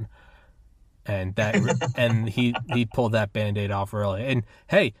shotgun. And that, and he pulled that Band-Aid off early. And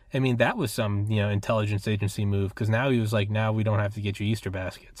hey, I mean, that was some, intelligence agency move, because now he was like, now we don't have to get you Easter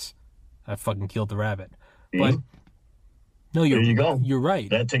baskets. I fucking killed the rabbit. But no, there you go. You're right.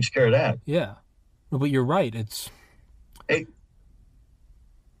 That takes care of that. Yeah. No, but you're right. Hey,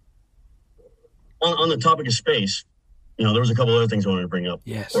 on the topic of space, there was a couple other things I wanted to bring up.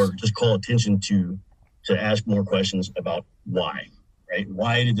 Yes. Or just call attention to ask more questions about why. Right?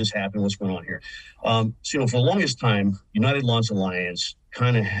 Why did this happen? What's going on here? So, for the longest time, United Launch Alliance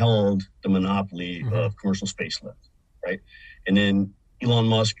kind of held the monopoly of commercial space lift, right? And then Elon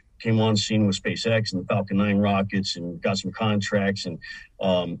Musk came on scene with SpaceX and the Falcon 9 rockets and got some contracts. And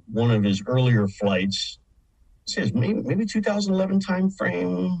one of his earlier flights, it says maybe 2011 time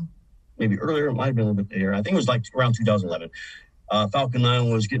frame, maybe earlier. It might have been a little bit later. I think it was like around 2011. Falcon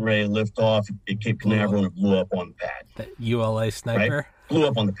 9 was getting ready to lift off at Cape Canaveral, and it blew up on the pad. That ULA sniper? Right? Blew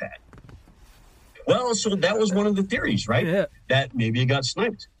up on the pad. Well, so that was one of the theories, right? Yeah. That maybe it got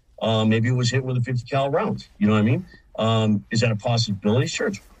sniped. Maybe it was hit with a 50 cal round. You know what I mean? Is that a possibility? Sure,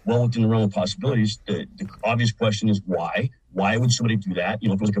 it's well within the realm of possibilities. The obvious question is why? Why would somebody do that?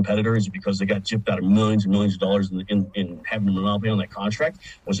 If it was a competitor, is it because they got gypped out of millions and millions of dollars in having a monopoly on that contract?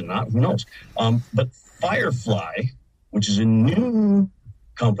 Was it not? Who knows? But Firefly, which is a new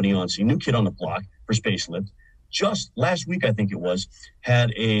company on scene, new kid on the block for spacelift, just last week, I think it was,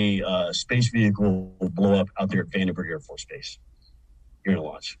 had a space vehicle blow up out there at Vandenberg Air Force Base here in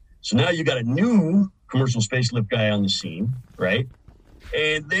launch. So now you got a new commercial spacelift guy on the scene, right?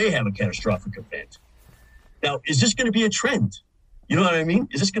 And they have a catastrophic event. Now, is this going to be a trend? You know what I mean?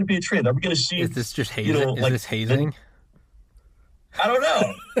 Is this going to be a trend? Are we going to see... Is this just hazing? Is this hazing? I don't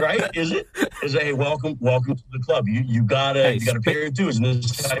know, right? Is it? Is it? Hey, welcome to the club. You gotta pay your dues, and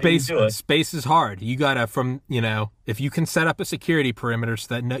this is how you do it. Space is hard. You gotta if you can set up a security perimeter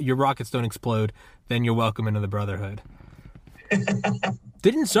so that your rockets don't explode, then you're welcome into the Brotherhood.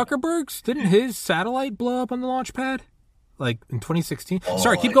 Didn't his satellite blow up on the launch pad, like in 2016?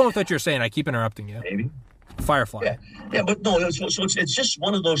 Sorry, keep going with what you're saying. I keep interrupting you. Maybe. Firefly. Yeah, but no. So it's just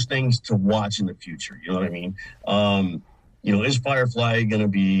one of those things to watch in the future. You know what I mean? Is Firefly going to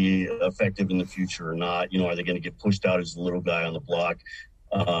be effective in the future or not? Are they going to get pushed out as the little guy on the block?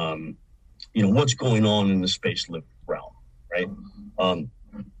 What's going on in the spacelift realm, right?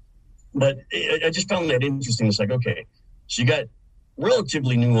 But I just found that interesting. It's like, okay, so you got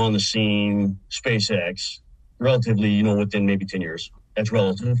relatively new on the scene, SpaceX, relatively, within maybe 10 years. That's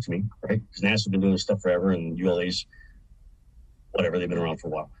relative to me, right? Because NASA's been doing this stuff forever, and ULA's, whatever, they've been around for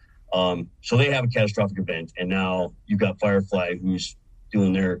a while. So they have a catastrophic event, and now you've got Firefly, who's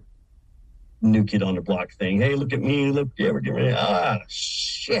doing their new kid on the block thing. Hey, look at me! We're getting ready.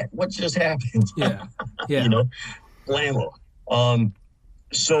 Shit! What just happened? Yeah. Blammo.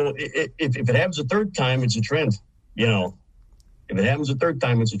 So if it happens a third time, it's a trend. If it happens a third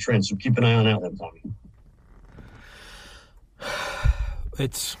time, it's a trend. So keep an eye on that one, Tommy.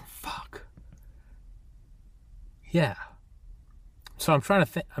 It's fuck. Yeah. So I'm trying to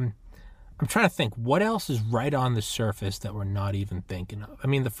think. I'm trying to think what else is right on the surface that we're not even thinking of. I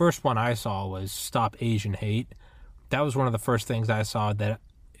mean, the first one I saw was Stop Asian Hate. That was one of the first things I saw that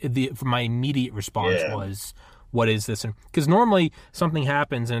my immediate response was, what is this? Because normally something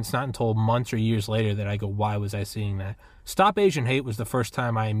happens and it's not until months or years later that I go, why was I seeing that? Stop Asian Hate was the first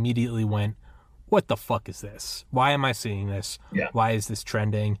time I immediately went, what the fuck is this? Why am I seeing this? Yeah. Why is this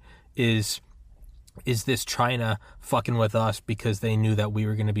trending? Is this China fucking with us because they knew that we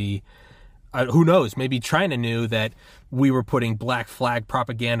were going to be who knows? Maybe China knew that we were putting black flag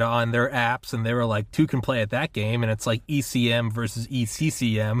propaganda on their apps, and they were like, two can play at that game, and it's like ECM versus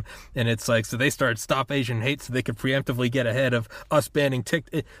ECCM, and it's like, so they started Stop Asian Hate so they could preemptively get ahead of us banning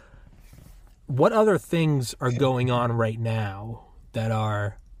TikTok. What other things are going on right now that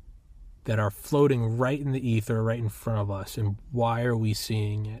are floating right in the ether, right in front of us, and why are we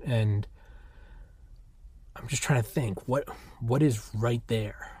seeing it? And I'm just trying to think, what is right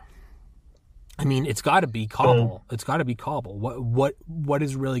there? I mean, it's got to be Kabul. It's got to be Kabul. What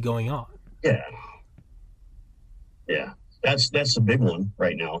is really going on? Yeah, that's a big one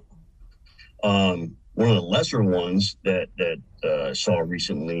right now. One of the lesser ones that I saw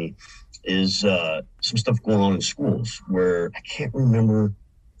recently is some stuff going on in schools where I can't remember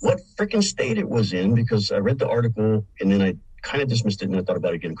what freaking state it was in, because I read the article and then I kind of dismissed it, and I thought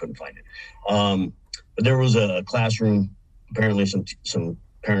about it again, couldn't find it. But there was a classroom. Apparently, some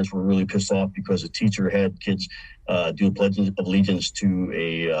parents were really pissed off because a teacher had kids do a pledge of allegiance to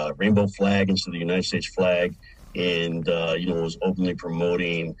a rainbow flag instead of the United States flag, and was openly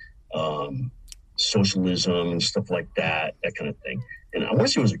promoting socialism and stuff like that kind of thing. And I want to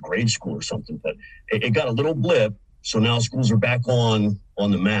say it was a grade school or something, but it got a little blip. So now schools are back on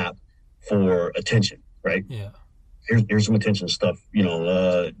the map for attention, right? Yeah. Here's some attention stuff,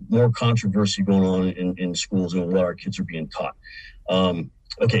 more controversy going on in schools and what our kids are being taught.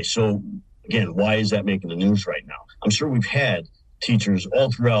 Okay, so again, why is that making the news right now? I'm sure we've had teachers all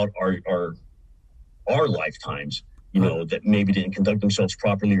throughout our lifetimes, that maybe didn't conduct themselves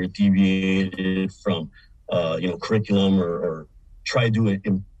properly or deviated from, curriculum or tried to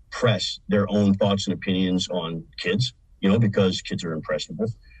impress their own thoughts and opinions on kids, because kids are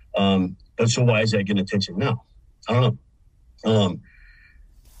impressionable. But so why is that getting attention now? I don't know.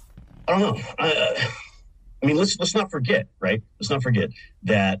 I mean, let's not forget, right? Let's not forget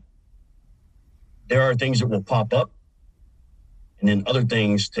that there are things that will pop up, and then other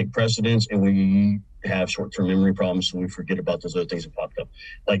things take precedence, and we have short-term memory problems, so we forget about those other things that popped up,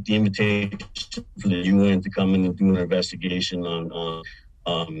 like the invitation for the UN to come in and do an investigation on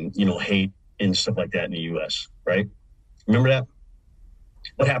hate and stuff like that in the U.S. Right? Remember that?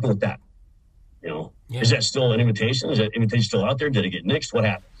 What happened with that? Yeah. Is that still an invitation? Is that invitation still out there? Did it get nixed? What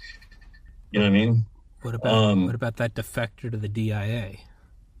happened? You know what I mean? What about that defector to the DIA?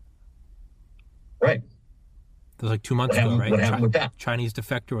 Right. That was like 2 months ago, right? What happened with that? Chinese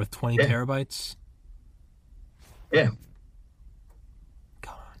defector with 20 terabytes. Yeah.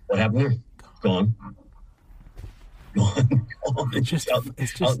 Gone. What happened there? Gone. It's just out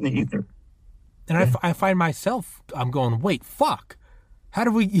in the ether. And I find myself, I'm going, wait, fuck. How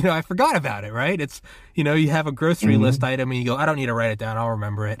do we, I forgot about it, right? It's, you have a grocery list item and you go, I don't need to write it down, I'll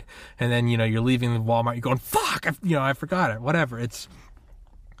remember it. And then, you're leaving the Walmart, you're going, fuck, I forgot it, whatever. It's.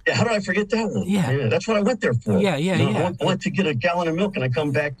 Yeah, how did I forget that one? Yeah. That's what I went there for. Yeah. I went to get a gallon of milk and I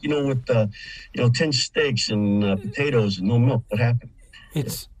come back, with, 10 steaks and potatoes and no milk. What happened?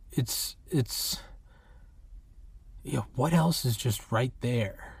 What else is just right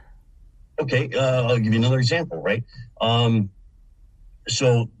there? Okay, I'll give you another example, right?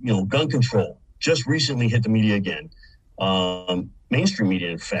 So, gun control just recently hit the media again. Mainstream media,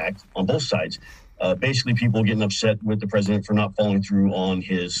 in fact, on both sides. Basically, people getting upset with the president for not following through on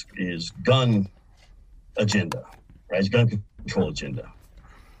his gun agenda, right? His gun control agenda.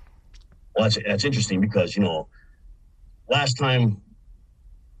 Well, that's interesting because, last time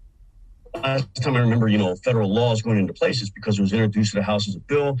I remember, federal laws going into place is because it was introduced to the House as a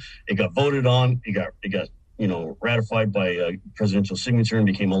bill. It got voted on. It got ratified by a presidential signature and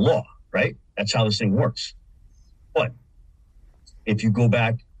became a law, right? That's how this thing works. But if you go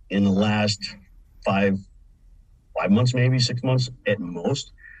back in the last 5 months, maybe 6 months at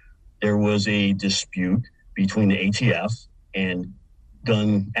most, there was a dispute between the ATF and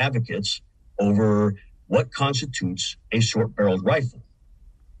gun advocates over what constitutes a short-barreled rifle.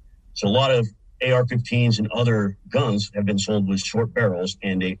 So a lot of AR-15s and other guns have been sold with short barrels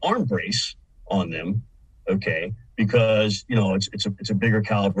and a arm brace on them, okay, because, it's a bigger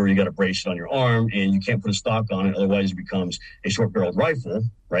caliber, you got to brace it on your arm, and you can't put a stock on it, otherwise it becomes a short-barreled rifle,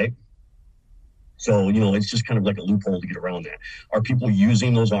 right? So, it's just kind of like a loophole to get around that. Are people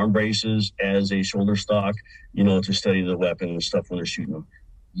using those arm braces as a shoulder stock, to steady the weapon and stuff when they're shooting them?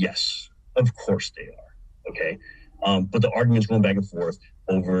 Yes, of course they are, okay? But the argument's going back and forth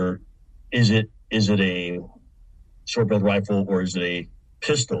over, is it a short-barreled rifle or is it a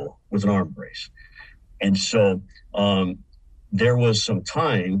pistol with an arm brace? And so there was some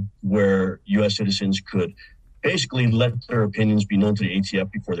time where U.S. citizens could basically let their opinions be known to the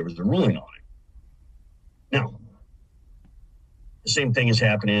ATF before there was a ruling on it. Now, the same thing is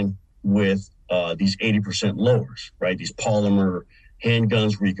happening with these 80% lowers, right? These polymer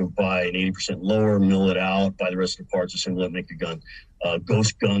handguns where you can buy an 80% lower, mill it out, buy the rest of the parts, assemble it, make the gun.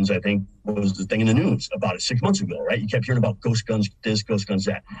 Ghost guns, I think, was the thing in the news about it 6 months ago, right? You kept hearing about ghost guns this, ghost guns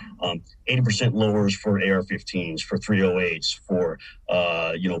that. 80% lowers for AR-15s, for 308s, for,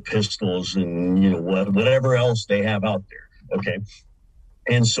 pistols and, whatever else they have out there, okay?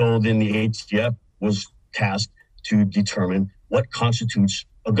 And so then the ATF was tasked to determine what constitutes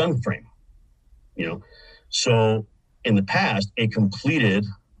a gun frame, So in the past, a completed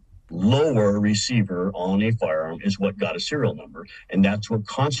lower receiver on a firearm is what got a serial number, and that's what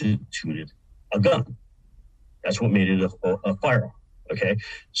constituted a gun. That's what made it a firearm, okay?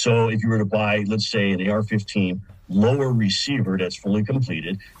 So if you were to buy, let's say, an AR-15 lower receiver that's fully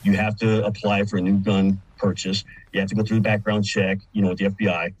completed, you have to apply for a new gun purchase. You have to go through the background check, with the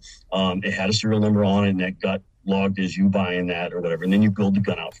FBI. It had a serial number on it, and that got logged as you buying that or whatever, and then you build the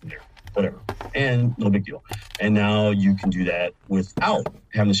gun out from there. Whatever, and no big deal. And now you can do that without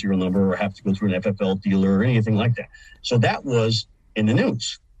having a serial number or have to go through an FFL dealer or anything like that. So that was in the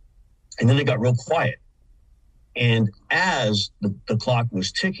news. And then it got real quiet. And as the clock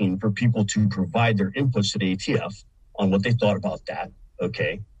was ticking for people to provide their inputs to the ATF on what they thought about that,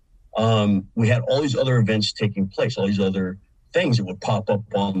 okay, we had all these other events taking place, all these other things that would pop up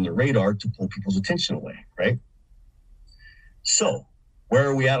on the radar to pull people's attention away, right? So where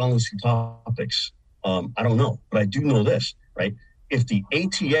are we at on those two topics? I don't know, but I do know this, right? If the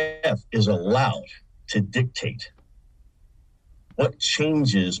ATF is allowed to dictate what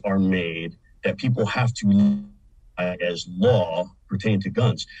changes are made that people have to as law pertaining to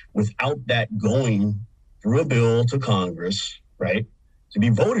guns, without that going through a bill to Congress, right, to be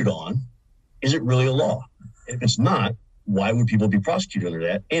voted on, is it really a law? If it's not, why would people be prosecuted under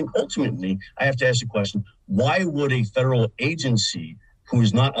that? And ultimately, I have to ask the question, why would a federal agency who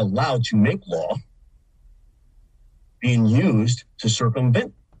is not allowed to make law being used to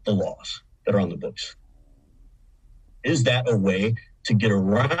circumvent the laws that are on the books? Is that a way to get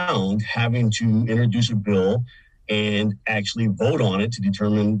around having to introduce a bill and actually vote on it to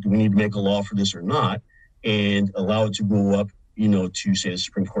determine, do we need to make a law for this or not, and allow it to go up, to say the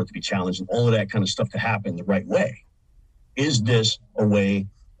Supreme Court to be challenged and all of that kind of stuff to happen the right way? Is this a way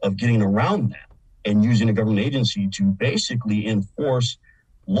of getting around that and using a government agency to basically enforce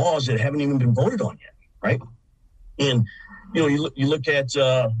laws that haven't even been voted on yet, right? And, you look at,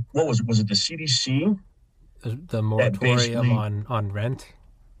 what was it? Was it the CDC? The moratorium on rent?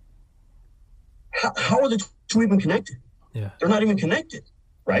 How are the two even connected? Yeah. They're not even connected,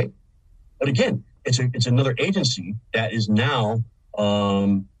 right? But again, it's another agency that is now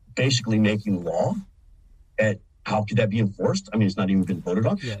basically making law. How could that be enforced? I mean, it's not even been voted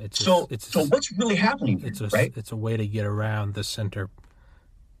on. Yeah, so what's really happening here, right? It's a way to get around the center.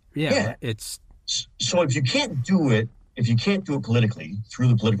 Yeah. So if you can't do it politically through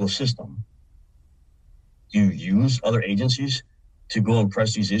the political system, do you use other agencies to go and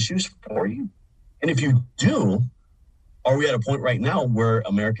press these issues for you? And if you do, are we at a point right now where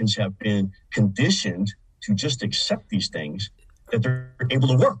Americans have been conditioned to just accept these things, that they're able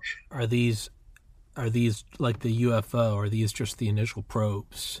to work? Are these like the UFO? Or are these just the initial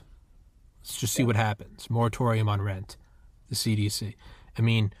probes? Let's just see what happens. Moratorium on rent, the CDC. I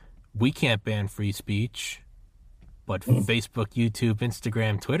mean, we can't ban free speech, but Facebook, YouTube,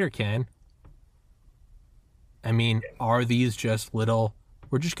 Instagram, Twitter can. I mean, are these just little,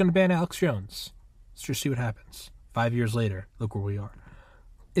 we're just going to ban Alex Jones. Let's just see what happens. 5 years later, look where we are.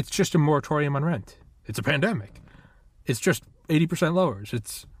 It's just a moratorium on rent. It's a pandemic. It's just 80% lowers.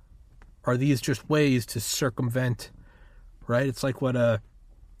 Are these just ways to circumvent, right? It's like what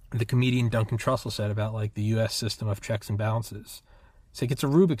the comedian Duncan Trussell said about like the U.S. system of checks and balances. It's like it's a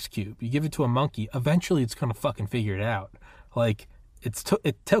Rubik's Cube. You give it to a monkey, eventually it's going to fucking figure it out. Like, it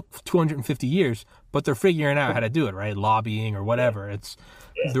took 250 years, but they're figuring out how to do it, right? Lobbying or whatever.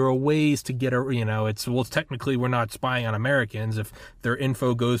 There are ways to get it's technically we're not spying on Americans. If their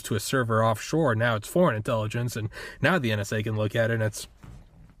info goes to a server offshore, now it's foreign intelligence, and now the NSA can look at it, and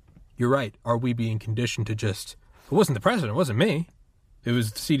you're right. Are we being conditioned to just, it wasn't the president, it wasn't me. It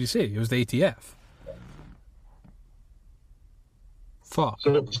was the CDC, it was the ATF. Fuck.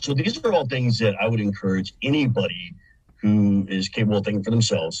 So these are all things that I would encourage anybody who is capable of thinking for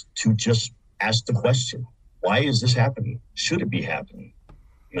themselves to just ask the question, why is this happening? Should it be happening?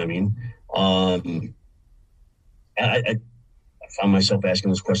 You know what I mean? I find myself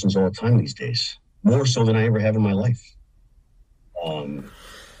asking those questions all the time these days, more so than I ever have in my life.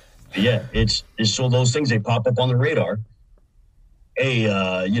 Yeah, it's so those things, they pop up on the radar. Hey,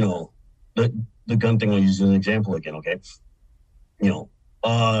 the gun thing, I'll use as an example again, okay?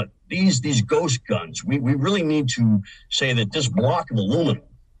 The these ghost guns, we really need to say that this block of aluminum,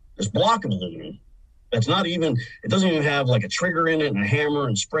 that's not even, it doesn't even have like a trigger in it and a hammer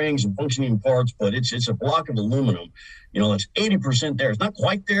and springs and functioning parts, but it's a block of aluminum, that's 80% there. It's not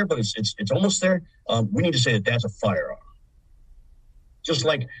quite there, but it's almost there. We need to say that that's a firearm. Just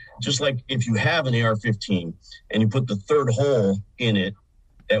like if you have an AR-15 and you put the third hole in it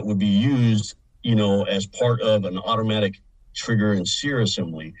that would be used, as part of an automatic trigger and sear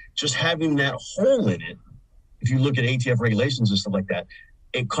assembly, just having that hole in it, if you look at ATF regulations and stuff like that,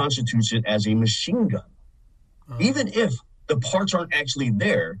 it constitutes it as a machine gun. Even if the parts aren't actually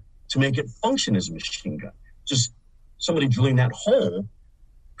there to make it function as a machine gun. Just somebody drilling that hole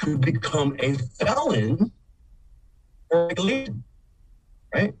could become a felon for regulation,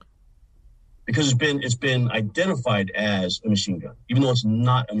 right? Because it's been identified as a machine gun, even though it's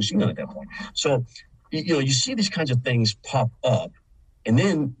not a machine gun at that point. So, you see these kinds of things pop up, and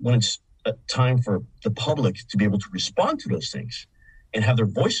then when it's time for the public to be able to respond to those things and have their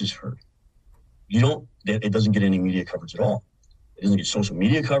voices heard, it doesn't get any media coverage at all. It doesn't get social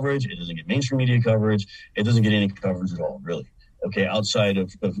media coverage. It doesn't get mainstream media coverage. It doesn't get any coverage at all, really. Okay, outside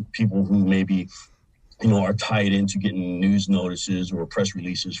of people who maybe, are tied into getting news notices or press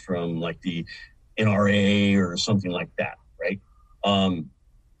releases from like the NRA or something like that, right?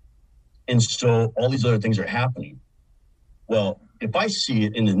 And so all these other things are happening. Well, if I see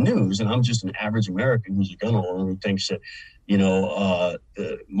it in the news and I'm just an average American who's a gun owner who thinks that,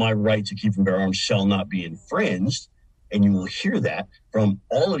 my right to keep and bear arms shall not be infringed, and you will hear that from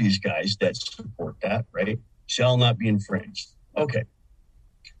all of these guys that support that, right? Shall not be infringed. Okay.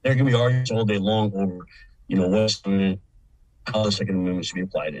 There can be arguments all day long over, how the Second Amendment should be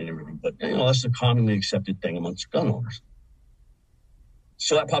applied and everything. But, that's a commonly accepted thing amongst gun owners.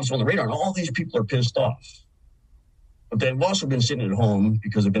 So that pops on the radar, and all these people are pissed off. But they've also been sitting at home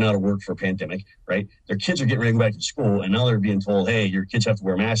because they've been out of work for a pandemic, right? Their kids are getting ready to go back to school, and now they're being told, hey, your kids have to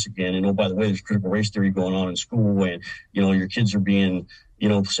wear masks again. And, by the way, there's critical race theory going on in school, and, your kids are being,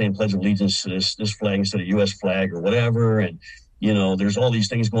 saying Pledge of Allegiance to this flag instead of U.S. flag or whatever. And, there's all these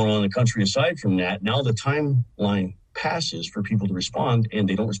things going on in the country aside from that. Now the timeline passes for people to respond, and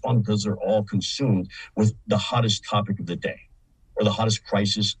they don't respond because they're all consumed with the hottest topic of the day or the hottest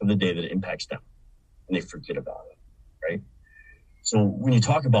crisis of the day that impacts them, and they forget about it. Right. So when you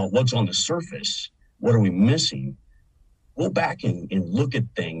talk about what's on the surface, what are we missing? Go back and look at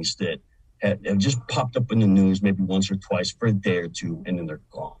things that have just popped up in the news maybe once or twice for a day or two, and then they're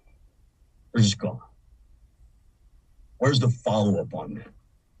gone. They're just gone. Where's the follow-up on that?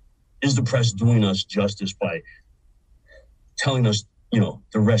 Is the press doing us justice by telling us,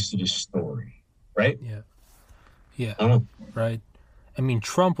 the rest of the story? Right? Yeah. Right. I mean,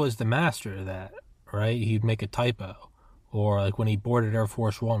 Trump was the master of that, right? He'd make a typo. Or like when he boarded Air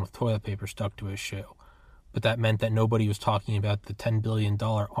Force One with toilet paper stuck to his shoe. But that meant that nobody was talking about the $10 billion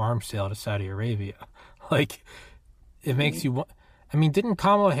arms sale to Saudi Arabia. Like, it makes you... I mean, didn't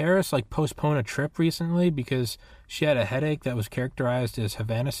Kamala Harris, postpone a trip recently because she had a headache that was characterized as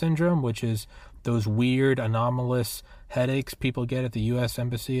Havana syndrome, which is those weird, anomalous headaches people get at the U.S.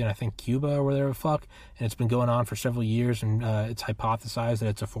 Embassy and I think Cuba or whatever the fuck. And it's been going on for several years, and it's hypothesized that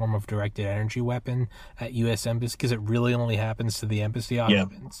it's a form of directed energy weapon at U.S. Embassy because it really only happens to the embassy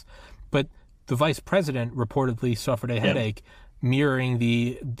occupants. Yeah. But the vice president reportedly suffered a headache mirroring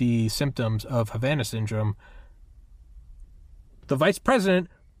the symptoms of Havana syndrome. The vice president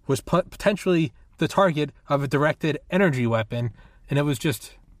was potentially the target of a directed energy weapon, and it was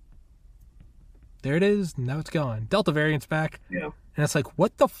just... There it is. Now it's gone. Delta variant's back. Yeah. And it's like,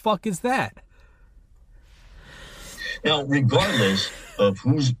 what the fuck is that? Now, regardless of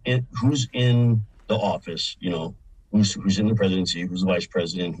who's in the office, who's in the presidency, who's the vice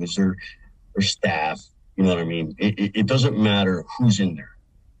president, who's their staff, you know what I mean? It doesn't matter who's in there.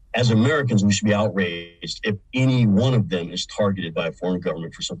 As Americans, we should be outraged if any one of them is targeted by a foreign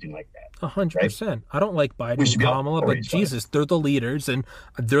government for something like that. 100%. Right? I don't like Biden and Kamala, but Jesus, they're the leaders and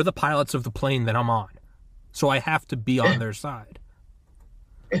they're the pilots of the plane that I'm on. So I have to be on their side.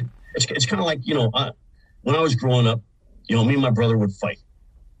 It's kind of like, when I was growing up, me and my brother would fight.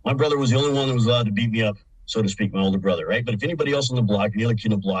 My brother was the only one that was allowed to beat me up, so to speak, my older brother, right? But if anybody else on the block, any other kid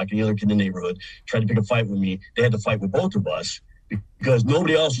in the block, any other kid in the neighborhood tried to pick a fight with me, they had to fight with both of us. Because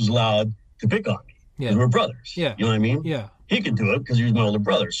nobody else was allowed to pick on me. Yeah. We were brothers. Yeah. You know what I mean? Yeah. He could do it because he was my older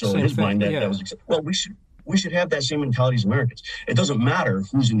brother. So in his mind, that was acceptable. Well, we should have that same mentality as Americans. It doesn't matter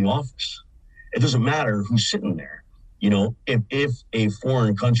who's in the office. It doesn't matter who's sitting there. If a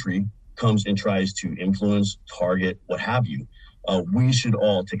foreign country comes and tries to influence, target, what have you, we should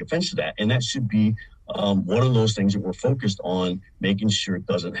all take offense to that. And that should be one of those things that we're focused on making sure it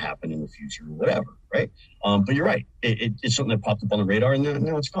doesn't happen in the future or whatever, right? But you're right. It's something that popped up on the radar, and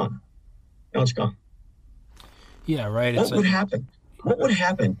now it's gone. Now it's gone. Yeah, right. What would happen? What would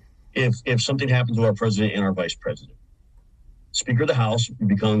happen if something happened to our president and our vice president? Speaker of the House would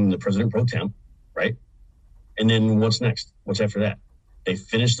become the president pro tem, right? And then what's next? What's after that? They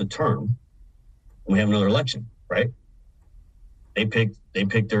finish the term, and we have another election, right? They pick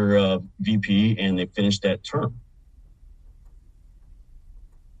their VP, and they finish that term.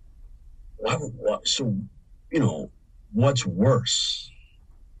 So, what's worse?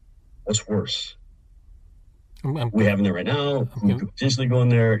 What's worse? We having it right now. We could potentially go in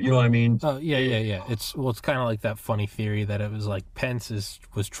there. You know what I mean? Oh yeah. It's kind of like that funny theory that it was like Pence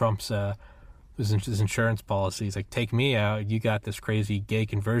was Trump's his insurance policy. He's like, take me out. You got this crazy gay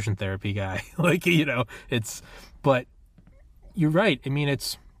conversion therapy guy. But you're right. I mean,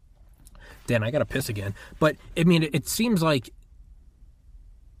 Dan, I gotta piss again. But I mean, it seems like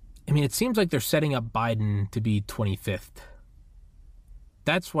they're setting up Biden to be 25th.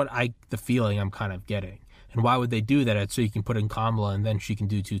 That's the feeling I'm kind of getting. And why would they do that? It's so you can put in Kamala and then she can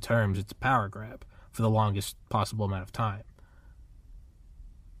do 2 terms. It's a power grab for the longest possible amount of time.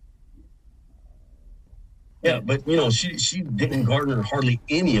 Yeah, but she didn't garner hardly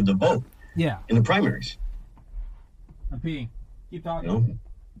any of the vote. Yeah. In the primaries. I'm peeing. Keep talking.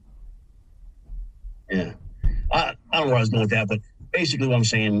 Yeah. I don't know where I was going with that, but basically what I'm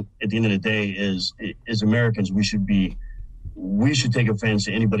saying at the end of the day is, as Americans, we should take offense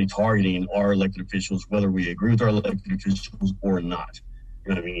to anybody targeting our elected officials, whether we agree with our elected officials or not.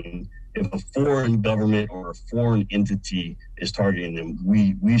 You know what I mean? If a foreign government or a foreign entity is targeting them,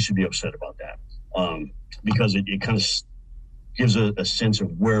 we should be upset about that, because it kind of gives a sense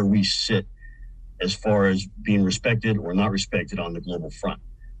of where we sit as far as being respected or not respected on the global front.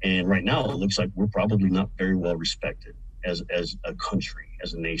 And right now, it looks like we're probably not very well respected as a country,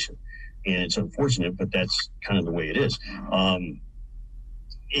 as a nation. And it's unfortunate, but that's kind of the way it is.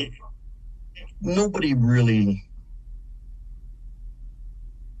 Nobody really,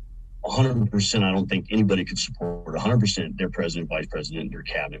 100%, I don't think anybody could support 100% their president, vice president, their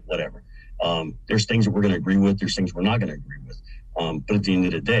cabinet, whatever. There's things that we're going to agree with. There's things we're not going to agree with. But at the end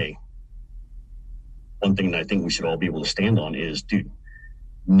of the day, one thing that I think we should all be able to stand on is, dude,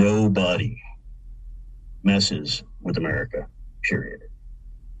 nobody messes with America, period.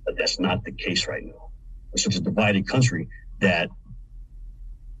 But that's not the case right now. We're such a divided country that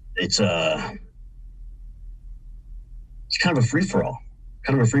it's kind of a free-for-all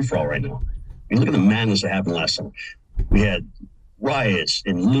right now. I mean, look at the madness that happened last summer. We had riots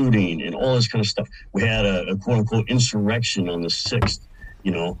and looting and all this kind of stuff. We had a quote-unquote insurrection on the 6th,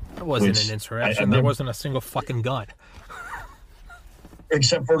 It wasn't an insurrection. There wasn't a single fucking gun.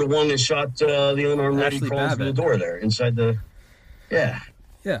 Except for the one that shot the unarmed lady crawling through the door there inside the... Yeah.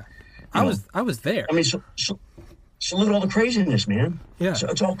 Yeah. I was there. I mean, so look at all the craziness, man. Yeah. So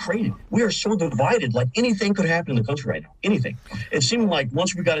it's all crazy. We are so divided. Like, anything could happen in the country right now. Anything. It seemed like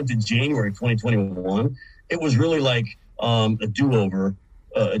once we got into January 2021, it was really like a do-over,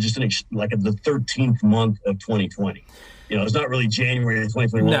 just like the 13th month of 2020. It's not really January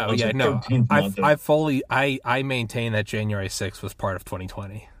 2021. No, yeah, no. I maintain that January 6th was part of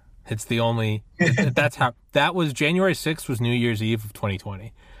 2020. It's the only, that was January 6th was New Year's Eve of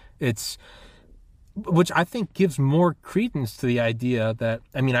 2020. Which I think gives more credence to the idea that,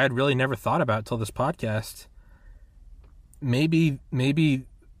 I mean, I had really never thought about till this podcast. Maybe the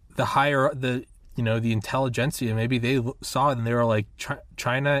intelligentsia, maybe they saw it and they were like,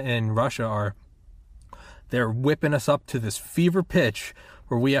 China and Russia they're whipping us up to this fever pitch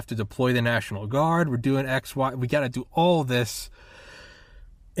where we have to deploy the National Guard. We're doing X, Y. We got to do all this.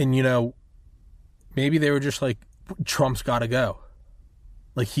 And, maybe they were just like, Trump's got to go.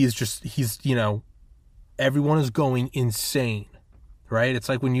 Like, everyone is going insane, right? It's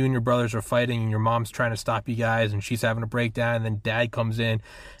like when you and your brothers are fighting and your mom's trying to stop you guys and she's having a breakdown and then dad comes in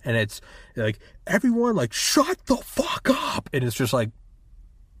and it's like, everyone, like, shut the fuck up. And it's just like,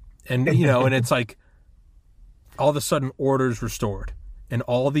 and it's like, all of a sudden order's restored and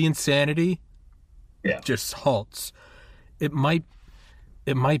all the insanity just halts. It might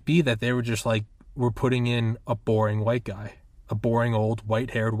be that they were just like, we're putting in a boring white guy, a boring old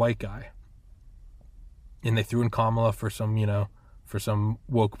white-haired white guy. And they threw in Kamala for some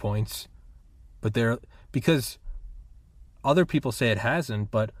woke points. But because other people say it hasn't,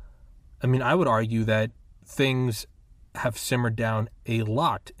 but I mean, I would argue that things have simmered down a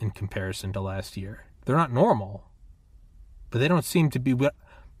lot in comparison to last year. They're not normal, but they don't seem to be,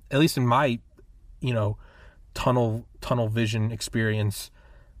 at least in my, tunnel vision experience,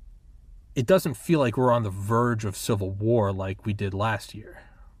 it doesn't feel like we're on the verge of civil war like we did last year.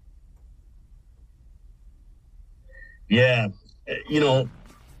 Yeah,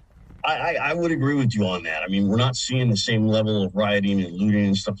 I would agree with you on that. I mean, we're not seeing the same level of rioting and looting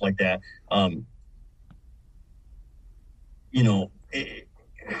and stuff like that.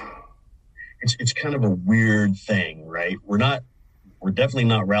 It's kind of a weird thing, right? We're definitely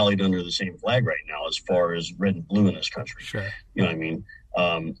not rallied under the same flag right now as far as red and blue in this country. Sure. You know what I mean?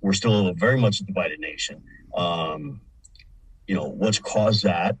 We're still very much a divided nation. What's caused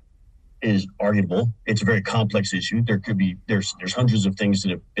that is arguable. It's a very complex issue. There's hundreds of things that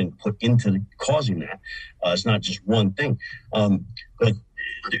have been put into causing that. It's not just one thing. But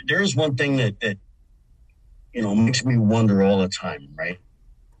there is one thing that makes me wonder all the time, right?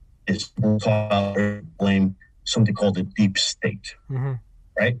 Is we'll talk about blame something called the deep state,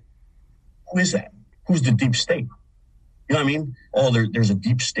 right? Who is that? Who's the deep state? You know what I mean? Oh, there's a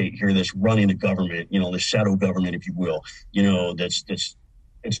deep state here that's running the government, the shadow government, if you will.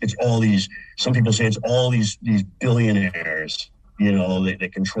 It's all these, some people say it's all these billionaires, they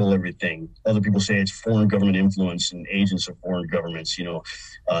control everything. Other people say it's foreign government influence and agents of foreign governments,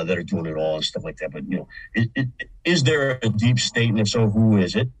 that are doing it all and stuff like that. But, is there a deep state? And if so, who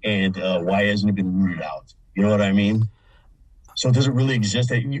is it? And why hasn't it been rooted out? You know what I mean? So does it really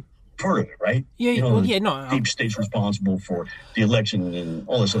exist? You've heard of it, right? Yeah, deep state's responsible for the election and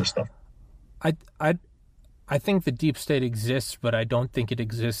all this other stuff. I think the deep state exists, but I don't think it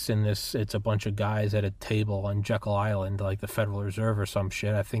exists in this, it's a bunch of guys at a table on Jekyll Island, like the Federal Reserve or some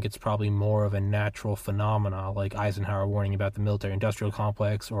shit. I think it's probably more of a natural phenomena, like Eisenhower warning about the military-industrial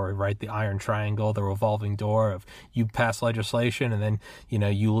complex, or, right, the iron triangle, the revolving door of you pass legislation and then,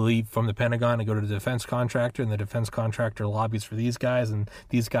 you leave from the Pentagon and go to the defense contractor, and the defense contractor lobbies for these guys, and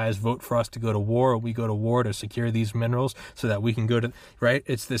these guys vote for us to go to war, or we go to war to secure these minerals so that we can go to, right?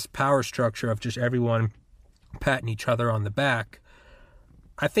 It's this power structure of just everyone patting each other on the back.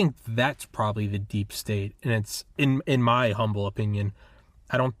 I think that's probably the deep state, and it's in my humble opinion.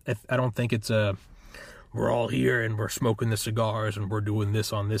 I don't think it's we're all here and we're smoking the cigars and we're doing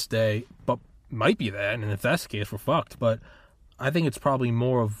this on this day, but might be that, and if that's the case, we're fucked. But I think it's probably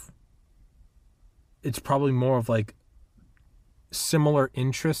more of like similar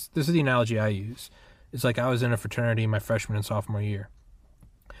interests. This is the analogy I use. It's like I was in a fraternity my freshman and sophomore year,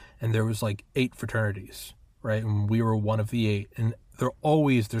 and there was like 8 fraternities. Right, and we were one of the 8, and there's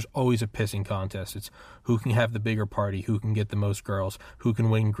always a pissing contest. It's who can have the bigger party, who can get the most girls, who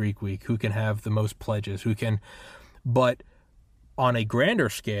can win Greek Week, who can have the most pledges, but on a grander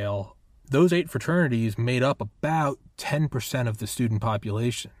scale, those 8 fraternities made up about 10% of the student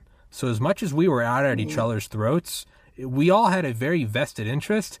population. So as much as we were out at each other's throats, we all had a very vested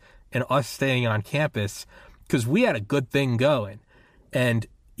interest in us staying on campus because we had a good thing going. And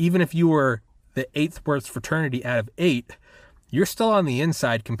even if you were the 8th worst fraternity out of 8, you're still on the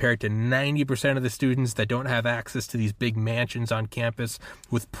inside compared to 90% of the students that don't have access to these big mansions on campus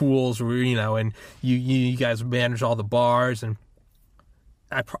with pools, and you guys manage all the bars. And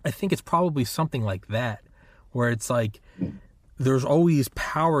I think it's probably something like that, where it's like there's always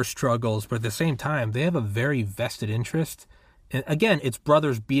power struggles, but at the same time, they have a very vested interest. And again, it's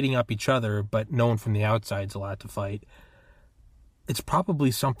brothers beating up each other, but no one from the outside is allowed to fight. It's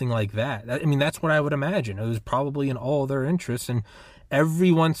probably something like that. I mean, that's what I would imagine. It was probably in all their interests. And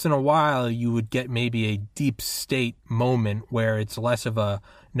every once in a while, you would get maybe a deep state moment where it's less of a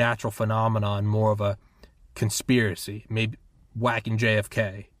natural phenomenon, more of a conspiracy. Maybe whacking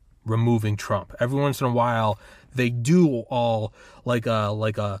JFK, removing Trump. Every once in a while, they do all like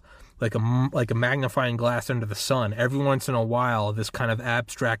a magnifying glass under the sun. Every once in a while, this kind of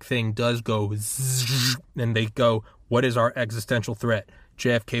abstract thing does go zzz, and they go, what is our existential threat?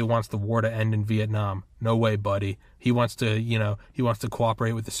 JFK wants the war to end in Vietnam. No way, buddy. He wants to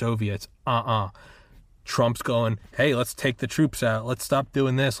cooperate with the Soviets. Trump's going, hey, let's take the troops out. Let's stop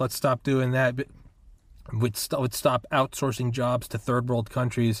doing this. Let's stop doing that. We'd stop outsourcing jobs to third world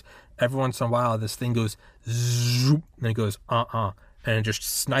countries. Every once in a while, this thing goes zoop, and it goes, and it just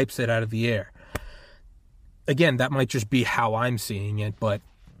snipes it out of the air. Again, that might just be how I'm seeing it, but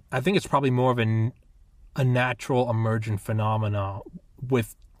I think it's probably more of a natural emergent phenomena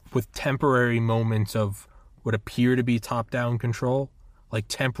with temporary moments of what appear to be top-down control, like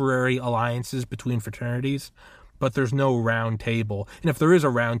temporary alliances between fraternities, but there's no round table. And if there is a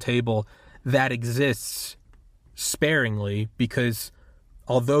round table, that exists sparingly because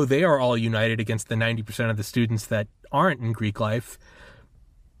although they are all united against the 90% of the students that aren't in Greek life,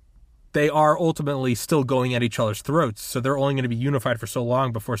 they are ultimately still going at each other's throats. So they're only going to be unified for so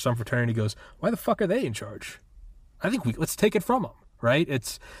long before some fraternity goes, why the fuck are they in charge? I think let's take it from them, right?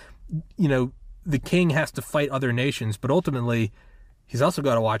 the king has to fight other nations, but ultimately he's also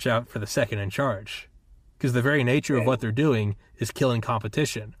got to watch out for the second in charge, because the very nature of what they're doing is killing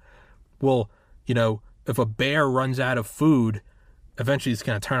competition. Well, if a bear runs out of food, eventually it's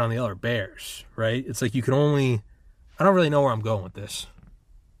going to turn on the other bears, right? It's like I don't really know where I'm going with this.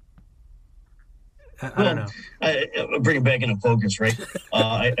 I don't know. I'll bring it back into focus, right?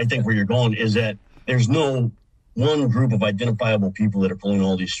 I think where you're going is that there's no one group of identifiable people that are pulling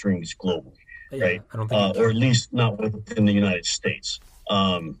all these strings globally, right? I don't think or at least not within the United States.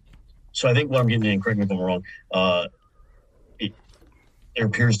 So I think what I'm getting at, and correct me if I'm wrong, there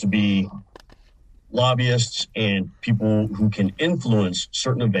appears to be lobbyists and people who can influence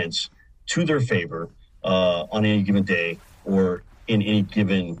certain events to their favor on any given day or in any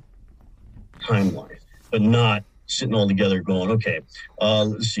given timeline, but not sitting all together going, okay,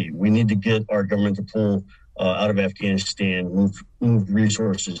 let's see, we need to get our government to pull out of Afghanistan, move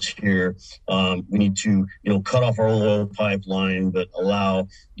resources here. We need to, cut off our own oil pipeline, but allow,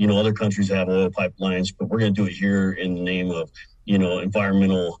 other countries to have oil pipelines, but we're going to do it here in the name of,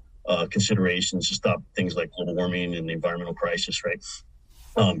 environmental considerations to stop things like global warming and the environmental crisis, right?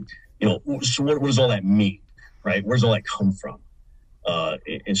 So what does all that mean, right? Where does all that come from?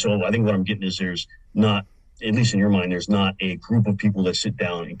 And so I think what I'm getting is there's not, at least in your mind, there's not a group of people that sit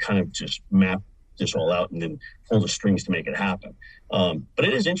down and kind of just map this all out and then pull the strings to make it happen. But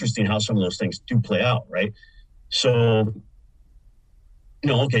it is interesting how some of those things do play out, right? So,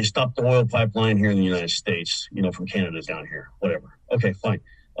 okay, stop the oil pipeline here in the United States, from Canada down here, whatever. Okay, fine.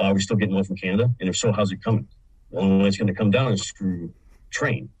 Are we still getting oil from Canada? And if so, how's it coming? The only way it's going to come down is through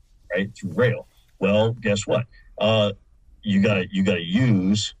train, right? Through rail. Well, guess what? You gotta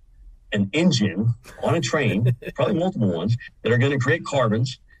use an engine on a train, probably multiple ones, that are going to create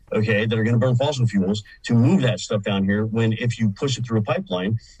carbons, okay, that are going to burn fossil fuels to move that stuff down here, when if you push it through a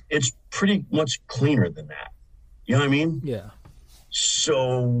pipeline, it's pretty much cleaner than that. You know what I mean? Yeah.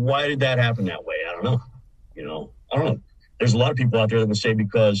 So why did that happen that way? I don't know. I don't know. There's a lot of people out there that would say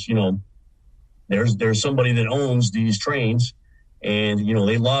because, there's somebody that owns these trains and,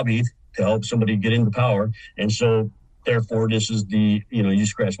 they lobbied to help somebody get into power. And so therefore, this is the, you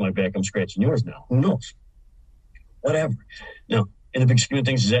scratch my back, I'm scratching yours now. Who knows? Whatever. Now, in the big scheme of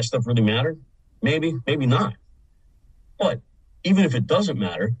things, does that stuff really matter? Maybe, maybe not. But even if it doesn't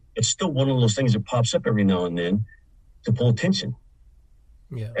matter, it's still one of those things that pops up every now and then to pull attention.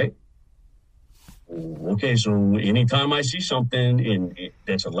 Yeah. Right? Okay, so anytime I see something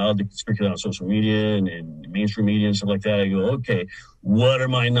that's allowed to circulate on social media and mainstream media and stuff like that, I go, okay, what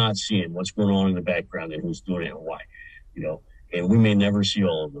am I not seeing? What's going on in the background and who's doing it and why? And we may never see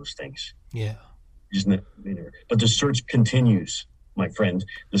all of those things. Yeah. But the search continues, my friend.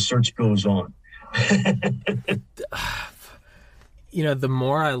 The search goes on. The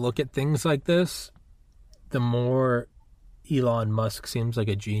more I look at things like this, the more Elon Musk seems like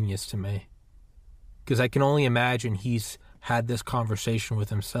a genius to me. Because I can only imagine he's had this conversation with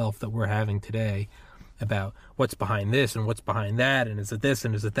himself that we're having today about what's behind this and what's behind that, and is it this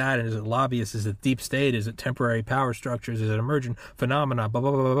and is it that, and is it lobbyists, is it deep state, is it temporary power structures, is it emergent phenomena, blah,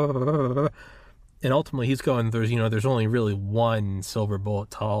 blah, blah, blah, blah, blah. And ultimately he's going, there's only really one silver bullet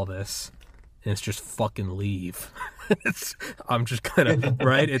to all this, and it's just fucking leave. I'm just gonna,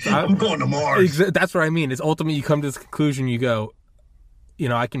 right? I'm going to Mars. That's what I mean. It's ultimately you come to this conclusion, you go,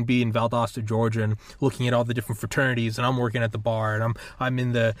 I can be in Valdosta, Georgia, and looking at all the different fraternities, and I'm working at the bar, and I'm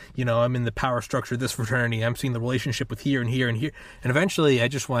in the, I'm in the power structure of this fraternity. I'm seeing the relationship with here and here and here, and eventually I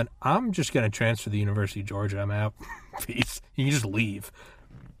just went, I'm just going to transfer to the University of Georgia. I'm out. Peace. You can just leave.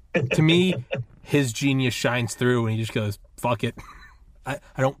 To me, his genius shines through, and he just goes, fuck it. I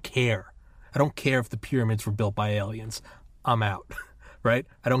don't care. I don't care if the pyramids were built by aliens. I'm out. Right?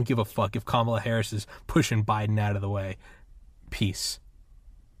 I don't give a fuck if Kamala Harris is pushing Biden out of the way. Peace.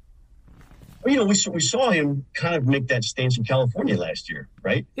 Well, we saw him kind of make that stance in California last year,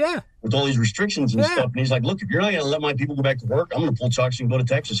 right? Yeah. With all these restrictions and stuff. And he's like, look, if you're not going to let my people go back to work, I'm going to pull trucks and go to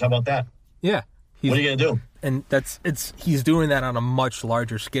Texas. How about that? Yeah. What are you going to do? And he's doing that on a much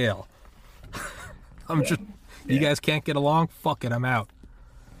larger scale. You guys can't get along? Fuck it, I'm out.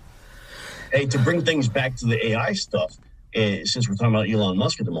 Hey, to bring things back to the AI stuff, since we're talking about Elon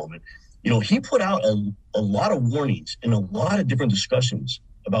Musk at the moment, he put out a lot of warnings and a lot of different discussions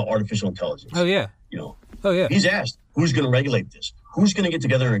about artificial intelligence. Oh, yeah. Oh, yeah. He's asked, who's going to regulate this? Who's going to get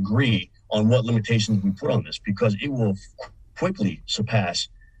together and agree on what limitations we put on this? Because it will quickly surpass,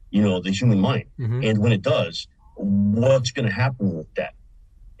 the human mind. Mm-hmm. And when it does, what's going to happen with that?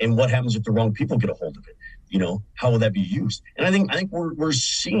 And what happens if the wrong people get a hold of it? How will that be used? And I think we're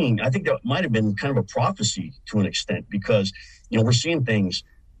seeing, I think that might have been kind of a prophecy to an extent, because, we're seeing things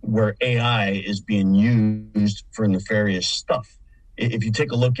where AI is being used for nefarious stuff. If you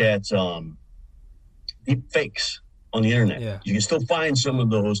take a look at deep fakes on the internet, you can still find some of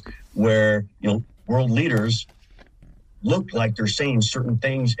those where, world leaders look like they're saying certain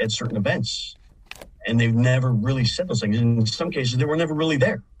things at certain events, and they've never really said those things. In some cases, they were never really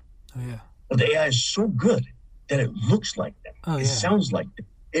there. Oh, yeah. But the AI is so good that it looks like them. Oh, it sounds like them.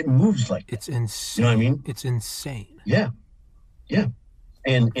 It moves like them. It's insane. You know what I mean? It's insane. Yeah. Yeah.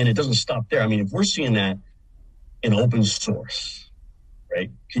 And it doesn't stop there. I mean, if we're seeing that in open source,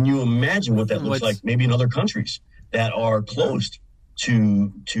 right? Can you imagine what that looks like maybe in other countries that are closed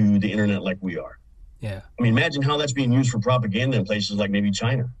to the internet like we are? Yeah. I mean, imagine how that's being used for propaganda in places like maybe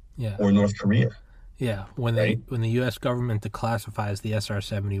China or North Korea. Yeah. When the U.S. government declassifies the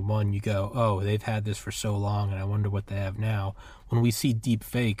SR-71, you go, oh, they've had this for so long, and I wonder what they have now. When we see deep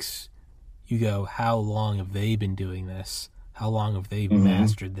fakes, you go, how long have they been doing this? How long have they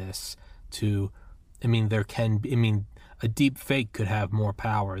mastered this? A deep fake could have more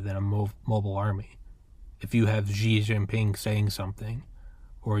power than a mobile army. If you have Xi Jinping saying something,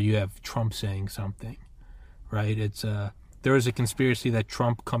 or you have Trump saying something, right? There is a conspiracy that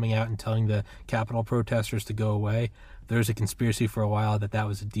Trump coming out and telling the Capitol protesters to go away. There's a conspiracy for a while that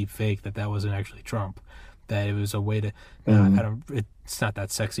was a deep fake, that wasn't actually Trump, that it was a way to. It's not that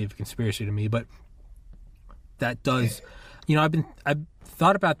sexy of a conspiracy to me, but that does. I've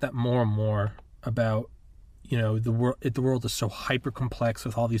thought about that more and more about, the world is so hyper complex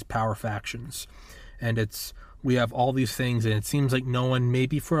with all these power factions, and we have all these things, and it seems like no one,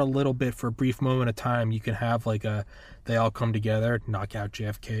 maybe for a little bit, for a brief moment of time, you can have they all come together, knock out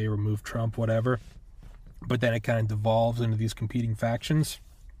JFK, remove Trump, whatever, but then it kind of devolves into these competing factions.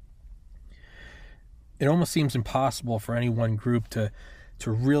 It almost seems impossible for any one group to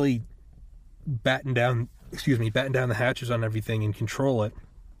really batten down the hatches on everything and control it.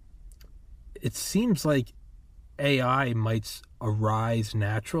 It seems like AI might arise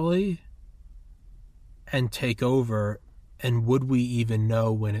naturally and take over, and would we even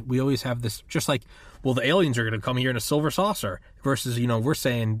know when we always have this, just like, well, the aliens are going to come here in a silver saucer, versus, we're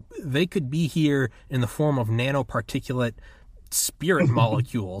saying they could be here in the form of nanoparticulate spirit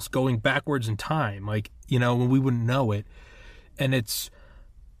molecules going backwards in time, when we wouldn't know it. And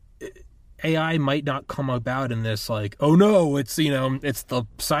AI might not come about in this oh no, it's the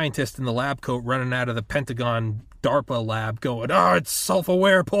scientist in the lab coat running out of the Pentagon DARPA lab going, it's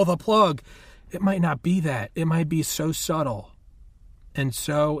self-aware, pull the plug. It might not be that. It might be so subtle. And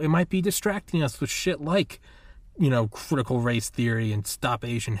so it might be distracting us with shit like, critical race theory and stop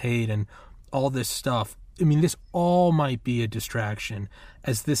Asian hate and all this stuff. This all might be a distraction,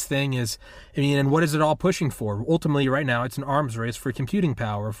 as this thing is, and what is it all pushing for? Ultimately, right now, it's an arms race for computing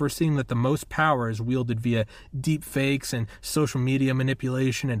power. If we're seeing that the most power is wielded via deep fakes and social media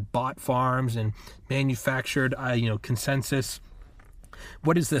manipulation and bot farms and manufactured, consensus,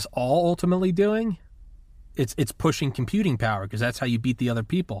 what is this all ultimately doing? It's pushing computing power, because that's how you beat the other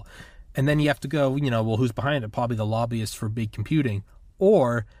people. And then you have to go, well, who's behind it? Probably the lobbyists for big computing.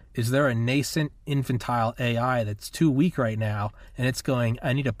 Or is there a nascent infantile AI that's too weak right now, and it's going,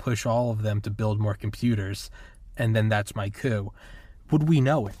 I need to push all of them to build more computers, and then that's my coup? Would we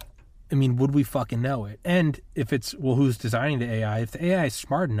know it? Would we fucking know it? And if it's, well, who's designing the AI? If the AI is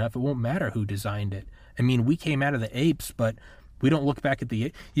smart enough, it won't matter who designed it. We came out of the apes, but we don't look back at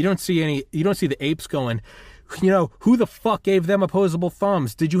you don't see the apes going, who the fuck gave them opposable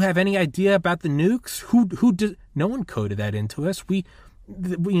thumbs? Did you have any idea about the nukes? Who did? No one coded that into us.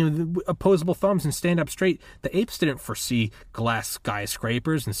 The opposable thumbs and stand up straight. The apes didn't foresee glass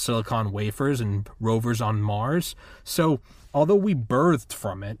skyscrapers and silicon wafers and rovers on Mars. So although we birthed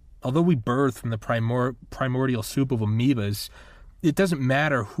from the primordial soup of amoebas, it doesn't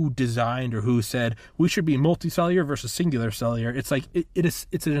matter who designed or who said we should be multicellular versus singular cellular. It's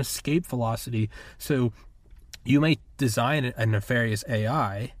it's an escape velocity. So you may design a nefarious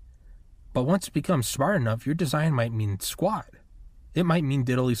AI, but once it becomes smart enough, your design might mean squat. It might mean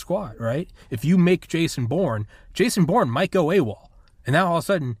diddly squat, right? If you make Jason Bourne might go AWOL. And now all of a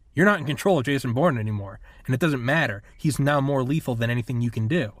sudden, you're not in control of Jason Bourne anymore. And it doesn't matter. He's now more lethal than anything you can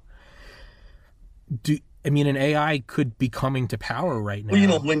do. An AI could be coming to power right now.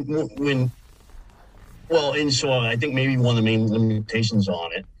 And so I think maybe one of the main limitations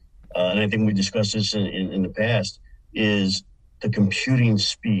on it, and I think we discussed this in the past, is the computing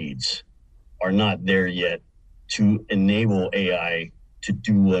speeds are not there yet to enable AI to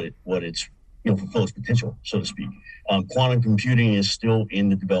do what it's, fulfill its potential, so to speak. Quantum computing is still in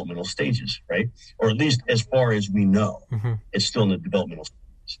the developmental stages, right? Or at least as far as we know, it's still in the developmental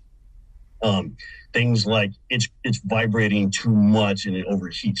stages. Things like it's vibrating too much and it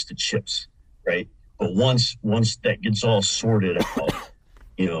overheats the chips, right? But once that gets all sorted out,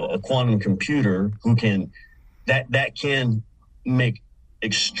 a quantum computer that can make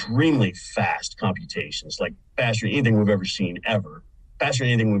extremely fast computations, like faster than anything we've ever seen ever, faster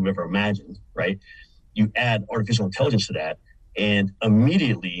than anything we've ever imagined, right? You add artificial intelligence to that, and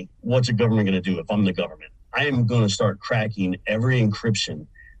immediately, what's a government going to do? If I'm the government, I am going to start cracking every encryption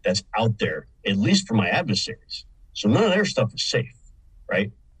that's out there, at least for my adversaries. So none of their stuff is safe,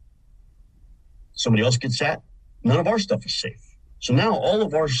 right? Somebody else gets that, none of our stuff is safe. So now all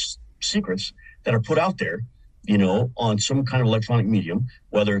of our secrets that are put out there, on some kind of electronic medium,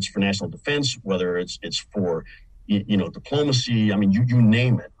 whether it's for national defense, whether it's for, diplomacy, I mean, you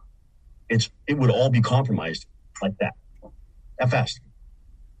name it, it would all be compromised like that fast,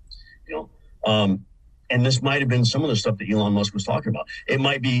 and this might have been some of the stuff that Elon Musk was talking about. It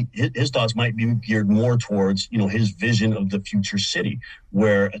might be, his thoughts might be geared more towards, his vision of the future city,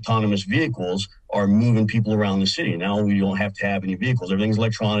 where autonomous vehicles are moving people around the city. Now we don't have to have any vehicles. Everything's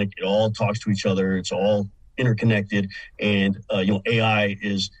electronic. It all talks to each other. It's all interconnected. And, AI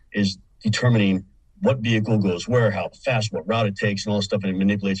is determining what vehicle goes where, how fast, what route it takes, and all this stuff, and it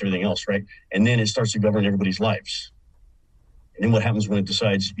manipulates everything else, right? And then it starts to govern everybody's lives. And then what happens when it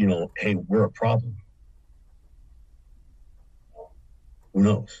decides, hey, we're a problem? Who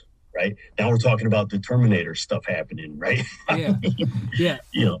knows, right? Now we're talking about the Terminator stuff happening, right? Yeah,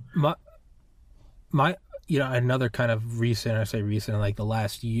 yeah. My another kind of recent, like the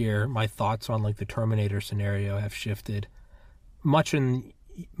last year, my thoughts on like the Terminator scenario have shifted much, and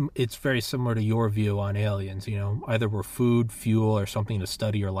it's very similar to your view on aliens. Either we're food, fuel, or something to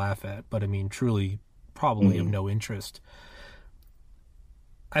study or laugh at, but I mean, truly, probably of no interest.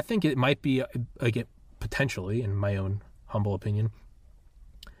 I think it might be, potentially, in my own humble opinion,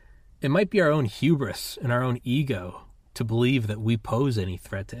 it might be our own hubris and our own ego to believe that we pose any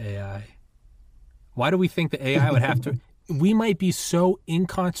threat to AI. Why do we think that AI would have to? We might be so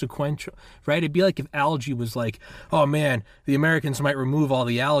inconsequential, right? It'd be like if algae was like, oh man, the Americans might remove all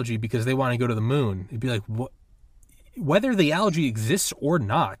the algae because they want to go to the moon. It'd be like, what? Whether the algae exists or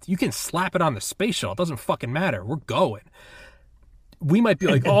not, you can slap it on the space shuttle. It doesn't fucking matter. We're going. We might be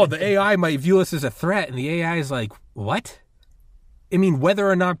like, oh, the AI might view us as a threat, and the AI is like, what? I mean, whether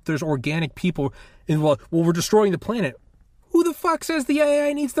or not there's organic people, and well, we're destroying the planet. Who the fuck says the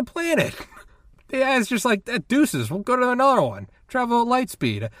AI needs the planet? The AI is just like, that deuces. We'll go to another one. Travel at light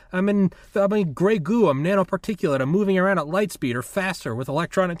speed. I'm in gray goo. I'm nanoparticulate. I'm moving around at light speed or faster with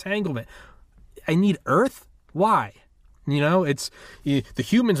electron entanglement. I need Earth? Why? It's the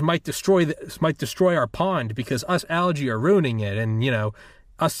humans might destroy our pond because us algae are ruining it, and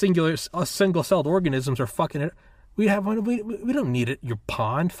us single-celled organisms are fucking it. We don't need it. Your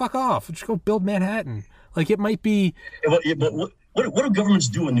pond, fuck off. Just go build Manhattan. Like it might be. But what do governments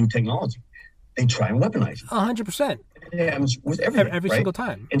do with new technology? They try and weaponize it. 100%. It happens with everything, every right? single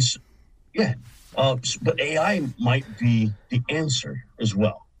time. And but AI might be the answer as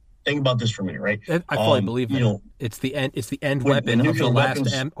well. Think about this for a minute, right? I fully believe that. It's the end weapon of the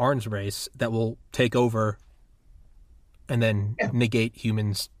last arms race that will take over and then negate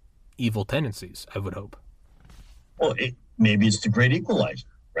humans' evil tendencies, I would hope. Well, maybe it's the great equalizer,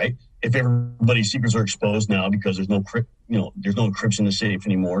 right? If everybody's secrets are exposed now because there's no there's no encryption to safe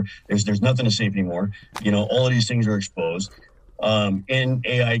anymore. There's nothing to safe anymore. All of these things are exposed. And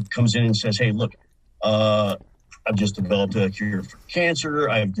AI comes in and says, hey, look, I've just developed a cure for cancer.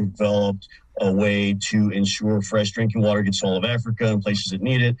 I've developed a way to ensure fresh drinking water gets to all of Africa in places that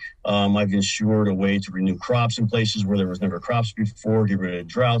need it. I've ensured a way to renew crops in places where there was never crops before, get rid of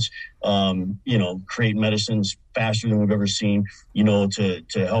droughts, create medicines faster than we've ever seen, to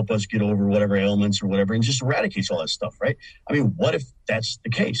help us get over whatever ailments or whatever, and just eradicates all that stuff, right? I mean, what if that's the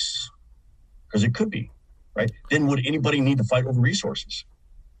case? Because it could be, right? Then would anybody need to fight over resources?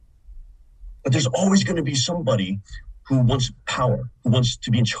 But there's always going to be somebody who wants power, who wants to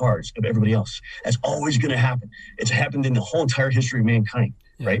be in charge of everybody else. That's always going to happen. It's happened in the whole entire history of mankind,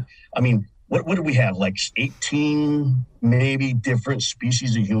 right? I mean, what do we have? Like 18 maybe different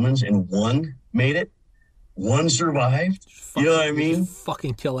species of humans, and one made it? One survived? You know what I mean?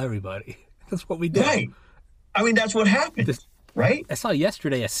 Fucking kill everybody. That's what we did. Right. I mean, that's what happened, right? I saw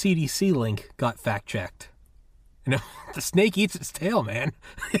yesterday a CDC link got fact-checked. The snake eats its tail, man.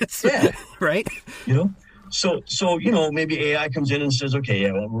 Right? So maybe AI comes in and says, okay,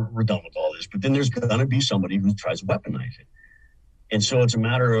 yeah, well, we're done with all this. But then there's going to be somebody who tries to weaponize it. And so it's a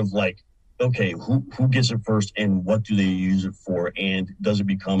matter of like, okay, who gets it first and what do they use it for? And does it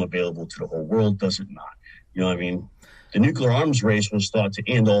become available to the whole world? Does it not? You know what I mean? The nuclear arms race was thought to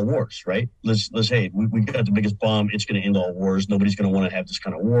end all wars, right? Let's hey, we got the biggest bomb. It's going to end all wars. Nobody's going to want to have this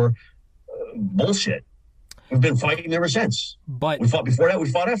kind of war. Bullshit. We've been fighting ever since. But we fought before that.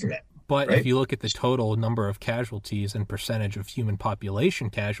 We fought after that. But right? If you look at the total number of casualties and percentage of human population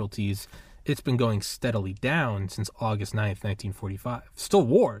casualties, it's been going steadily down since August 9th, 1945. Still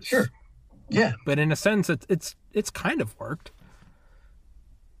wars. Sure. Yeah. But in a sense, it's kind of worked.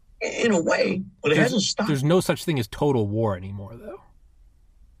 In a way, but it hasn't stopped. There's no such thing as total war anymore, though.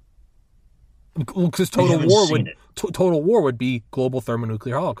 Because total war would be global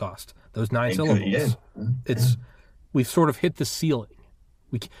thermonuclear holocaust. Those 9 syllables. We've sort of hit the ceiling.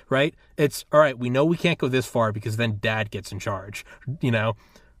 Right? It's all right. We know we can't go this far because then Dad gets in charge. You know,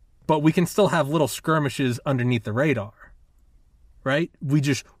 but we can still have little skirmishes underneath the radar. Right? We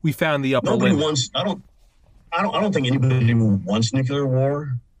found the upper limit. Wants. I don't think anybody wants nuclear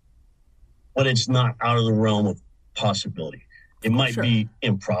war. But it's not out of the realm of possibility. It might be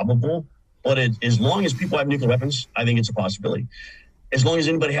improbable, but as long as people have nuclear weapons, I think it's a possibility. As long as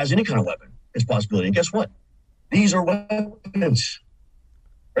anybody has any kind of weapon, it's a possibility. And guess what? These are weapons,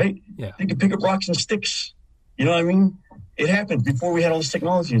 right? Yeah. You can pick up rocks and sticks. You know what I mean? It happened before we had all this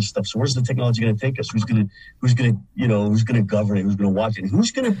technology and stuff. So where's the technology going to take us? Who's going to govern it? Who's going to watch it?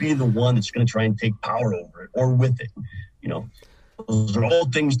 Who's going to be the one that's going to try and take power over it or with it? You know? Those are all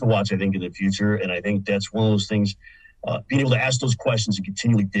things to watch, I think, in the future. And I think that's one of those things, being able to ask those questions and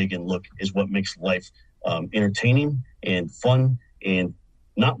continually dig and look is what makes life entertaining and fun and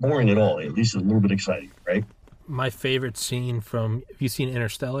not boring at all. At least a little bit exciting, right? My favorite scene have you seen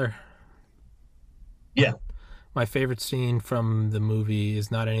Interstellar? Yeah. My favorite scene from the movie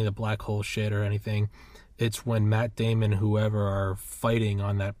is not any of the black hole shit or anything. It's when Matt Damon, whoever, are fighting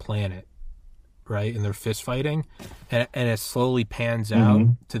on that planet. Right, and they're fist fighting, and it slowly pans out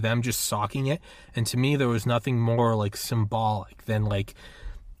to them just socking it. And to me, there was nothing more like symbolic than like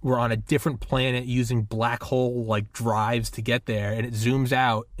we're on a different planet using black hole like drives to get there, and it zooms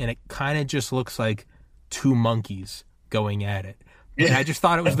out, and it kind of just looks like two monkeys going at it. Yeah. And I just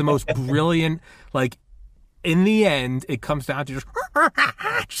thought it was the most brilliant. Like in the end, it comes down to just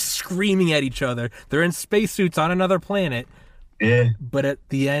screaming at each other. They're in spacesuits on another planet. Yeah, but at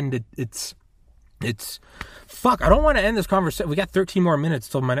the end, it's fuck. I don't want to end this conversation. We got 13 more minutes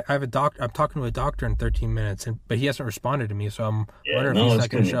till I have a doctor. I'm talking to a doctor in 13 minutes, but he hasn't responded to me. So I'm wondering if he's not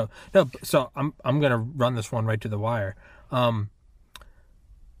going to show. No, so I'm going to run this one right to the wire.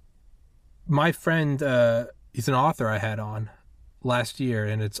 My friend, he's an author I had on last year,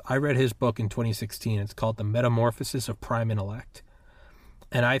 and I read his book in 2016. It's called The Metamorphosis of Prime Intellect,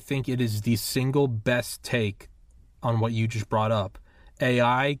 and I think it is the single best take on what you just brought up.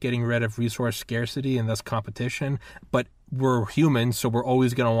 AI getting rid of resource scarcity and thus competition, but we're humans, so we're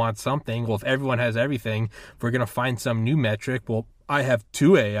always going to want something. Well, if everyone has everything, we're going to find some new metric. Well, I have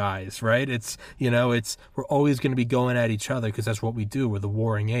 2 AIs, right? We're always going to be going at each other because that's what we do. We're the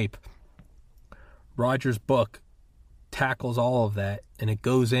warring ape. Roger's book tackles all of that, and it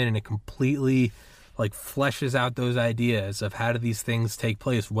goes in and it completely like fleshes out those ideas of how do these things take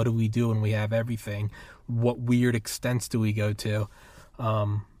place? What do we do when we have everything? What weird extents do we go to?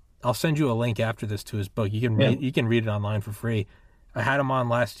 I'll send you a link after this to his book. You can read it online for free. I had him on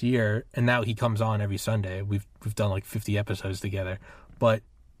last year, and now he comes on every Sunday. We've done like 50 episodes together. But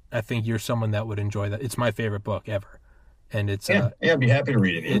I think you're someone that would enjoy that. It's my favorite book ever, and it's I'd be happy to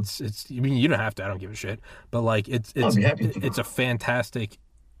read it. It's. I mean, you don't have to. I don't give a shit. But like, it's a fantastic.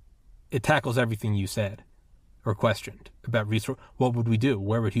 It tackles everything you said or questioned about resource. What would we do?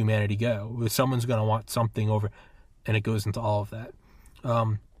 Where would humanity go? Someone's going to want something over, and it goes into all of that.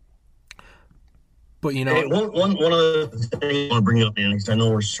 But you know, hey, one other thing I want to bring up, man, because I know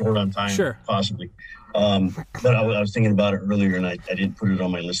we're short on time, sure, possibly. But I was thinking about it earlier, and I didn't put it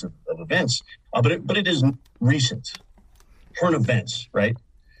on my list of events. But it is recent, current events, right?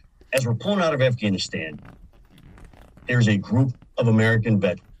 As we're pulling out of Afghanistan, there's a group of American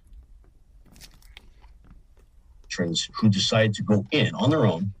veterans who decide to go in on their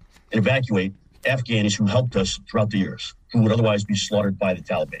own and evacuate Afghans who helped us throughout the years, who would otherwise be slaughtered by the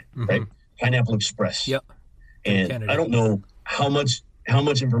Taliban, right? Pineapple Express. Yep. And Kennedy. I don't know how much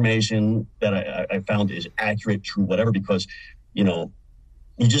information that I found is accurate, true, whatever, because, you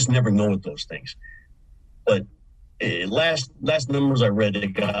just never know with those things. But last numbers I read,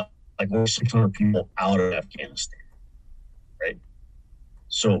 it got like over 600 people out of Afghanistan, right?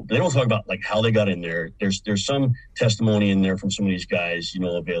 So they don't talk about like how they got in there. There's some testimony in there from some of these guys,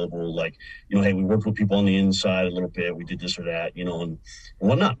 available, like, hey, we worked with people on the inside a little bit. We did this or that, and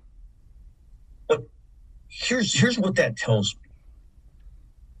whatnot. But here's what that tells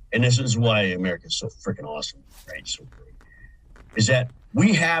me. and this is why America is so freaking awesome, right? So great, is that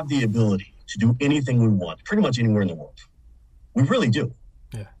we have the ability to do anything we want, pretty much anywhere in the world. We really do.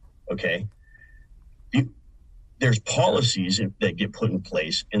 Yeah. Okay. There's policies that get put in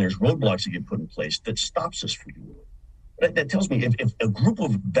place, and there's roadblocks that get put in place that stops us from doing it. That tells me if a group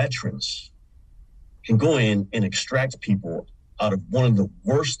of veterans can go in and extract people out of one of the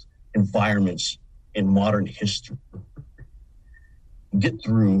worst environments in modern history, get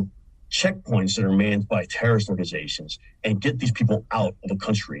through checkpoints that are manned by terrorist organizations, and get these people out of a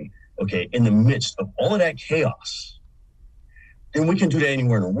country, okay, in the midst of all of that chaos, then we can do that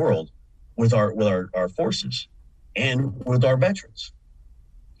anywhere in the world with our forces and with our veterans.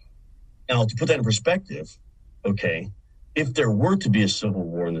 Now, to put that in perspective, okay, if there were to be a civil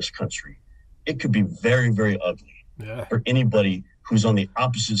war in this country, it could be very, very ugly for anybody who's on the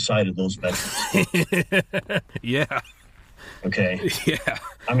opposite side of those veterans. Yeah. Okay? Yeah.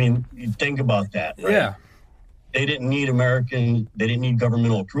 I mean, you think about that, right? Yeah. They didn't need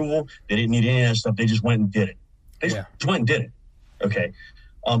governmental approval. They didn't need any of that stuff. They just went and did it. They just went and did it. Okay.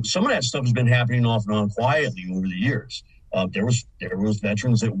 Some of that stuff has been happening off and on quietly over the years. There was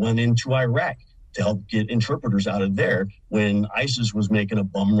veterans that went into Iraq to help get interpreters out of there when ISIS was making a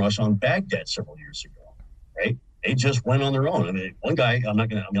bum rush on Baghdad several years ago, right? They just went on their own. I mean, one guy, I'm not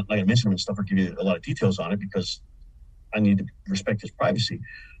gonna mention him and stuff or give you a lot of details on it because I need to respect his privacy.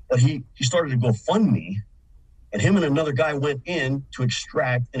 But he started a GoFundMe, and him and another guy went in to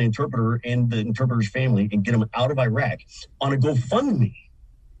extract an interpreter and the interpreter's family and get them out of Iraq on a GoFundMe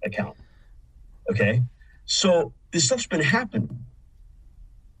account. Okay? So this stuff's been happening.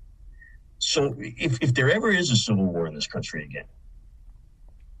 So if there ever is a civil war in this country again,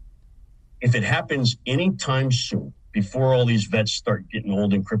 if it happens anytime soon, before all these vets start getting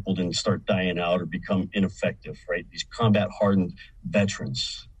old and crippled and start dying out or become ineffective, right? These combat-hardened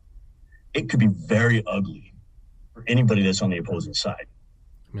veterans, it could be very ugly for anybody that's on the opposing side.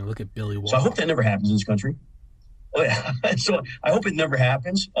 I mean, look at Billy Wall. So I hope that never happens in this country. Oh, yeah. So I hope it never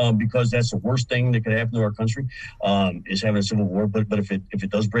happens because that's the worst thing that could happen to our country is having a civil war. But if it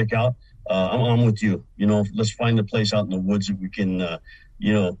does break out, I'm with you. You know, let's find a place out in the woods that we can,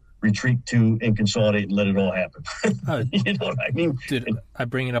 retreat to and consolidate and let it all happen. You know what I mean? Dude, I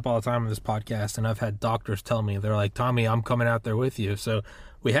bring it up all the time on this podcast, and I've had doctors tell me, they're like, Tommy, I'm coming out there with you. So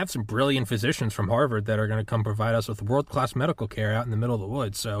we have some brilliant physicians from Harvard that are going to come provide us with world-class medical care out in the middle of the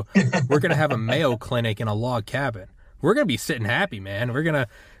woods. So we're going to have a Mayo Clinic in a log cabin. We're going to be sitting happy, man. We're going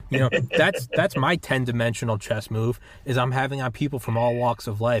to, that's my 10-dimensional chess move, is I'm having on people from all walks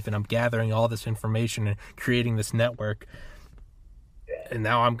of life, and I'm gathering all this information and creating this network. And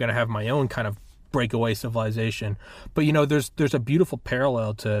now I'm going to have my own kind of breakaway civilization. But, there's a beautiful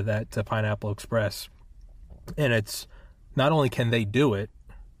parallel to that, to Pineapple Express. And it's not only can they do it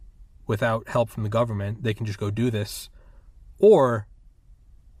without help from the government, they can just go do this, or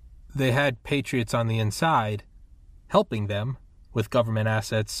they had patriots on the inside helping them with government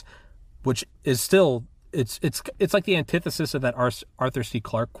assets, which is still, it's like the antithesis of that Arthur C.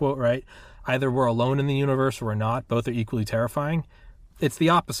 Clarke quote, right? Either we're alone in the universe or we're not. Both are equally terrifying. It's the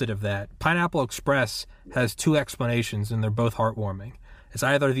opposite of that. Pineapple Express has two explanations, and they're both heartwarming. It's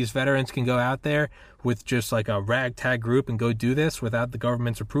either these veterans can go out there with just like a ragtag group and go do this without the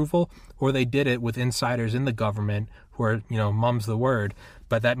government's approval, or they did it with insiders in the government who are, mum's the word.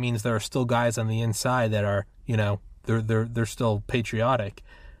 But that means there are still guys on the inside that are, they're still patriotic.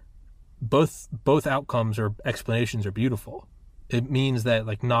 Both outcomes or explanations are beautiful. It means that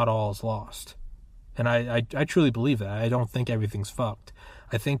like not all is lost. And I truly believe that. I don't think everything's fucked.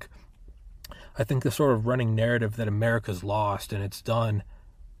 I think the sort of running narrative that America's lost and it's done,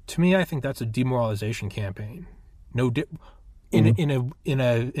 to me, I think that's a demoralization campaign. In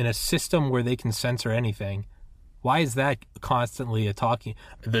a system where they can censor anything, why is that constantly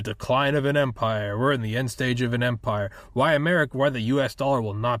the decline of an empire? We're in the end stage of an empire. Why the U.S. dollar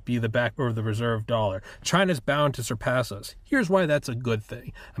will not be the back or the reserve dollar? China's bound to surpass us. Here's why that's a good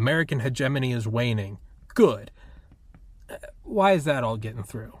thing. American hegemony is waning. Good. Why is that all getting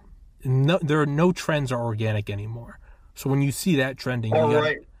through? No, there are no trends are organic anymore. So when you see that trending,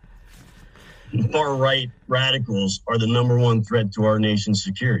 far right radicals are the number one threat to our nation's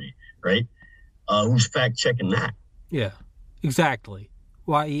security, right? Who's fact checking that? Yeah, exactly.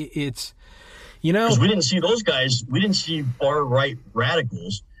 Why it's, because we didn't see those guys. We didn't see far right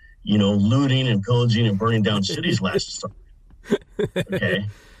radicals, looting and pillaging and burning down cities last summer. Okay,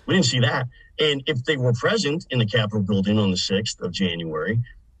 we didn't see that. And if they were present in the Capitol building on the 6th of January,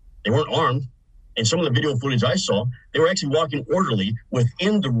 they weren't armed. And some of the video footage I saw, they were actually walking orderly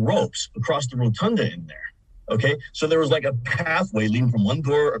within the ropes across the rotunda in there. Okay, so there was like a pathway leading from one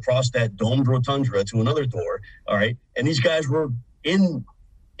door across that domed rotunda to another door. All right, and these guys were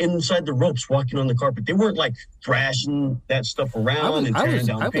inside the ropes, walking on the carpet. They weren't like thrashing that stuff around and tearing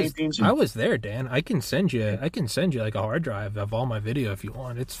down paintings. I was there, Dan. I can send you like a hard drive of all my video if you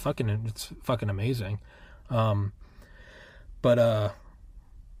want. It's fucking amazing.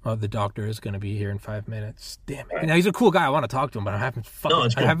 Oh, the doctor is going to be here in 5 minutes. Damn it! Right. Now he's a cool guy. I want to talk to him, but I'm having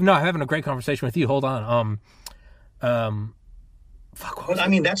having a great conversation with you. Hold on. I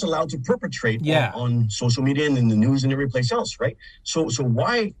mean, that's allowed to perpetrate on social media and in the news and every place else, right? So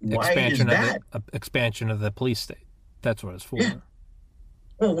why is that? Expansion of the police state. That's what it's for. Yeah.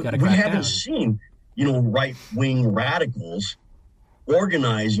 Well, we haven't seen, right-wing radicals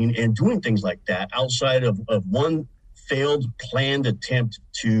organizing and doing things like that outside of one failed planned attempt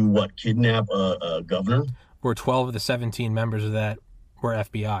to kidnap a governor. Where 12 of the 17 members of that were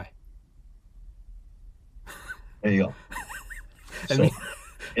FBI. There you go.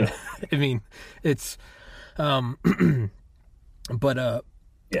 I mean, it's, but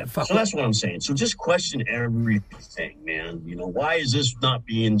yeah. So that's what I'm saying. So just question everything, man. Why is this not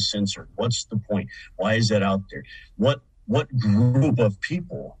being censored? What's the point? Why is that out there? What group of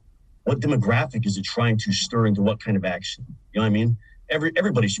people? What demographic is it trying to stir into what kind of action? You know what I mean?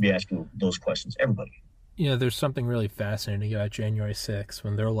 Everybody should be asking those questions. Everybody. There's something really fascinating about January 6th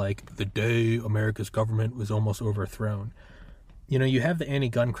when they're like, the day America's government was almost overthrown. You have the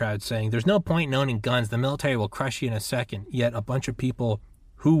anti-gun crowd saying, there's no point in owning guns. The military will crush you in a second. Yet a bunch of people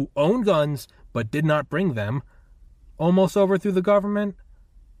who own guns but did not bring them almost overthrew the government.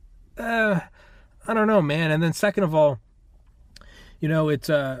 I don't know, man. And then second of all, I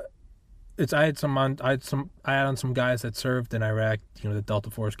had on some guys that served in Iraq, the Delta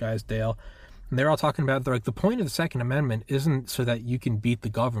Force guys, Dale, and they're all talking about, they're like, the point of the Second Amendment isn't so that you can beat the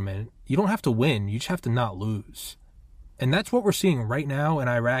government. You don't have to win. You just have to not lose. And that's what we're seeing right now in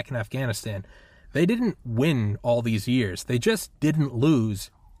Iraq and Afghanistan. They didn't win all these years. They just didn't lose,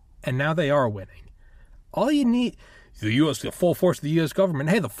 and now they are winning. All you need, the full force of the U.S.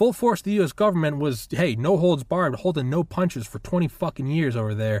 government. Hey, the full force of the U.S. government was, no holds barred, holding no punches for 20 fucking years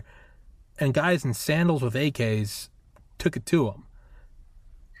over there. And guys in sandals with AKs took it to them.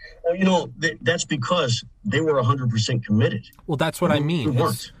 Well, that's because they were 100% committed. Well, that's what I mean.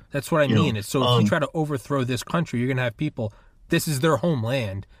 That's what I mean. If you try to overthrow this country, you're going to have people, this is their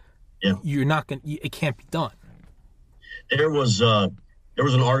homeland. Yeah. You're not going to, it can't be done. There was an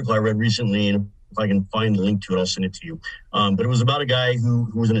article I read recently, and if I can find the link to it, I'll send it to you. But it was about a guy who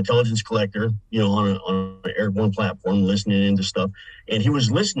was an intelligence collector, on an airborne platform, listening into stuff. And he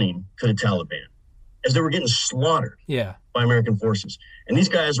was listening to the Taliban as they were getting slaughtered by American forces. And these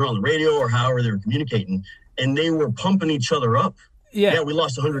guys were on the radio or however they were communicating, and they were pumping each other up. Yeah, we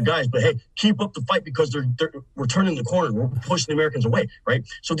lost 100 guys, but hey, keep up the fight because we're turning the corner. We're pushing the Americans away, right?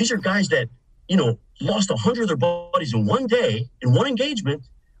 So these are guys that, lost 100 of their buddies in one day, in one engagement,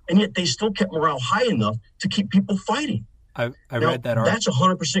 and yet they still kept morale high enough to keep people fighting. I read that article. That's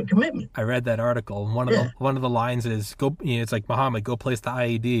 100% commitment. I read that article. And one of the lines is, it's like, Muhammad, go place the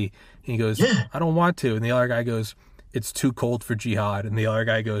IED. And he goes, I don't want to. And the other guy goes, it's too cold for jihad. And the other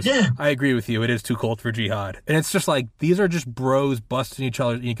guy goes, I agree with you. It is too cold for jihad. And it's just like, these are just bros busting each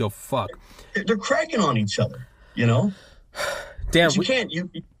other. And you go, fuck. They're cracking on each other, Damn. But you can't,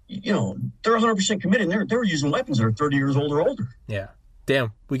 they're 100% committed. And they're using weapons that are 30 years old or older. Yeah.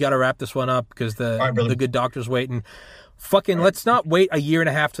 Damn, we got to wrap this one up because the good doctor's waiting. Fucking, let's not wait a year and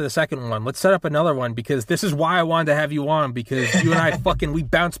a half to the second one. Let's set up another one because this is why I wanted to have you on, because you and I we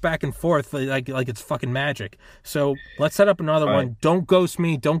bounce back and forth like it's fucking magic. So let's set up another one. Right. Don't ghost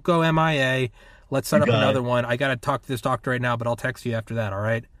me. Don't go MIA. Let's set up another one. I got to talk to this doctor right now, but I'll text you after that, all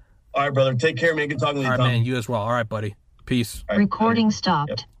right? All right, brother. Take care, man. Good talking to you, All right, Tom. man. You as well. All right, buddy. Peace. Right. Recording stopped.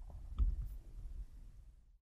 Yep.